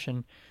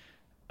attention.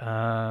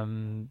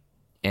 And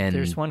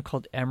There's one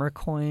called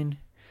Emmercoin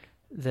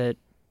that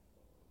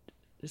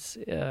is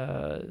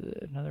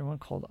another one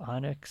called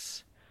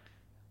Onyx.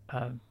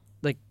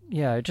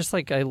 just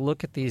like I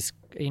look at these,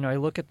 I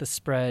look at the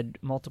spread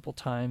multiple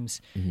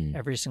times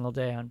every single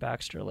day on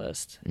Baxter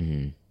List,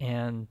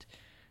 and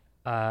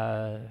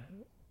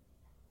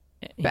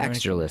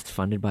Baxter List,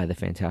 funded by the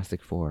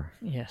Fantastic Four.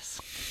 Yes.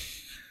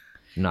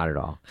 Not at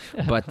all.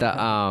 But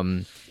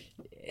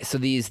so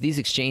these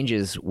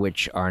exchanges,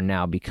 which are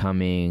now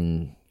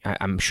becoming,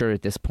 I'm sure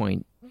at this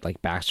point,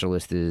 like Baxter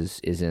List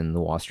is in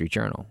the Wall Street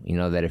Journal. You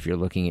know that if you're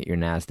looking at your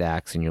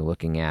NASDAQs and you're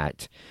looking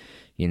at,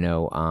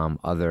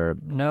 other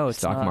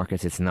stock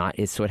markets, it's not.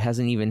 So it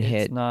hasn't even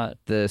hit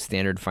the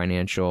standard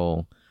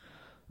financial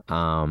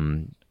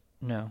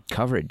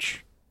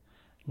coverage.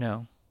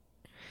 No.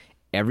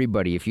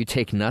 Everybody, if you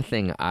take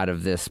nothing out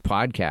of this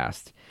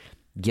podcast,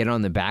 get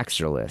on the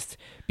Baxter List,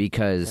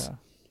 because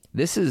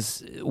this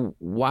is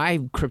why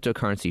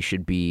cryptocurrency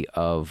should be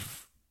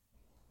of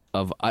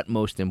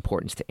utmost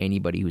importance to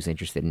anybody who's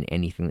interested in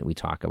anything that we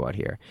talk about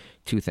here.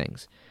 Two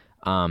things.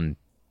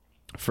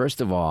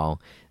 First of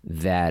all,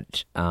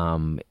 that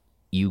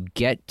you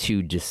get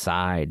to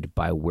decide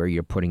by where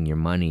you're putting your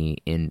money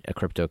in a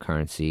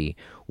cryptocurrency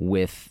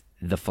with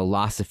the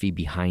philosophy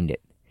behind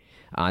it.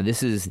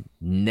 This has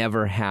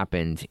never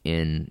happened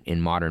in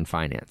modern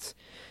finance,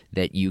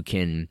 that you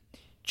can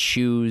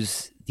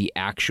choose the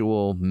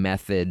actual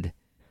method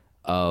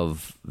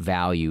of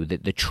value,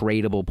 that the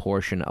tradable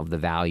portion of the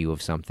value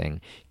of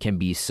something can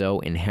be so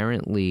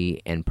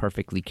inherently and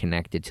perfectly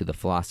connected to the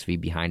philosophy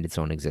behind its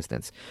own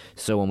existence.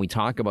 So when we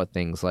talk about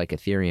things like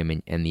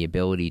Ethereum and the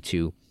ability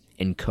to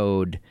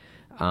encode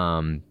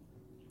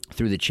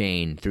through the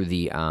chain, through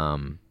the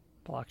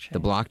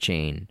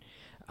blockchain,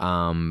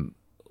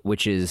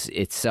 which is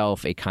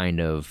itself a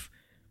kind of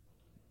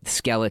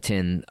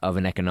skeleton of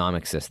an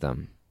economic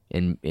system,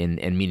 and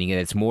meaning that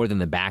it's more than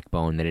the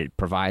backbone, that it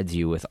provides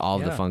you with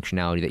all of the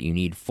functionality that you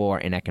need for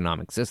an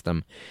economic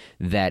system,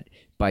 that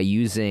by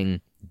using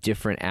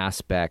different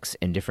aspects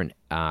and different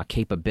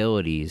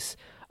capabilities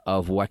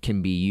of what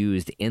can be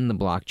used in the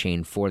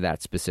blockchain for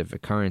that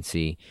specific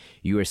currency,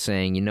 you are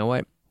saying, you know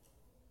what?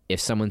 If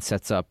someone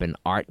sets up an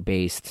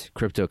art-based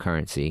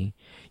cryptocurrency,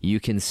 you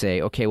can say,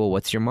 okay, well,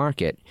 what's your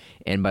market?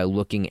 And by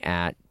looking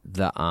at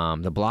the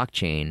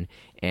blockchain,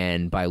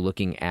 and by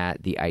looking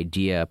at the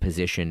idea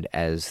positioned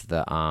as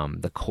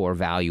the core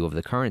value of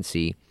the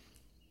currency,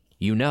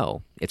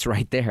 it's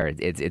right there.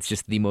 It's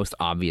just the most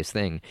obvious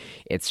thing.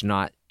 It's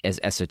not as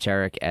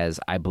esoteric as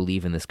I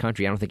believe in this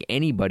country. I don't think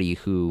anybody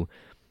who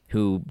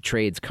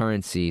trades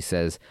currency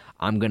says,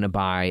 I'm going to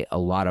buy a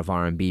lot of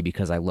RMB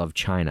because I love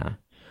China,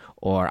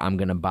 or I'm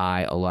going to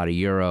buy a lot of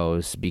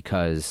euros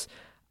because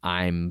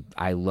I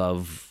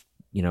love,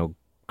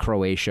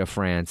 Croatia,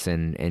 France,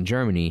 and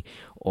Germany,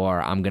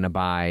 or I'm going to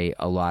buy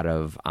a lot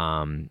of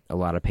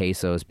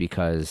pesos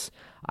because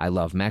I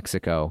love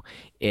Mexico.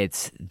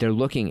 They're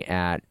looking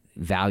at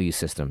value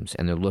systems,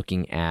 and they're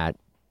looking at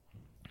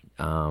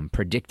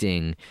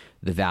predicting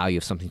the value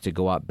of something to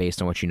go up based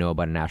on what you know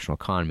about a national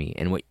economy.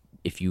 And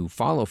if you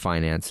follow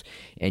finance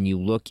and you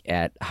look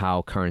at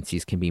how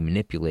currencies can be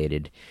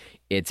manipulated,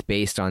 it's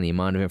based on the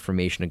amount of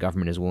information a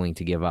government is willing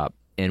to give up.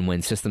 And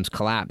when systems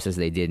collapse, as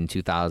they did in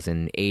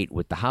 2008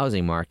 with the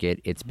housing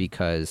market, it's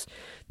because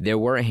there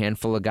were a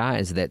handful of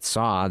guys that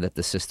saw that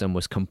the system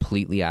was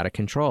completely out of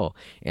control.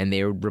 And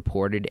they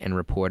reported and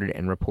reported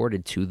and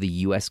reported to the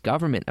U.S.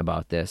 government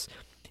about this.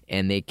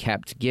 And they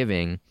kept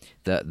giving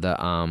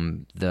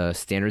the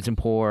Standards &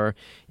 Poor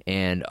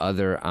and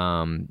other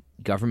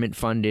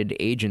government-funded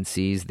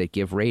agencies that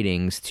give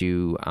ratings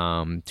to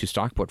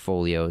stock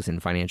portfolios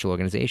and financial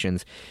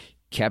organizations,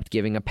 kept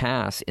giving a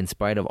pass in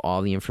spite of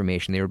all the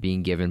information they were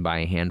being given by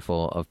a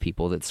handful of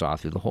people that saw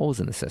through the holes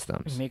in the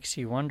systems. It makes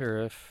you wonder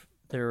if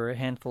there were a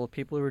handful of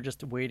people who were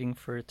just waiting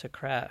for it to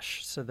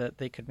crash so that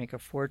they could make a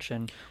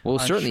fortune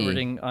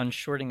on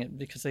shorting it,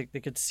 because they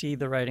could see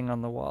the writing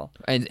on the wall.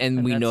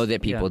 And we know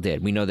that people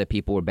did. We know that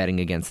people were betting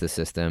against the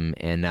system,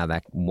 and now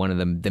that one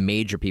of the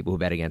major people who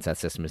bet against that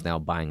system is now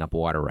buying up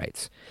water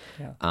rights.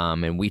 Yeah.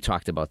 And we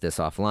talked about this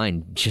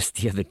offline just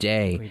the other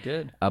day. We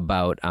did.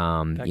 About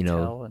say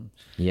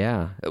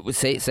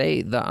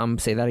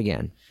that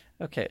again.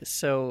 Okay,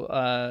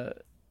 so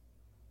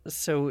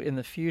in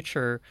the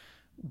future,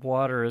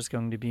 water is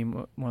going to be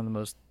one of the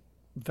most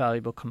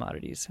valuable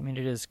commodities. I mean,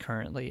 it is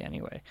currently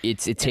anyway.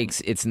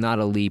 It's not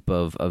a leap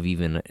of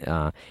even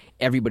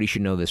everybody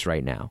should know this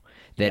right now,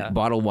 that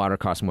bottled water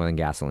costs more than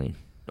gasoline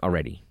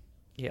already.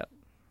 Yeah,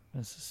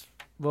 this is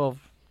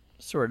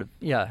sort of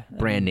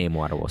brand name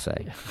water, we'll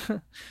say.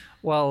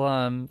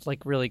 Well,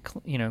 like really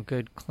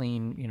good,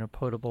 clean,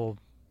 potable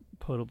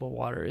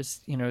water is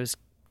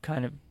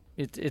kind of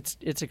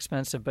it's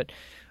expensive, but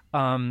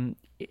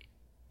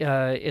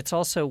it's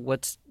also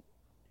what's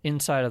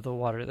inside of the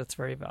water that's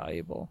very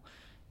valuable.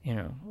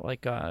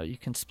 Like you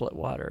can split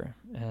water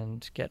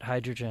and get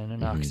hydrogen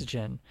and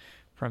oxygen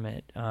from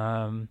it.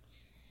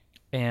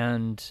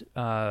 And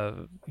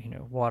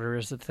water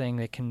is the thing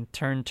that can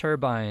turn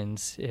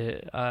turbines.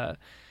 It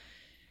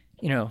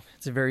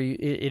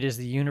is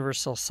the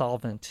universal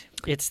solvent.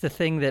 It's the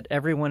thing that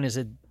everyone is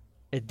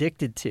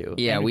addicted to.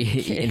 Yeah, And-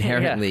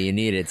 inherently yeah. you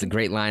need it. It's a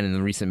great line in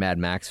the recent Mad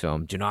Max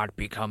film. Do not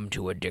become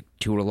too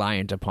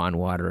reliant upon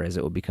water, as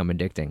it will become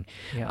addicting.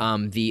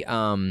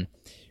 Yeah.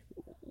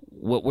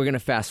 What we're going to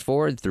fast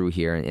forward through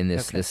here in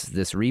this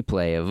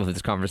replay of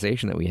this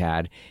conversation that we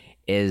had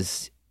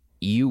is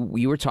you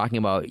were talking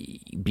about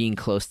being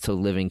close to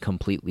living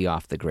completely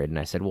off the grid, and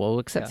I said, well,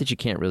 except that you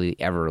can't really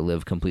ever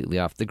live completely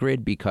off the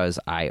grid, because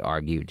I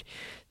argued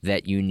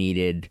that you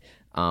needed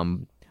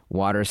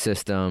water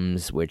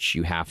systems, which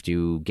you have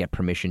to get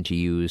permission to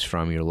use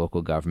from your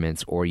local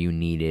governments, or you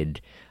needed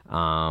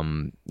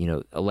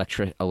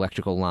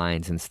electrical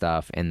lines and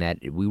stuff, and that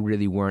we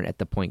really weren't at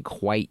the point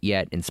quite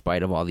yet, in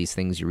spite of all these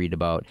things you read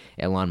about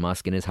Elon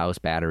Musk and his house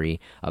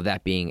battery, of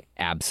that being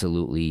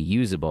absolutely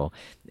usable.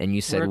 And you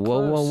said,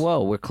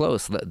 whoa, we're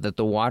close. That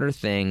the water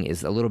thing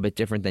is a little bit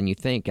different than you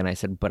think. And I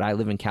said, but I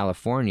live in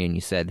California. And you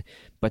said,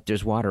 but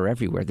there's water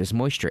everywhere. There's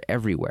moisture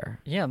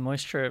everywhere. Yeah,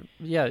 moisture.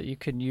 Yeah, you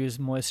could use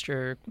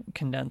moisture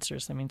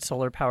condensers. I mean,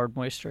 solar-powered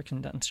moisture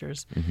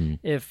condensers. Mm-hmm.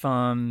 If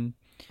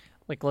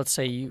like, let's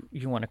say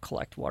you want to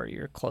collect water,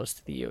 you're close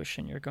to the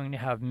ocean, you're going to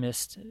have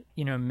mist.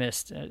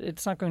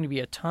 It's not going to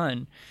be a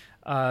ton,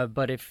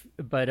 but if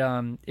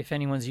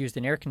anyone's used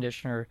an air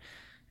conditioner,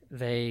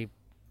 they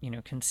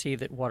can see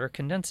that water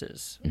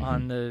condenses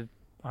on the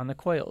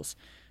coils.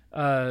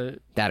 That,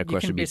 of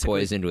course, would be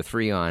poisoned with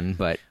Freon,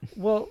 but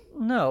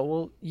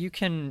you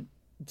can.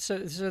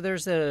 So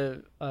there's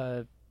a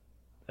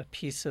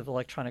piece of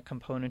electronic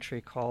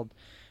componentry called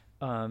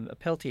a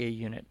Peltier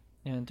unit.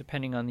 And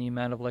depending on the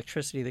amount of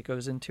electricity that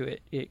goes into it,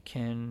 it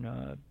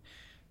can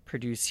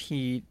produce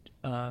heat.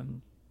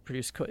 It's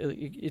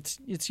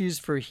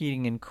used for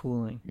heating and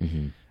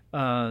cooling.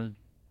 Mm-hmm.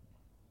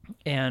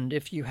 And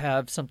if you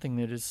have something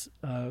that is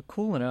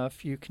cool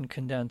enough, you can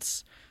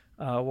condense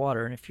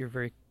water. And if you're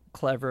very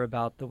clever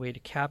about the way to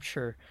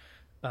capture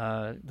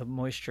the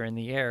moisture in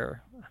the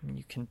air, I mean,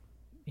 you can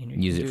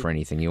use it for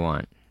anything you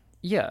want.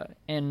 Yeah,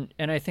 and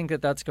I think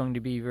that that's going to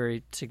be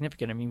very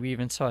significant. I mean, we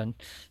even saw in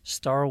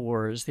Star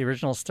Wars, the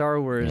original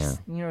Star Wars,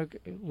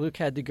 Luke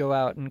had to go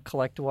out and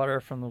collect water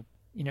from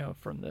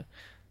the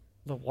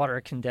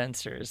water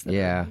condensers that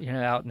are,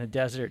 out in the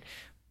desert.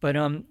 But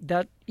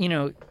that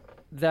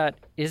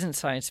isn't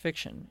science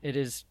fiction. It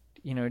is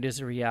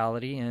a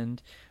reality,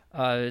 and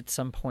at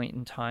some point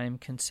in time,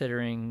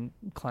 considering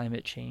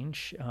climate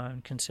change,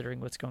 considering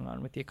what's going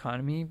on with the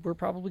economy, we're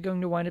probably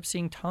going to wind up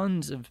seeing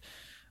tons of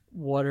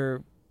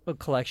water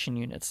collection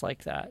units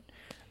like that.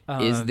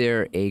 Is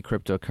there a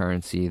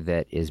cryptocurrency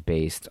that is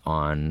based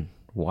on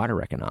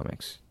water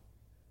economics?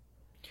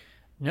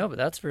 No, but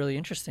that's really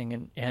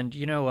interesting. And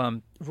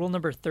rule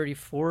number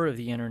 34 of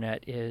the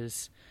internet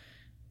is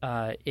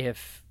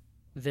if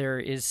there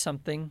is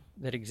something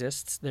that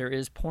exists, there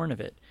is porn of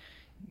it.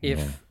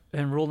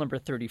 And rule number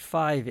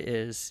 35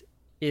 is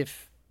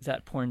if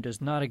that porn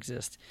does not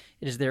exist,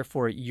 it is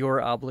therefore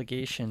your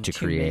obligation to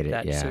create make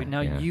that. it. Yeah, so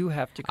now you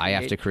have to create. I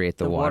have to create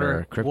the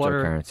water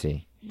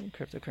cryptocurrency.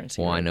 Cryptocurrency.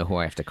 Well, right? I know who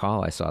I have to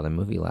call. I saw the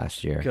movie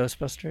last year.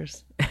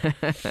 Ghostbusters.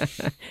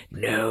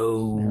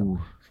 No.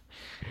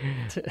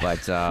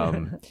 But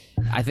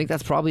I think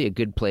that's probably a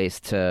good place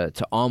to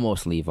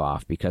almost leave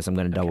off, because I'm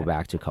going to double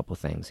back to a couple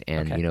things.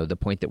 And, the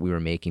point that we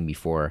were making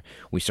before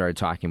we started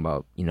talking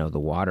about, the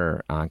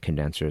water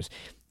condensers,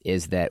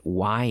 is that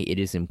why it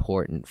is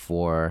important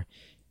for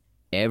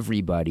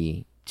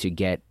everybody to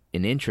get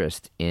an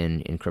interest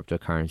in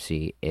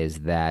cryptocurrency is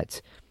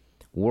that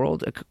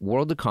world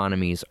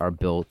economies are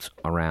built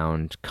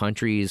around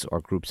countries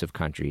or groups of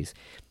countries,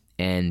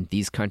 and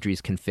these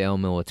countries can fail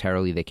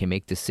militarily. They can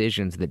make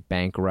decisions that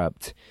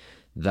bankrupt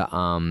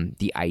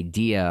the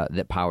idea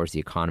that powers the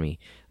economy.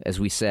 As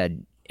we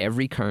said,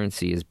 every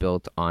currency is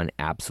built on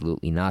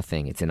absolutely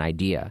nothing. It's an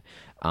idea.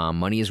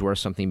 Money is worth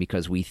something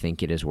because we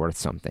think it is worth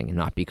something, and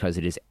not because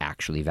it is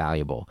actually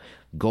valuable.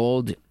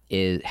 Gold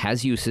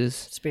has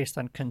uses. It's based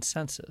on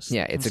consensus.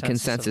 Yeah, it's a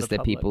consensus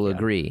that people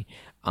agree.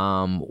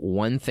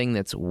 One thing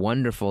that's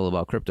wonderful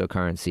about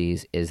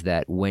cryptocurrencies is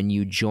that when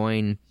you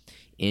join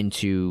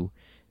into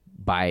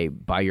by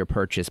your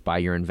purchase, by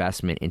your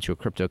investment into a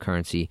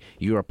cryptocurrency,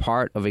 you're a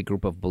part of a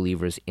group of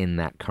believers in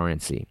that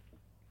currency.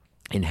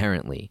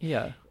 Inherently,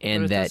 yeah,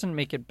 and but it doesn't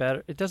make it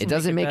better. It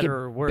doesn't make it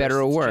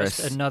better or worse.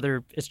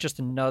 It's just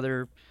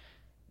another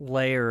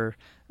layer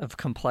of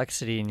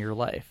complexity in your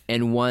life,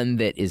 and one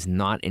that is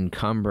not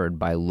encumbered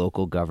by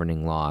local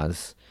governing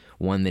laws.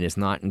 One that is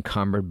not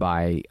encumbered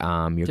by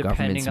your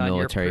government's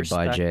military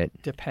budget.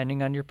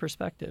 Depending on your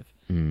perspective.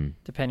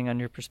 Depending on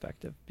your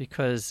perspective,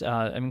 because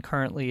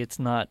currently it's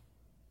not.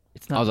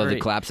 Although the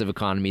collapse of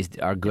economies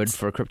are good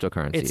for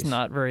cryptocurrencies. It's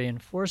not very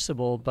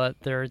enforceable, but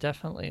there are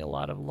definitely a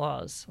lot of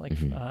laws, like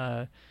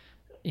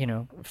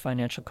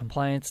financial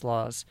compliance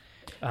laws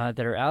that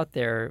are out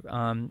there,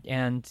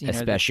 and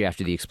especially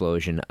after the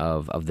explosion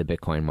of the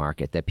Bitcoin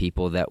market, that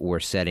people that were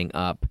setting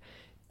up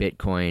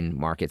Bitcoin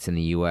markets in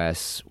the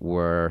U.S.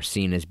 were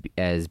seen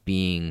as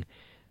being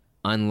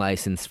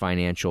unlicensed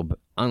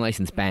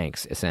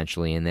banks,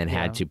 essentially, and then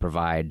had to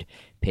provide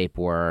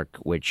paperwork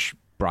which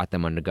brought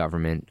them under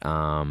government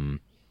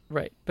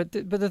Right, but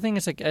the thing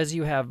is, like, as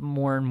you have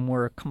more and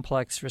more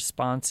complex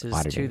responses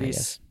Auditing, to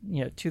these,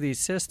 to these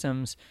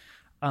systems,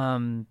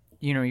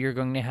 you're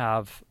going to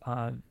have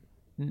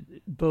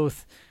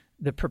both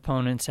the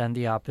proponents and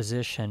the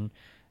opposition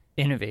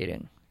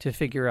innovating to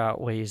figure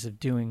out ways of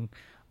doing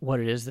what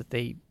it is that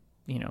they,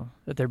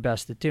 that they're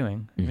best at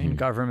doing. I mean,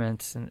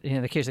 governments, and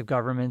in the case of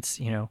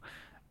governments,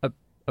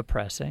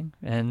 oppressing,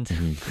 and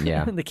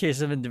in the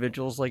case of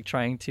individuals, like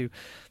trying to,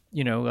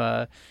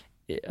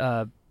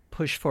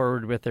 push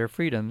forward with their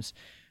freedoms.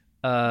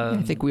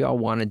 I think we all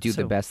want to do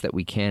the best that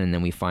we can, and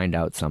then we find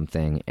out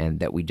something and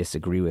that we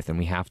disagree with, and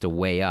we have to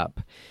weigh up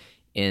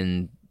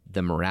in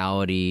the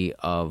morality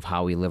of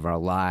how we live our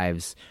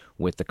lives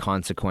with the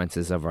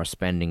consequences of our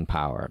spending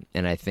power.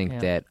 And I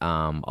think that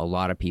a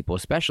lot of people,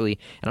 especially,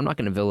 and I'm not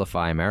going to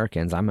vilify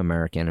Americans. I'm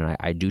American, and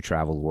I do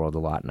travel the world a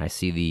lot, and I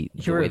see the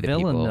You're way a that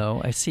villain, people,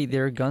 though. I see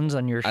there are guns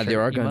on your shirt.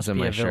 there are You guns must on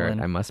be my a shirt. villain.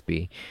 I must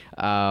be.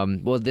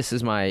 Well, this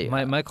is my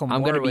Michael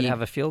I'm Moore gonna would be,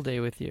 have a field day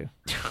with you.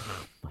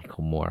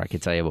 Michael Moore. I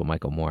could tell you about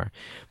Michael Moore,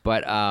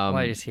 but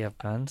Why does he have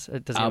guns?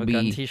 Does he have a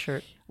gun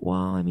T-shirt? Well,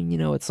 I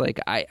mean, it's like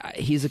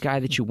he's a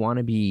guy that you want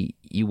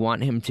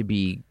him to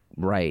be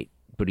right,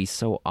 but he's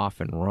so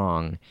often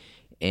wrong,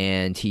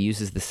 and he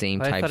uses the same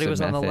types of methods. I thought he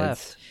was on the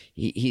left.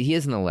 He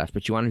is on the left,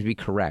 but you want him to be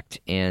correct,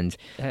 and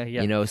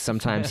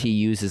sometimes he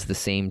uses the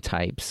same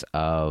types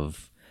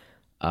of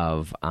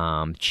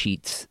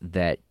cheats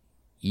that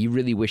you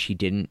really wish he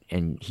didn't,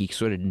 and he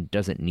sort of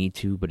doesn't need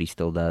to, but he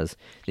still does.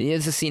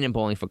 There's a scene in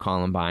Bowling for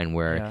Columbine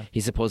where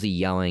he's supposedly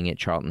yelling at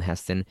Charlton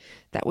Heston.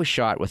 That was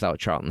shot without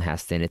Charlton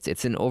Heston.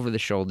 It's an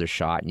over-the-shoulder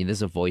shot, and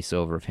there's a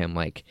voiceover of him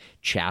like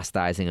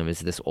chastising him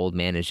as this old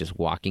man is just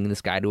walking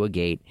this guy to a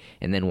gate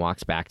and then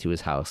walks back to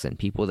his house. And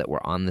people that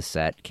were on the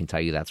set can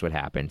tell you that's what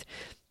happened.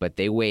 But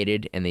they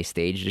waited and they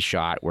staged a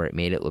shot where it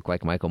made it look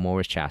like Michael Moore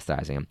was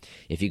chastising him.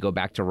 If you go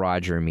back to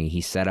Roger and Me, he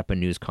set up a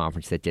news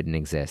conference that didn't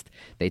exist.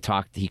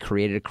 He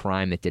created a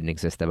crime that didn't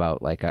exist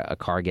about like a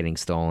car getting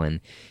stolen.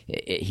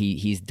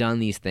 He's done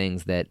these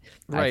things that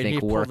I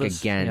think work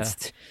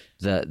against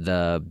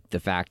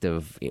the fact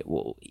of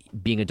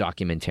being a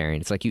documentarian.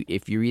 It's like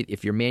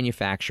if you're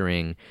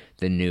manufacturing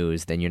the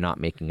news, then you're not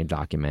making a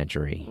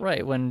documentary.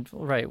 When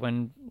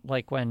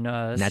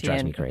that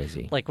drives me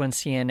crazy. Like when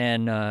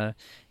CNN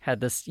had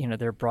this,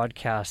 their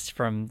broadcast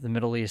from the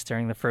Middle East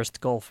during the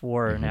first Gulf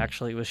War, and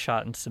actually it was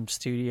shot in some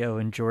studio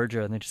in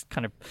Georgia, and they just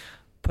kind of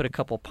put a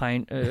couple of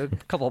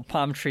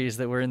palm trees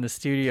that were in the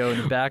studio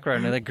in the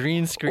background and a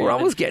green screen. We're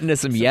almost getting to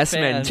some yes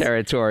men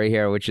territory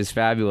here, which is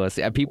fabulous.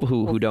 People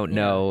who don't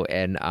know,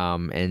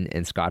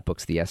 and Scott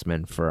books the yes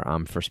men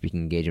for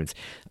speaking engagements,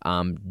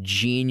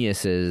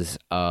 geniuses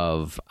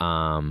of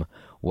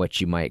what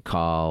you might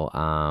call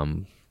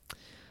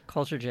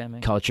culture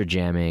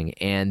jamming,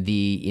 and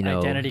the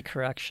identity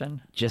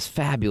correction, just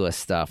fabulous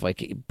stuff,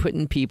 like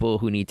putting people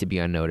who need to be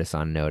on notice,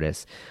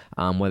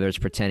 whether it's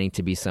pretending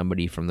to be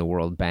somebody from the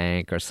World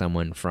Bank or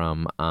someone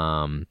from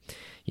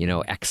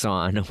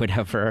Exxon or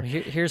whatever.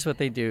 Here's what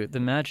they do. The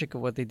magic of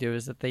what they do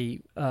is that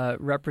they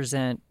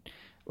represent,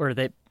 or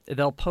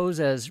they'll pose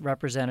as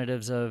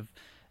representatives of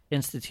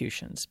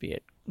institutions, be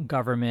it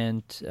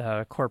government,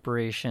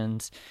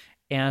 corporations,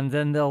 and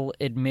then they'll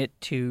admit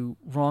to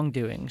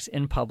wrongdoings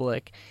in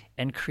public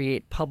and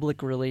create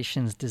public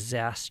relations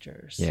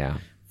disasters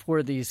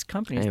for these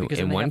companies. And because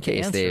in one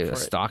case, they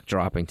stock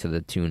dropping to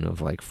the tune of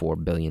like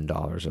 $4 billion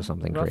or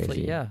something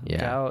roughly, crazy.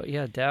 Dow.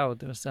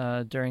 There was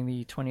during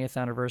the 20th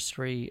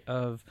anniversary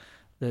of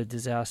the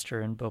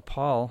disaster in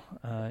Bhopal,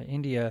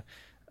 India.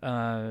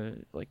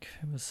 It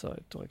was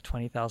like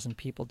 20,000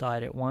 people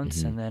died at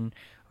once, and then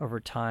over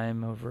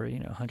time,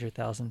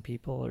 100,000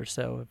 people or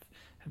so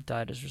have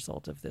died as a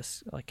result of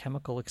this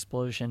chemical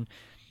explosion.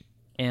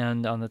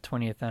 And on the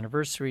 20th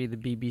anniversary, the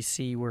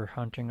BBC were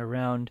hunting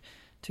around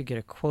to get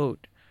a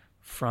quote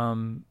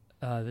from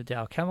the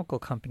Dow Chemical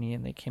Company,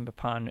 and they came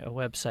upon a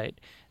website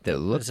that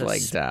looked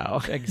like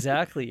Dow.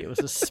 Exactly. It was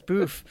a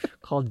spoof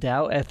called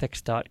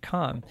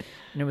DowEthics.com,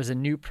 and it was a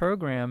new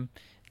program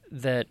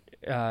that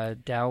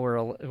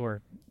Dow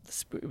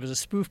it was a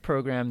spoof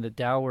program that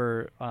Dow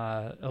were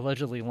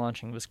allegedly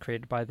launching.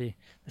 The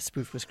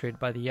spoof was created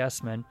by the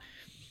Yes Men,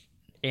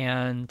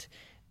 and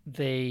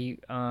they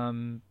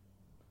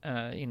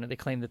they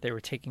claimed that they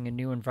were taking a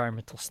new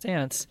environmental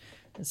stance.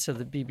 And so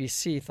the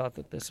BBC thought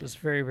that this was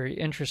very, very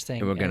interesting.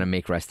 And we're going to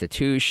make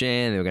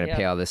restitution. They were going to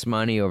pay all this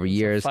money over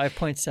years.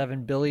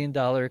 $5.7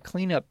 billion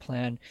cleanup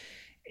plan,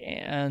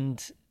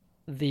 and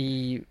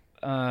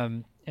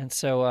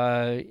so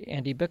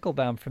Andy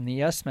Bickelbaum from the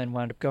Yes Men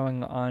wound up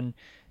going on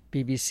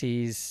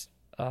BBC's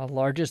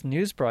largest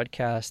news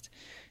broadcast,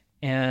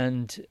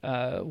 and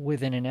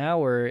within an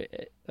hour,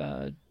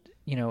 of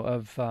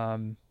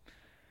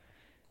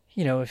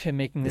him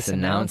making this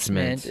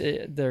announcement,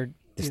 the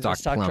stock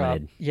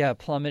plummeted.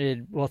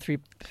 Plummeted. Well,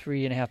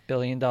 $3.5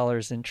 billion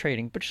in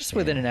trading, but just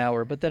within an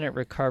hour. But then it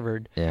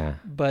recovered. Yeah.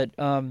 But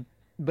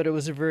it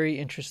was a very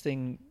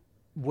interesting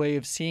way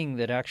of seeing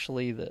that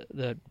actually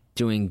the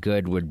doing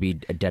good would be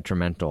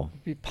detrimental.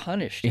 Be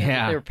punished.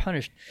 Yeah. They were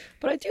punished.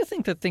 But I do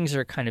think that things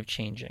are kind of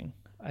changing.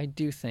 I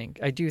do think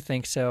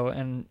so,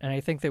 and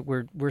I think that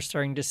we're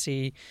starting to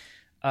see,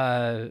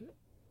 the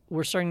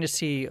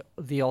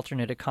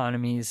alternate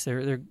economies.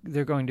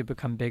 They're going to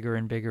become bigger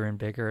and bigger and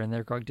bigger, and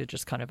they're going to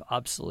just kind of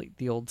obsolete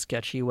the old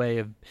sketchy way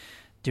of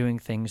doing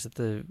things that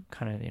the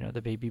kind of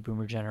the baby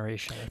boomer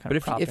generation are kind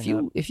of propping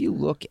up. If you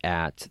look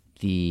at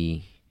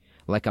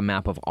like a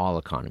map of all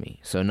economy,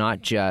 so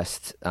not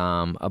just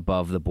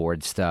above the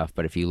board stuff,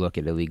 but if you look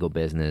at illegal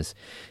business,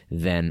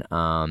 then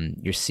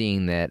you're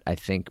seeing that I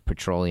think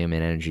petroleum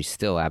and energy is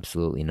still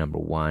absolutely number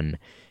one.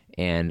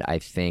 And I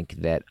think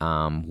that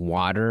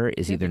water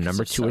is either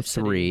number 2 or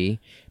 3,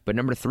 but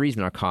number 3 is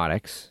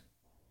narcotics.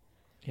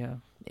 Yeah.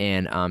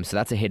 And so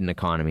that's a hidden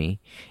economy.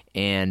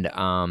 And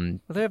well,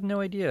 they have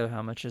no idea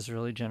how much is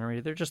really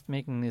generated. They're just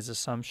making these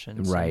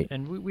assumptions. Right.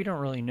 And we don't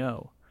really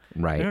know.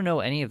 Right. We don't know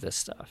any of this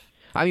stuff.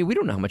 I mean, we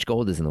don't know how much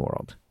gold is in the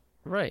world.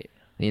 Right.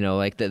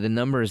 Like the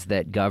numbers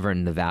that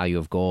govern the value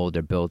of gold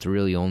are built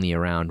really only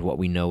around what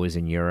we know is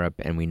in Europe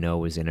and we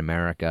know is in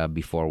America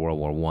before World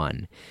War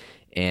I.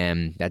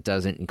 And that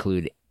doesn't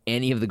include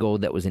any of the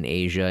gold that was in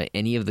Asia,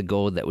 any of the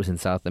gold that was in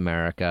South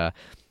America,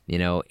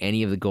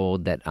 any of the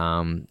gold that,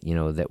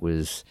 that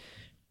was,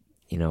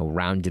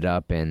 rounded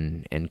up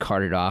and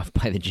carted off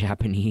by the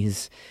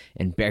Japanese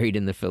and buried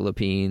in the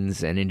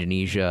Philippines and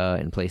Indonesia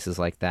and places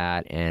like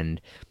that.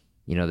 And,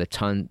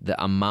 the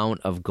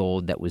amount of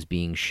gold that was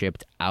being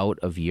shipped out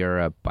of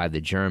Europe by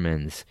the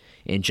Germans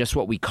in just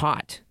what we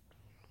caught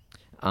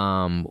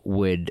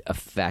would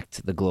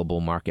affect the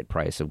global market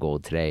price of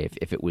gold today.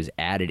 If it was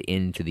added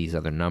into these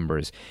other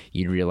numbers,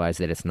 you'd realize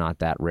that it's not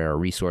that rare a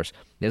resource.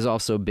 There's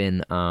also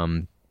been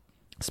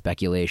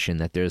speculation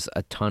that there's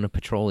a ton of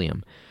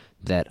petroleum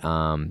that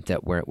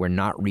we're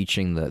not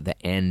reaching the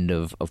end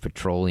of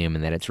petroleum,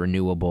 and that it's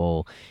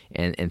renewable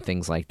and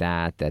things like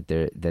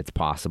that's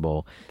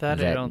possible. I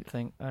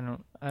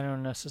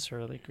don't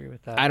necessarily agree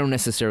with that. I don't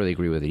necessarily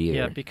agree with it either.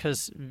 Yeah,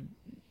 because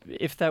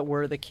if that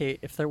were the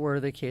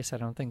case, I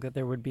don't think that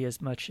there would be as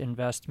much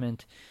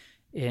investment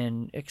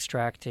in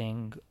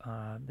extracting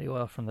the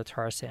oil from the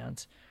tar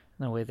sands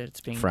in the way that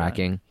it's being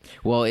fracking. done.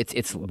 Well,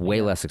 it's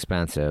way less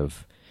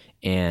expensive.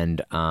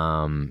 And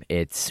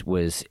it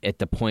was at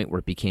the point where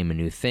it became a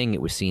new thing,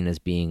 it was seen as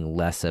being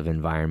less of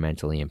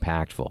environmentally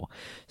impactful.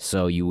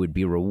 So you would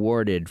be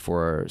rewarded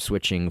for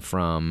switching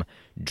from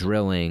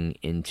drilling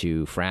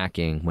into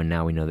fracking, when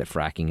now we know that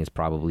fracking is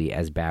probably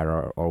as bad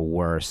or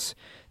worse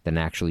than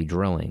actually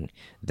drilling.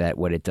 That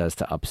what it does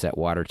to upset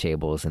water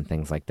tables and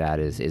things like that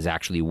is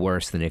actually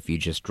worse than if you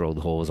just drilled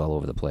holes all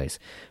over the place.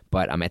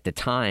 But at the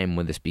time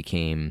when this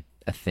became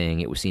a thing,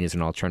 it was seen as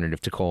an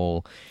alternative to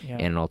coal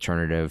and an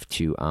alternative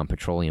to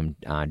petroleum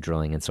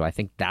drilling, and so I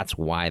think that's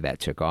why that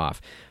took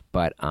off.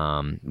 But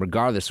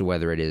regardless of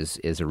whether it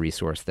is a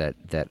resource that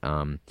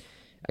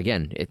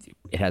again it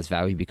has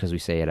value because we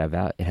say it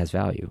has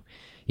value.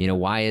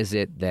 Why is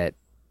it that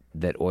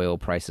oil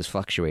prices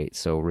fluctuate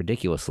so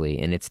ridiculously?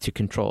 And it's to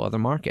control other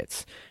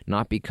markets,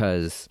 not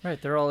because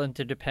they're all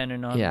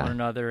interdependent on one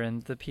another,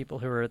 and the people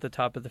who are at the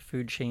top of the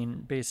food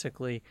chain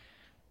basically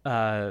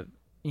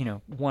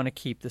want to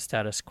keep the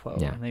status quo,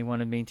 and they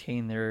want to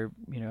maintain their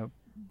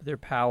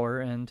power,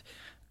 and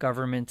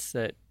governments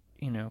that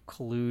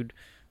collude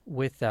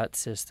with that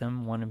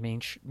system want to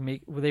make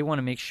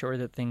sure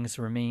that things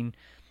remain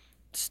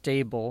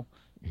stable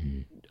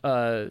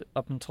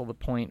up until the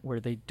point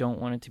where they don't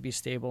want it to be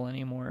stable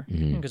anymore.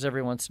 Because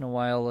every once in a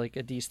while, like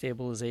a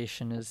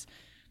destabilization is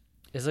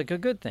like a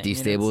good thing.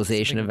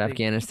 Destabilization of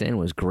Afghanistan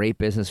was great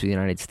business for the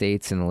United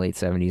States in the late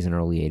 70s and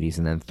early 80s,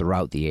 and then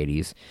throughout the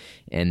 80s.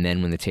 And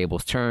then when the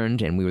tables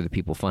turned and we were the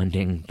people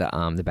funding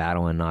the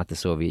battle and not the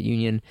Soviet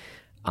Union,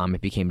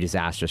 it became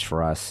disastrous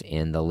for us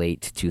in the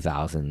late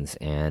 2000s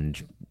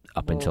and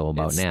up until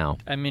about now.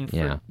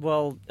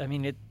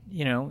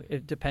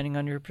 Depending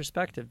on your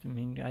perspective.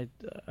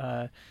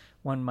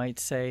 One might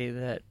say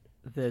that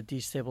the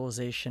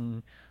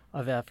destabilization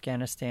of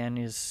Afghanistan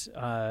is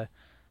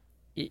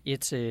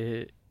it's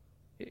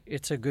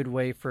a good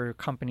way for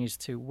companies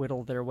to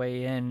whittle their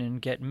way in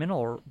and get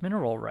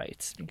mineral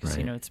rights, because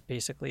it's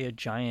basically a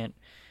giant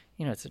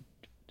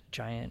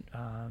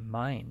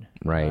mine,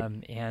 right?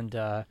 And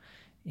a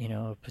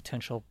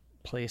potential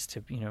place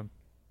to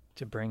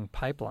bring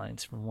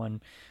pipelines from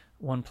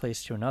one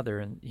place to another,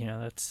 and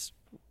that's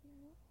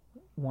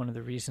one of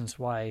the reasons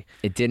why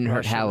it didn't hurt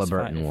Russia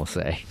Halliburton, we'll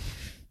say.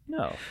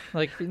 No,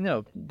 like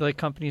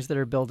companies that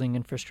are building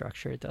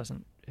infrastructure, it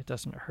doesn't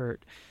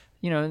hurt.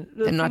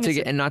 And not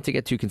to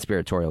get too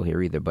conspiratorial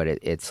here either, but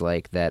it's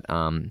like that.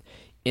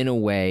 In a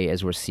way,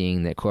 as we're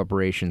seeing that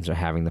corporations are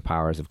having the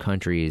powers of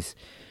countries,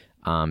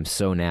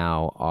 so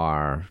now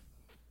are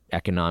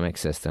economic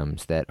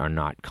systems that are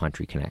not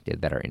country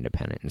connected, that are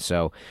independent. And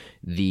so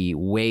the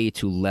way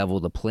to level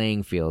the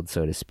playing field,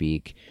 so to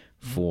speak,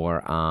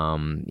 for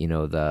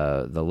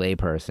the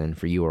layperson,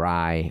 for you or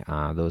I,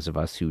 those of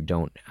us who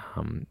don't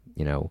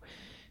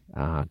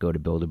go to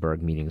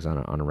Bilderberg meetings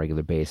on a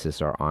regular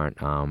basis, or aren't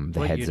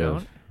heads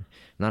of,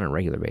 not on a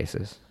regular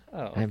basis.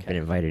 Oh, okay. I haven't been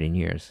invited in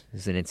years.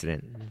 This is an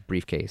incident,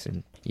 briefcase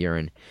and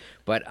urine,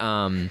 but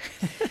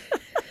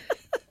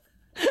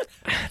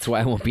That's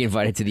why I won't be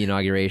invited to the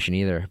inauguration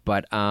either.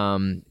 But I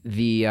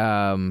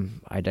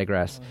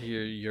digress.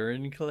 Your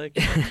urine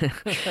collection.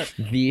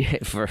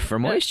 For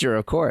moisture,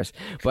 of course.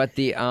 But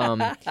the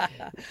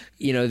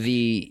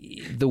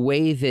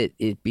way that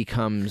it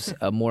becomes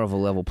a more of a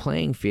level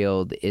playing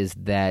field is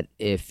that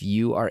if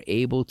you are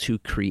able to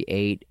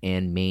create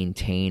and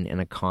maintain an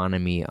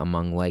economy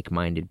among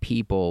like-minded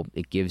people,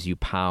 it gives you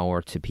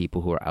power to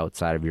people who are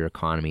outside of your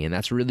economy, and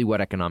that's really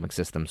what economic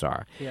systems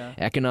are. Yeah.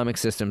 Economic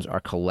systems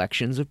are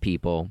collections of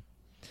people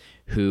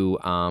who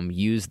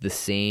use the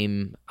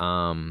same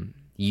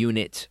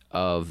unit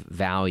of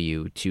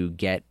value to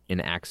get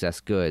and access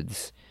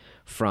goods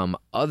from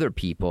other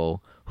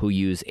people who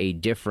use a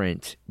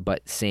different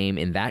but same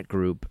in that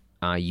group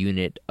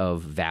unit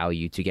of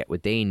value to get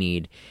what they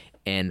need,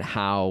 and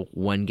how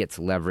one gets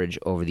leverage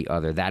over the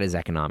other. That is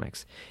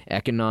economics.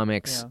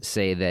 Economics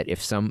say that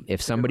if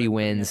somebody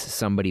wins,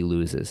 somebody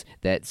loses.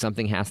 That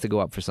something has to go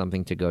up for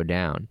something to go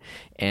down,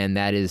 and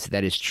that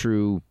is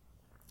true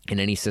in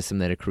any system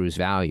that accrues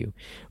value.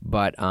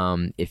 But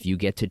if you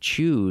get to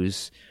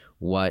choose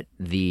what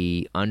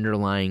the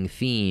underlying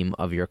theme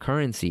of your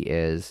currency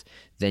is,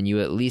 then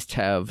you at least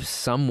have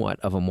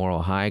somewhat of a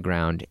moral high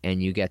ground,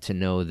 and you get to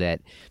know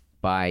that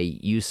by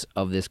use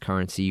of this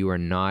currency, you are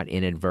not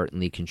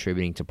inadvertently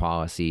contributing to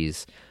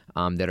policies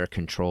that are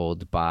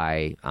controlled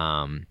by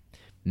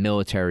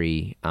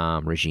military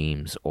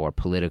regimes or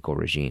political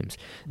regimes.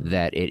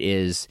 That it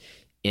is,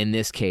 in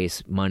this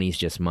case, money's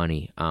just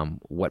money.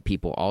 What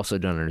people also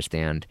don't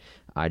understand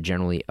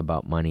generally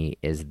about money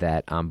is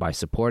that by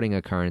supporting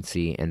a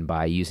currency and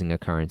by using a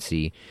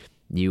currency,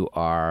 you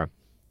are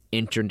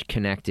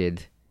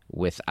interconnected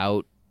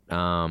without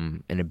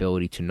an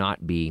ability to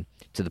not be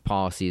to the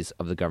policies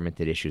of the government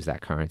that issues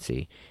that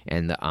currency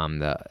and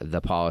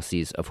the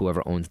policies of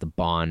whoever owns the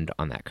bond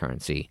on that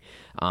currency.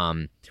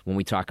 When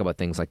we talk about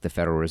things like the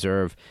Federal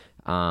Reserve,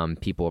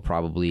 people will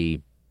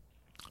probably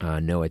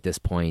know at this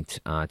point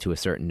to a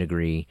certain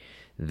degree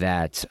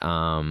that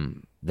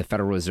the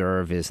Federal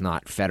Reserve is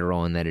not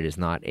federal and that it is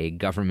not a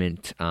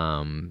government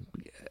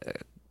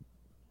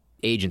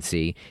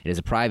agency. It is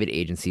a private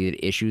agency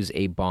that issues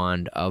a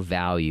bond of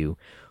value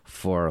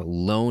for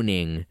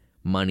loaning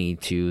money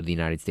to the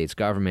United States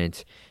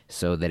government,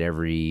 so that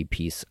every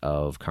piece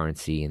of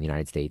currency in the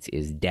United States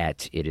is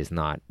debt. It is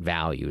not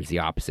value. It's the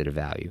opposite of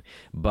value.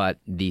 But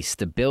the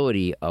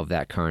stability of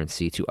that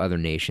currency to other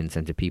nations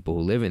and to people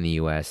who live in the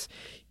U.S.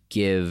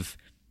 gives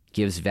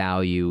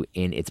value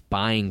in its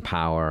buying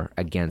power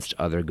against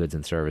other goods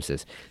and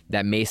services.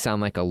 That may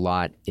sound like a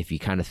lot. If you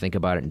kind of think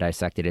about it and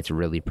dissect it, it's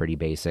really pretty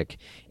basic.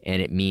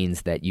 And it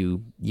means that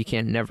you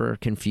can never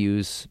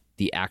confuse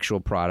the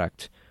actual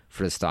product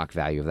for the stock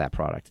value of that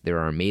product. There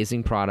are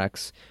amazing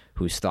products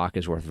whose stock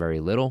is worth very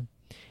little,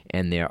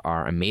 and there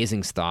are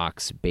amazing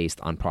stocks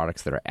based on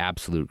products that are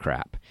absolute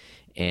crap.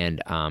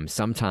 And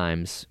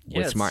sometimes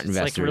with smart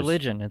investors, it's like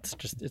religion.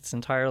 It's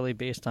entirely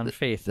based on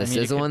faith. The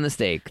sizzle and the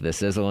steak. The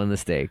sizzle and the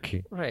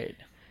steak. Right.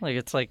 Like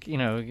it's like,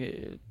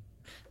 there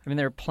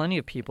are plenty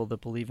of people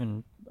that believe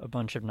in a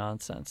bunch of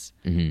nonsense.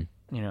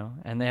 Mm-hmm.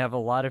 And they have a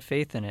lot of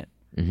faith in it,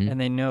 mm-hmm.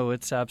 and they know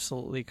it's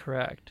absolutely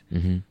correct.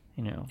 Mm-hmm.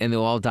 And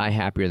they'll all die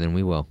happier than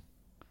we will.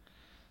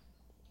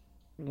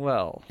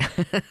 Well,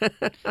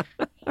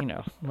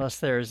 unless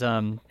there's,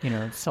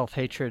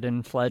 self-hatred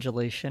and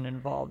flagellation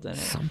involved in it.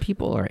 Some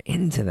people are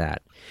into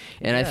that.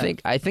 And yeah.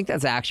 I think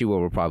that's actually where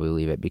we'll probably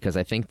leave it, because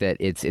I think that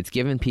it's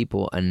given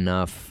people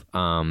enough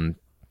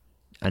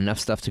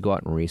stuff to go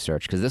out and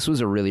research, because this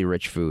was a really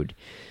rich food.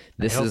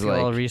 This is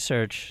like all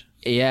research.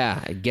 Yeah,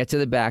 get to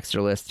the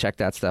Baxter list, check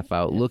that stuff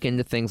out. Look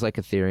into things like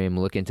Ethereum,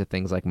 look into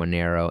things like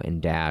Monero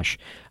and Dash.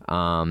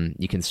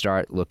 You can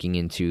start looking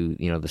into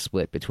the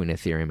split between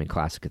Ethereum and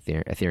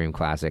Ethereum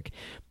Classic,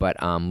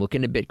 but look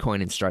into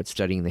Bitcoin and start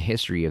studying the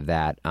history of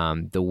that.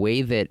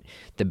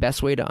 The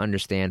best way to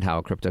understand how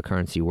a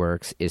cryptocurrency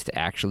works is to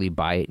actually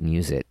buy it and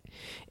use it,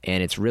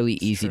 and it's really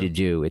easy to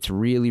do. It's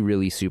really,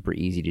 really super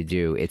easy to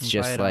do. It's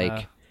just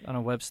like.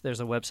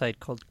 There's a website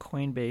called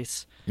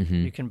Coinbase.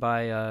 Mm-hmm. You can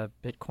buy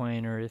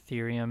Bitcoin or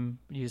Ethereum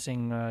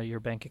using your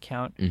bank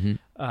account.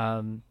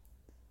 Mm-hmm.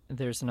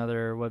 There's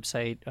another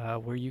website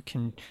where you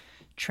can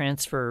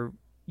transfer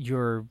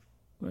your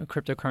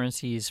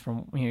cryptocurrencies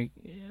from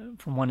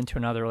one into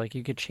another. Like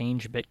you could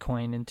change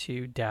Bitcoin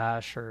into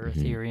Dash or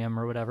mm-hmm. Ethereum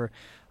or whatever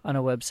on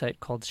a website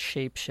called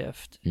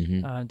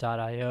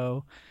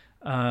Shapeshift.io.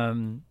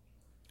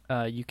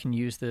 You can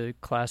use the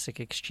classic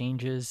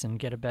exchanges and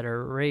get a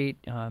better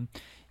rate.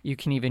 You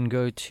can even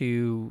go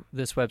to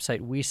this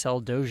website, We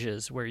Sell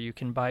Doges, where you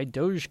can buy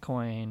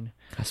Dogecoin.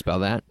 I spell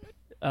that?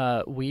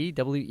 We,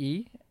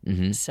 W-E,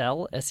 mm-hmm.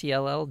 sell,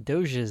 S-E-L-L,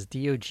 Doges,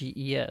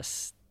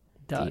 D-O-G-E-S.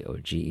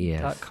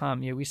 D-O-G-E-S.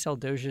 Yeah, we sell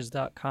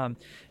Doges.com. And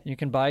you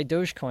can buy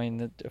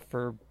Dogecoin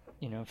for,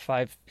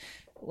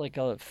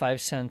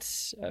 5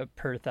 cents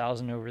per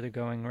thousand over the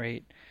going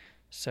rate.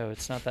 So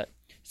it's not that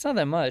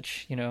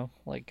much,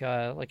 like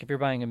if you're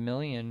buying 1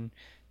 million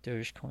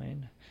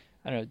Dogecoin.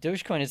 I don't know.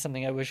 Dogecoin is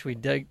something I wish we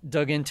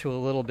dug into a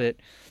little bit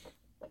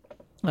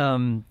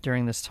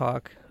during this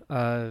talk.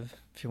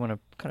 if you want to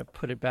kind of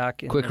put it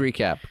back. Quick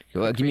recap.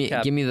 Well, give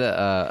me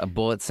the a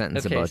bullet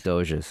sentence about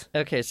Doges.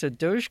 Okay, so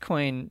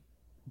Dogecoin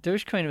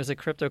was a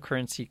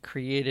cryptocurrency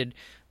created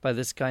by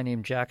this guy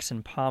named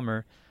Jackson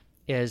Palmer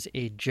as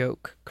a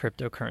joke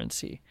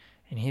cryptocurrency.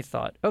 And he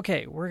thought,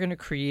 okay, we're going to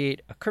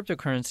create a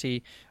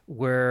cryptocurrency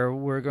where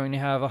we're going to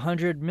have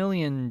 100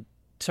 million.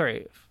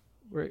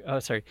 We're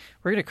going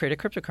to create a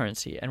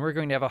cryptocurrency, and we're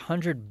going to have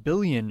 100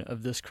 billion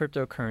of this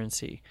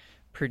cryptocurrency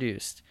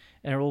produced,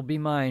 and it will be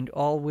mined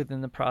all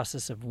within the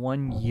process of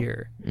 1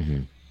 year.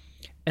 Mm-hmm.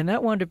 And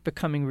that wound up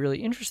becoming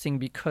really interesting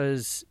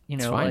because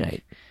it's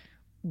finite.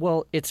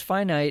 It's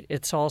finite.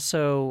 It's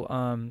also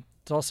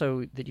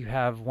that you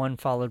have one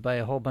followed by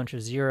a whole bunch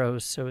of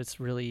zeros, so it's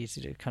really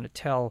easy to kind of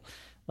tell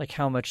like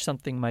how much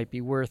something might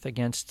be worth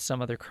against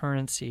some other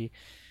currency.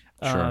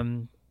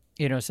 Sure.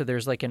 So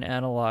there's like an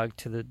analog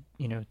to the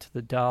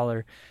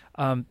dollar,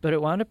 but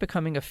it wound up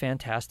becoming a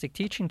fantastic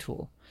teaching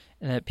tool,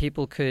 and that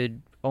people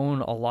could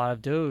own a lot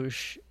of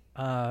Doge,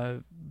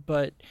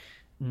 but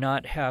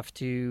not have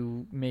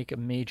to make a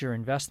major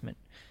investment.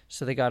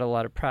 So they got a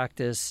lot of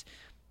practice,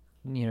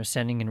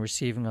 sending and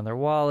receiving on their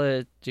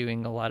wallet,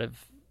 doing a lot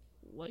of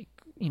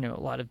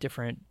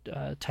different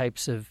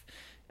types of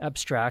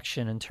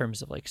abstraction in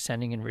terms of like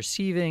sending and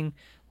receiving.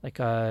 Like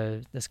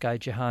this guy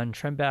Jahan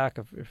Trembach,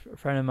 a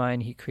friend of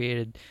mine, he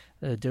created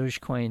the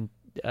Dogecoin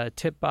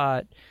tip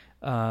bot,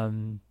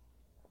 and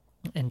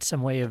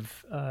some way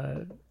of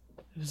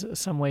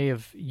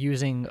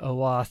using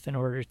OAuth in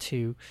order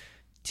to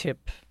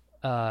tip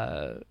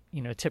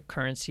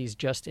currencies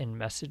just in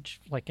message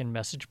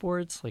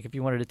boards. Like if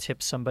you wanted to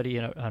tip somebody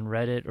on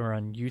Reddit or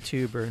on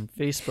YouTube or in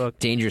Facebook.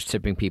 Dangerous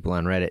tipping people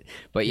on Reddit.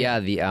 But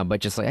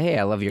but just like, hey,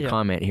 I love your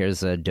comment.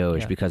 Here's a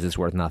Doge because it's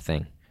worth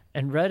nothing.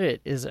 And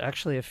Reddit is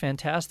actually a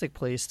fantastic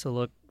place to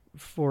look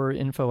for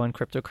info on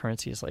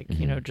cryptocurrencies, like,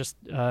 just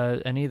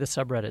any of the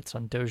subreddits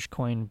on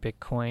Dogecoin,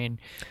 Bitcoin.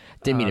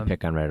 Didn't mean to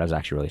pick on Reddit. I was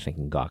actually really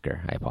thinking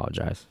Gawker. I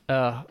apologize.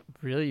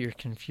 Really? You're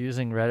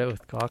confusing Reddit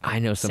with Gawker? I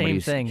know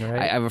somebody. Same thing,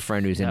 right? I have a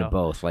friend who's into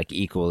both, like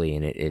equally,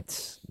 and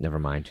it's never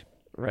mind.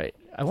 Right.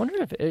 I wonder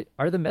if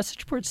are the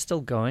message boards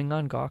still going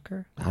on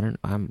Gawker? I don't.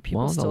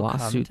 The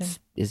lawsuits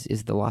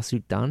is the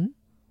lawsuit done?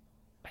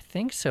 I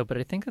think so, but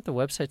I think that the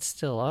website's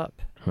still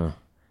up. Huh.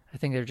 I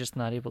think they're just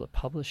not able to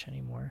publish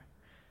anymore.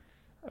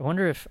 I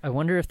wonder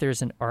if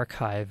there's an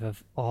archive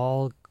of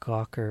all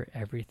Gawker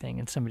everything,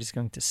 and somebody's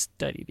going to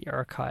study the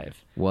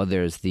archive. Well,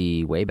 there's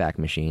the Wayback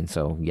Machine,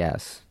 so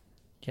yes.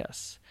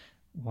 Yes.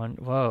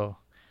 Whoa.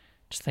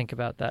 Just think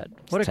about that.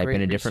 What just a type great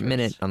in a different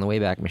minute on the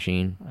Wayback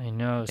Machine. I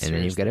know. And seriously.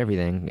 then you've got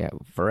everything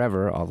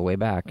forever, all the way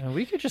back. And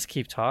we could just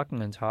keep talking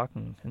and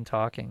talking and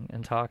talking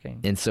and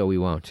talking. And so we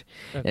won't.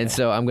 Okay. And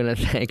so I'm going to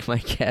thank my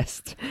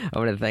guest. I'm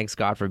going to thank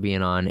Scott for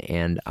being on.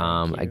 And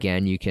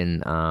again, you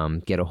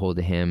can get a hold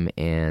of him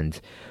and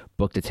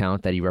book the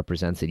talent that he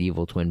represents at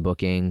Evil Twin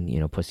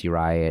Booking, Pussy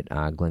Riot,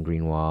 Glenn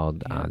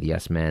Greenwald, the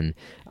Yes Men.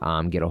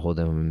 Get a hold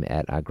of him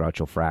at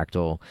Groucho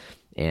Fractal.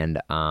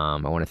 And I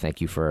want to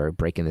thank you for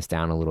breaking this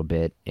down a little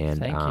bit. And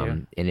thank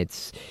you. And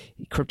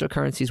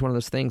cryptocurrency is one of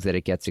those things that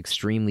it gets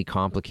extremely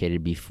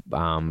complicated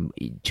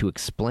to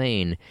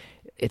explain.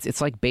 It's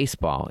like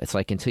baseball. It's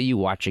like until you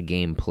watch a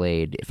game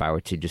played, if I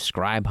were to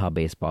describe how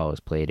baseball is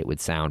played, it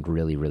would sound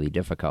really, really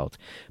difficult.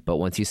 But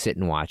once you sit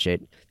and watch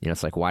it,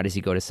 it's like, why does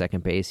he go to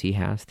second base? He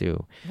has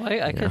to. Well,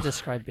 I could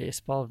describe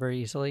baseball very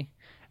easily.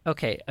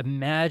 Okay,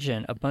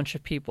 imagine a bunch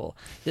of people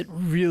that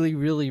really,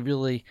 really,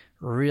 really,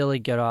 really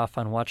get off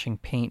on watching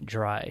paint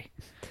dry.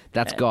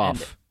 That's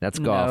golf. That's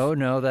golf.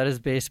 No, that is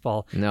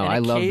baseball. No, I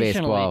love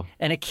baseball.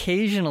 And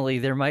occasionally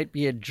there might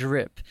be a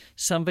drip.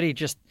 Somebody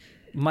just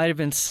might have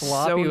been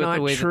sloppy with the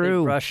way that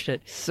they brushed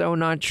it. So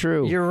not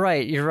true. You're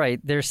right.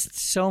 There's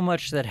so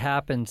much that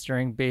happens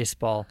during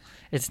baseball.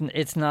 It's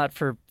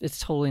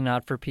totally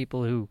not for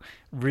people who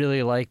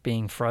really like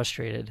being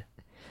frustrated.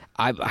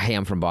 I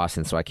am from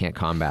Boston, so I can't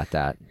combat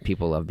that.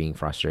 People love being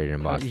frustrated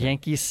in Boston.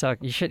 Yankees suck.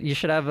 You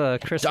should have a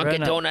Chris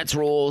Dunkin' Wren. Donuts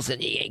rules and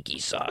the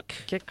Yankees suck.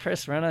 Get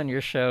Chris Wren on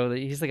your show.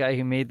 He's the guy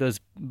who made those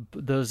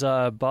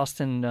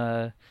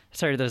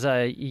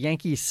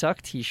Yankees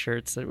suck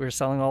T-shirts that we're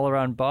selling all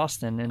around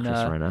Boston. And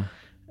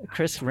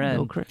Chris Wren.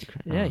 No, Chris.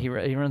 Yeah, he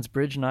runs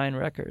Bridge 9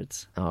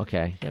 Records. Oh,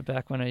 okay. Yeah,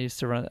 back when I used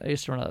to run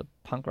a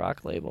punk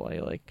rock label.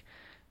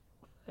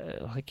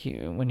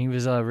 When he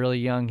was really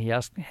young, he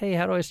asked, "Hey,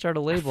 how do I start a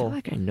label?" I feel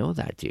like I know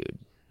that dude.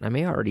 I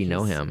may already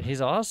know him.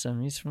 He's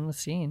awesome. He's from the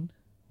scene.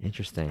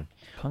 Interesting.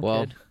 Punk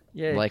well, kid.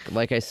 Yeah.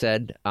 Like I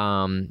said.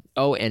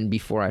 And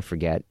before I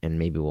forget, and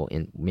maybe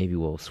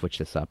we'll switch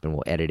this up and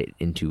we'll edit it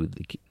into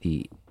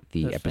the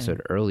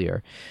episode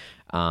earlier.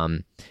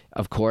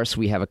 Of course,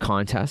 we have a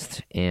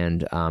contest,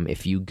 and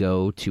if you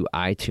go to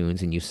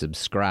iTunes and you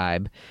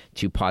subscribe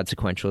to Pod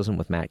Sequentialism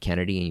with Matt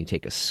Kennedy, and you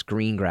take a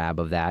screen grab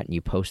of that and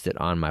you post it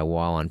on my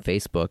wall on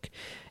Facebook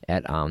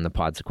at the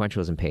Pod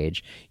Sequentialism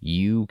page,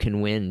 you can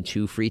win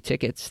 2 free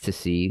tickets to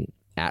see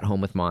At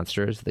Home with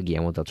Monsters, the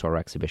Guillermo del Toro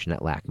exhibition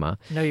at LACMA.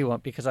 No, you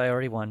won't, because I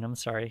already won. I'm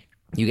sorry.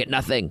 You get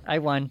nothing. I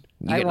won.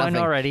 You I get won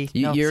nothing. already.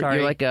 No, You're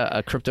sorry. like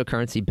a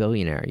cryptocurrency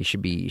billionaire. You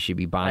should be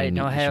buying.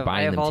 I have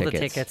them all tickets.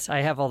 the tickets.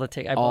 I have all the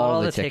tickets. I bought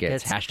all the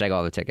tickets. Hashtag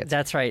all the tickets.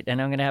 That's right.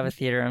 And I'm going to have a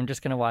theater. I'm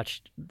just going to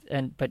watch.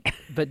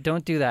 But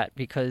don't do that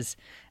because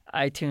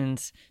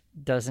iTunes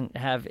doesn't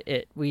have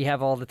it. We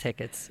have all the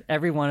tickets,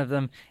 every one of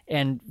them,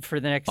 and for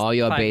the next all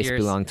your 5 base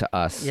years, belong to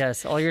us.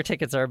 Yes, all your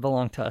tickets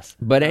belong to us.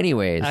 But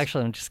anyways,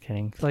 Actually, I'm just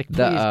kidding. Like, please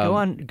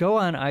The, go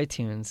on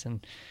iTunes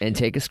and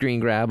take a screen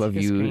grab of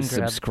a you screen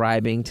grab.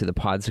 subscribing to the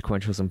Pod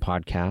Sequentialism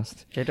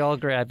podcast. get all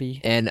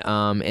grabby. And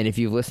if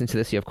you've listened to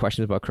this, you have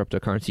questions about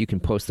cryptocurrency, you can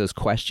post those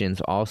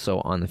questions also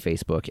on the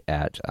Facebook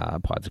at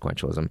Pod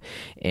Sequentialism.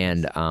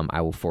 And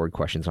I will forward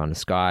questions on to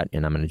Scott,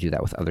 and I'm going to do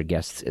that with other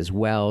guests as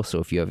well. So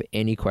if you have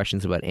any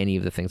questions about any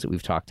of the things that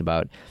we've talked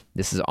about,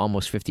 this is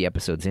almost 50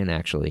 episodes in,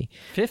 actually.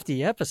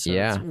 50 episodes.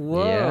 Yeah.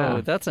 Whoa, Yeah.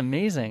 that's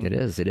amazing. It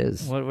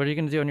is. What are you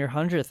going to do on your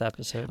 100th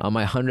episode? On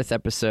my 100th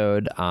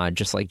episode,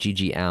 just like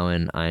Gigi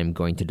Allen, I'm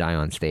going to die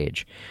on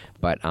stage.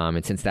 But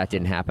and since that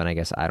didn't happen, I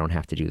guess I don't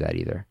have to do that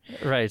either.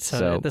 Right.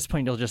 So at this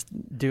point, you'll just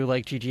do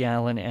like Gigi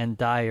Allen and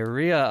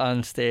diarrhea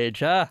on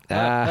stage. At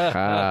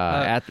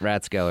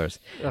Ratskellers.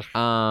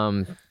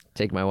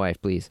 Take my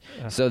wife, please.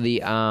 So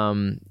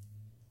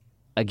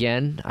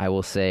again, I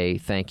will say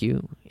thank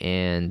you.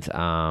 And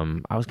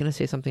I was going to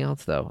say something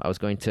else, though. I was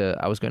going to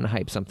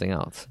hype something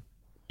else.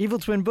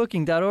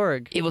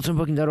 EvilTwinBooking.org.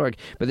 EvilTwinBooking.org.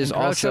 But there's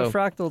also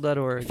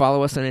GrouchoFractal.org.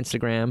 follow us on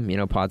Instagram.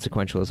 Pod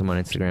Sequentialism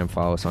on Instagram.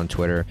 Follow us on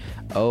Twitter.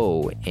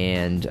 Oh,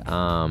 and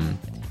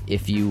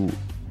if you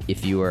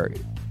are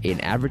an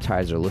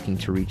advertiser looking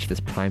to reach this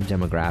prime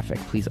demographic,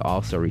 please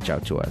also reach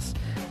out to us.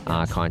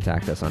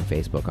 Contact us on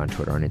Facebook, on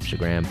Twitter, on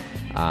Instagram.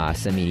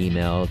 Send me an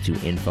email to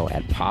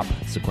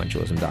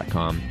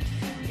info@popsequentialism.com.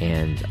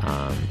 And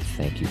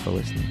thank you for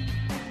listening.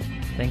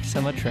 Thanks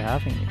so much for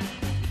having me.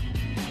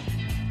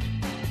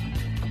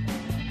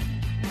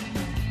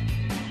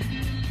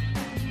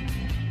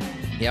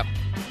 Yep.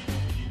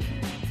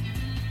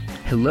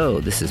 Hello,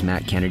 this is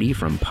Matt Kennedy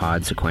from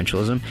Pod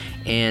Sequentialism,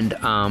 and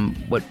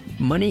what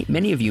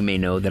many of you may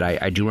know that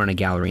I do run a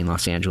gallery in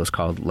Los Angeles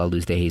called La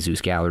Luz de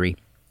Jesus Gallery.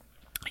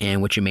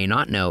 And what you may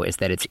not know is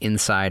that it's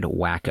inside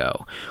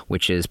Wacko,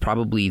 which is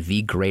probably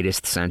the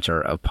greatest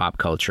center of pop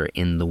culture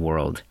in the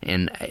world.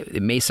 And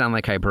it may sound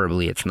like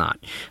hyperbole, it's not.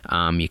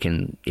 You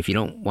can, if you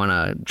don't want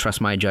to trust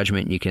my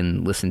judgment, you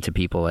can listen to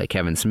people like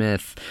Kevin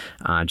Smith,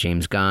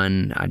 James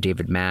Gunn,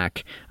 David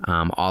Mack,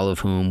 all of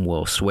whom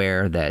will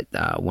swear that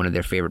one of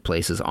their favorite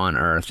places on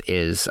earth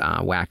is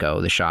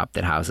Wacko, the shop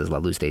that houses La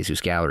Luz de Jesus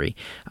Gallery.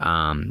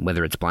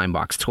 Whether it's blind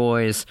box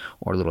toys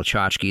or little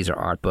tchotchkes or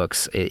art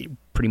books, it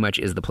pretty much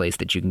is the place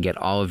that you can get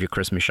all of your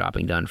Christmas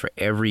shopping done for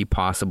every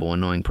possible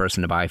annoying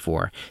person to buy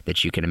for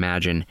that you can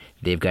imagine.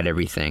 They've got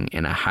everything,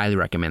 and I highly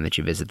recommend that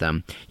you visit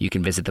them. You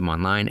can visit them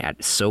online at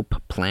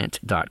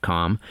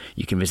soapplant.com.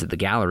 You can visit the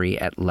gallery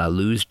at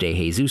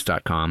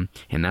laluzdejesus.com,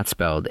 and that's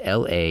spelled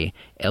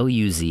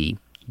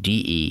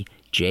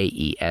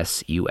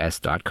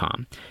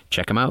LALUZDEJESUS.com.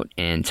 Check them out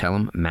and tell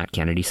them Matt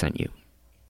Kennedy sent you.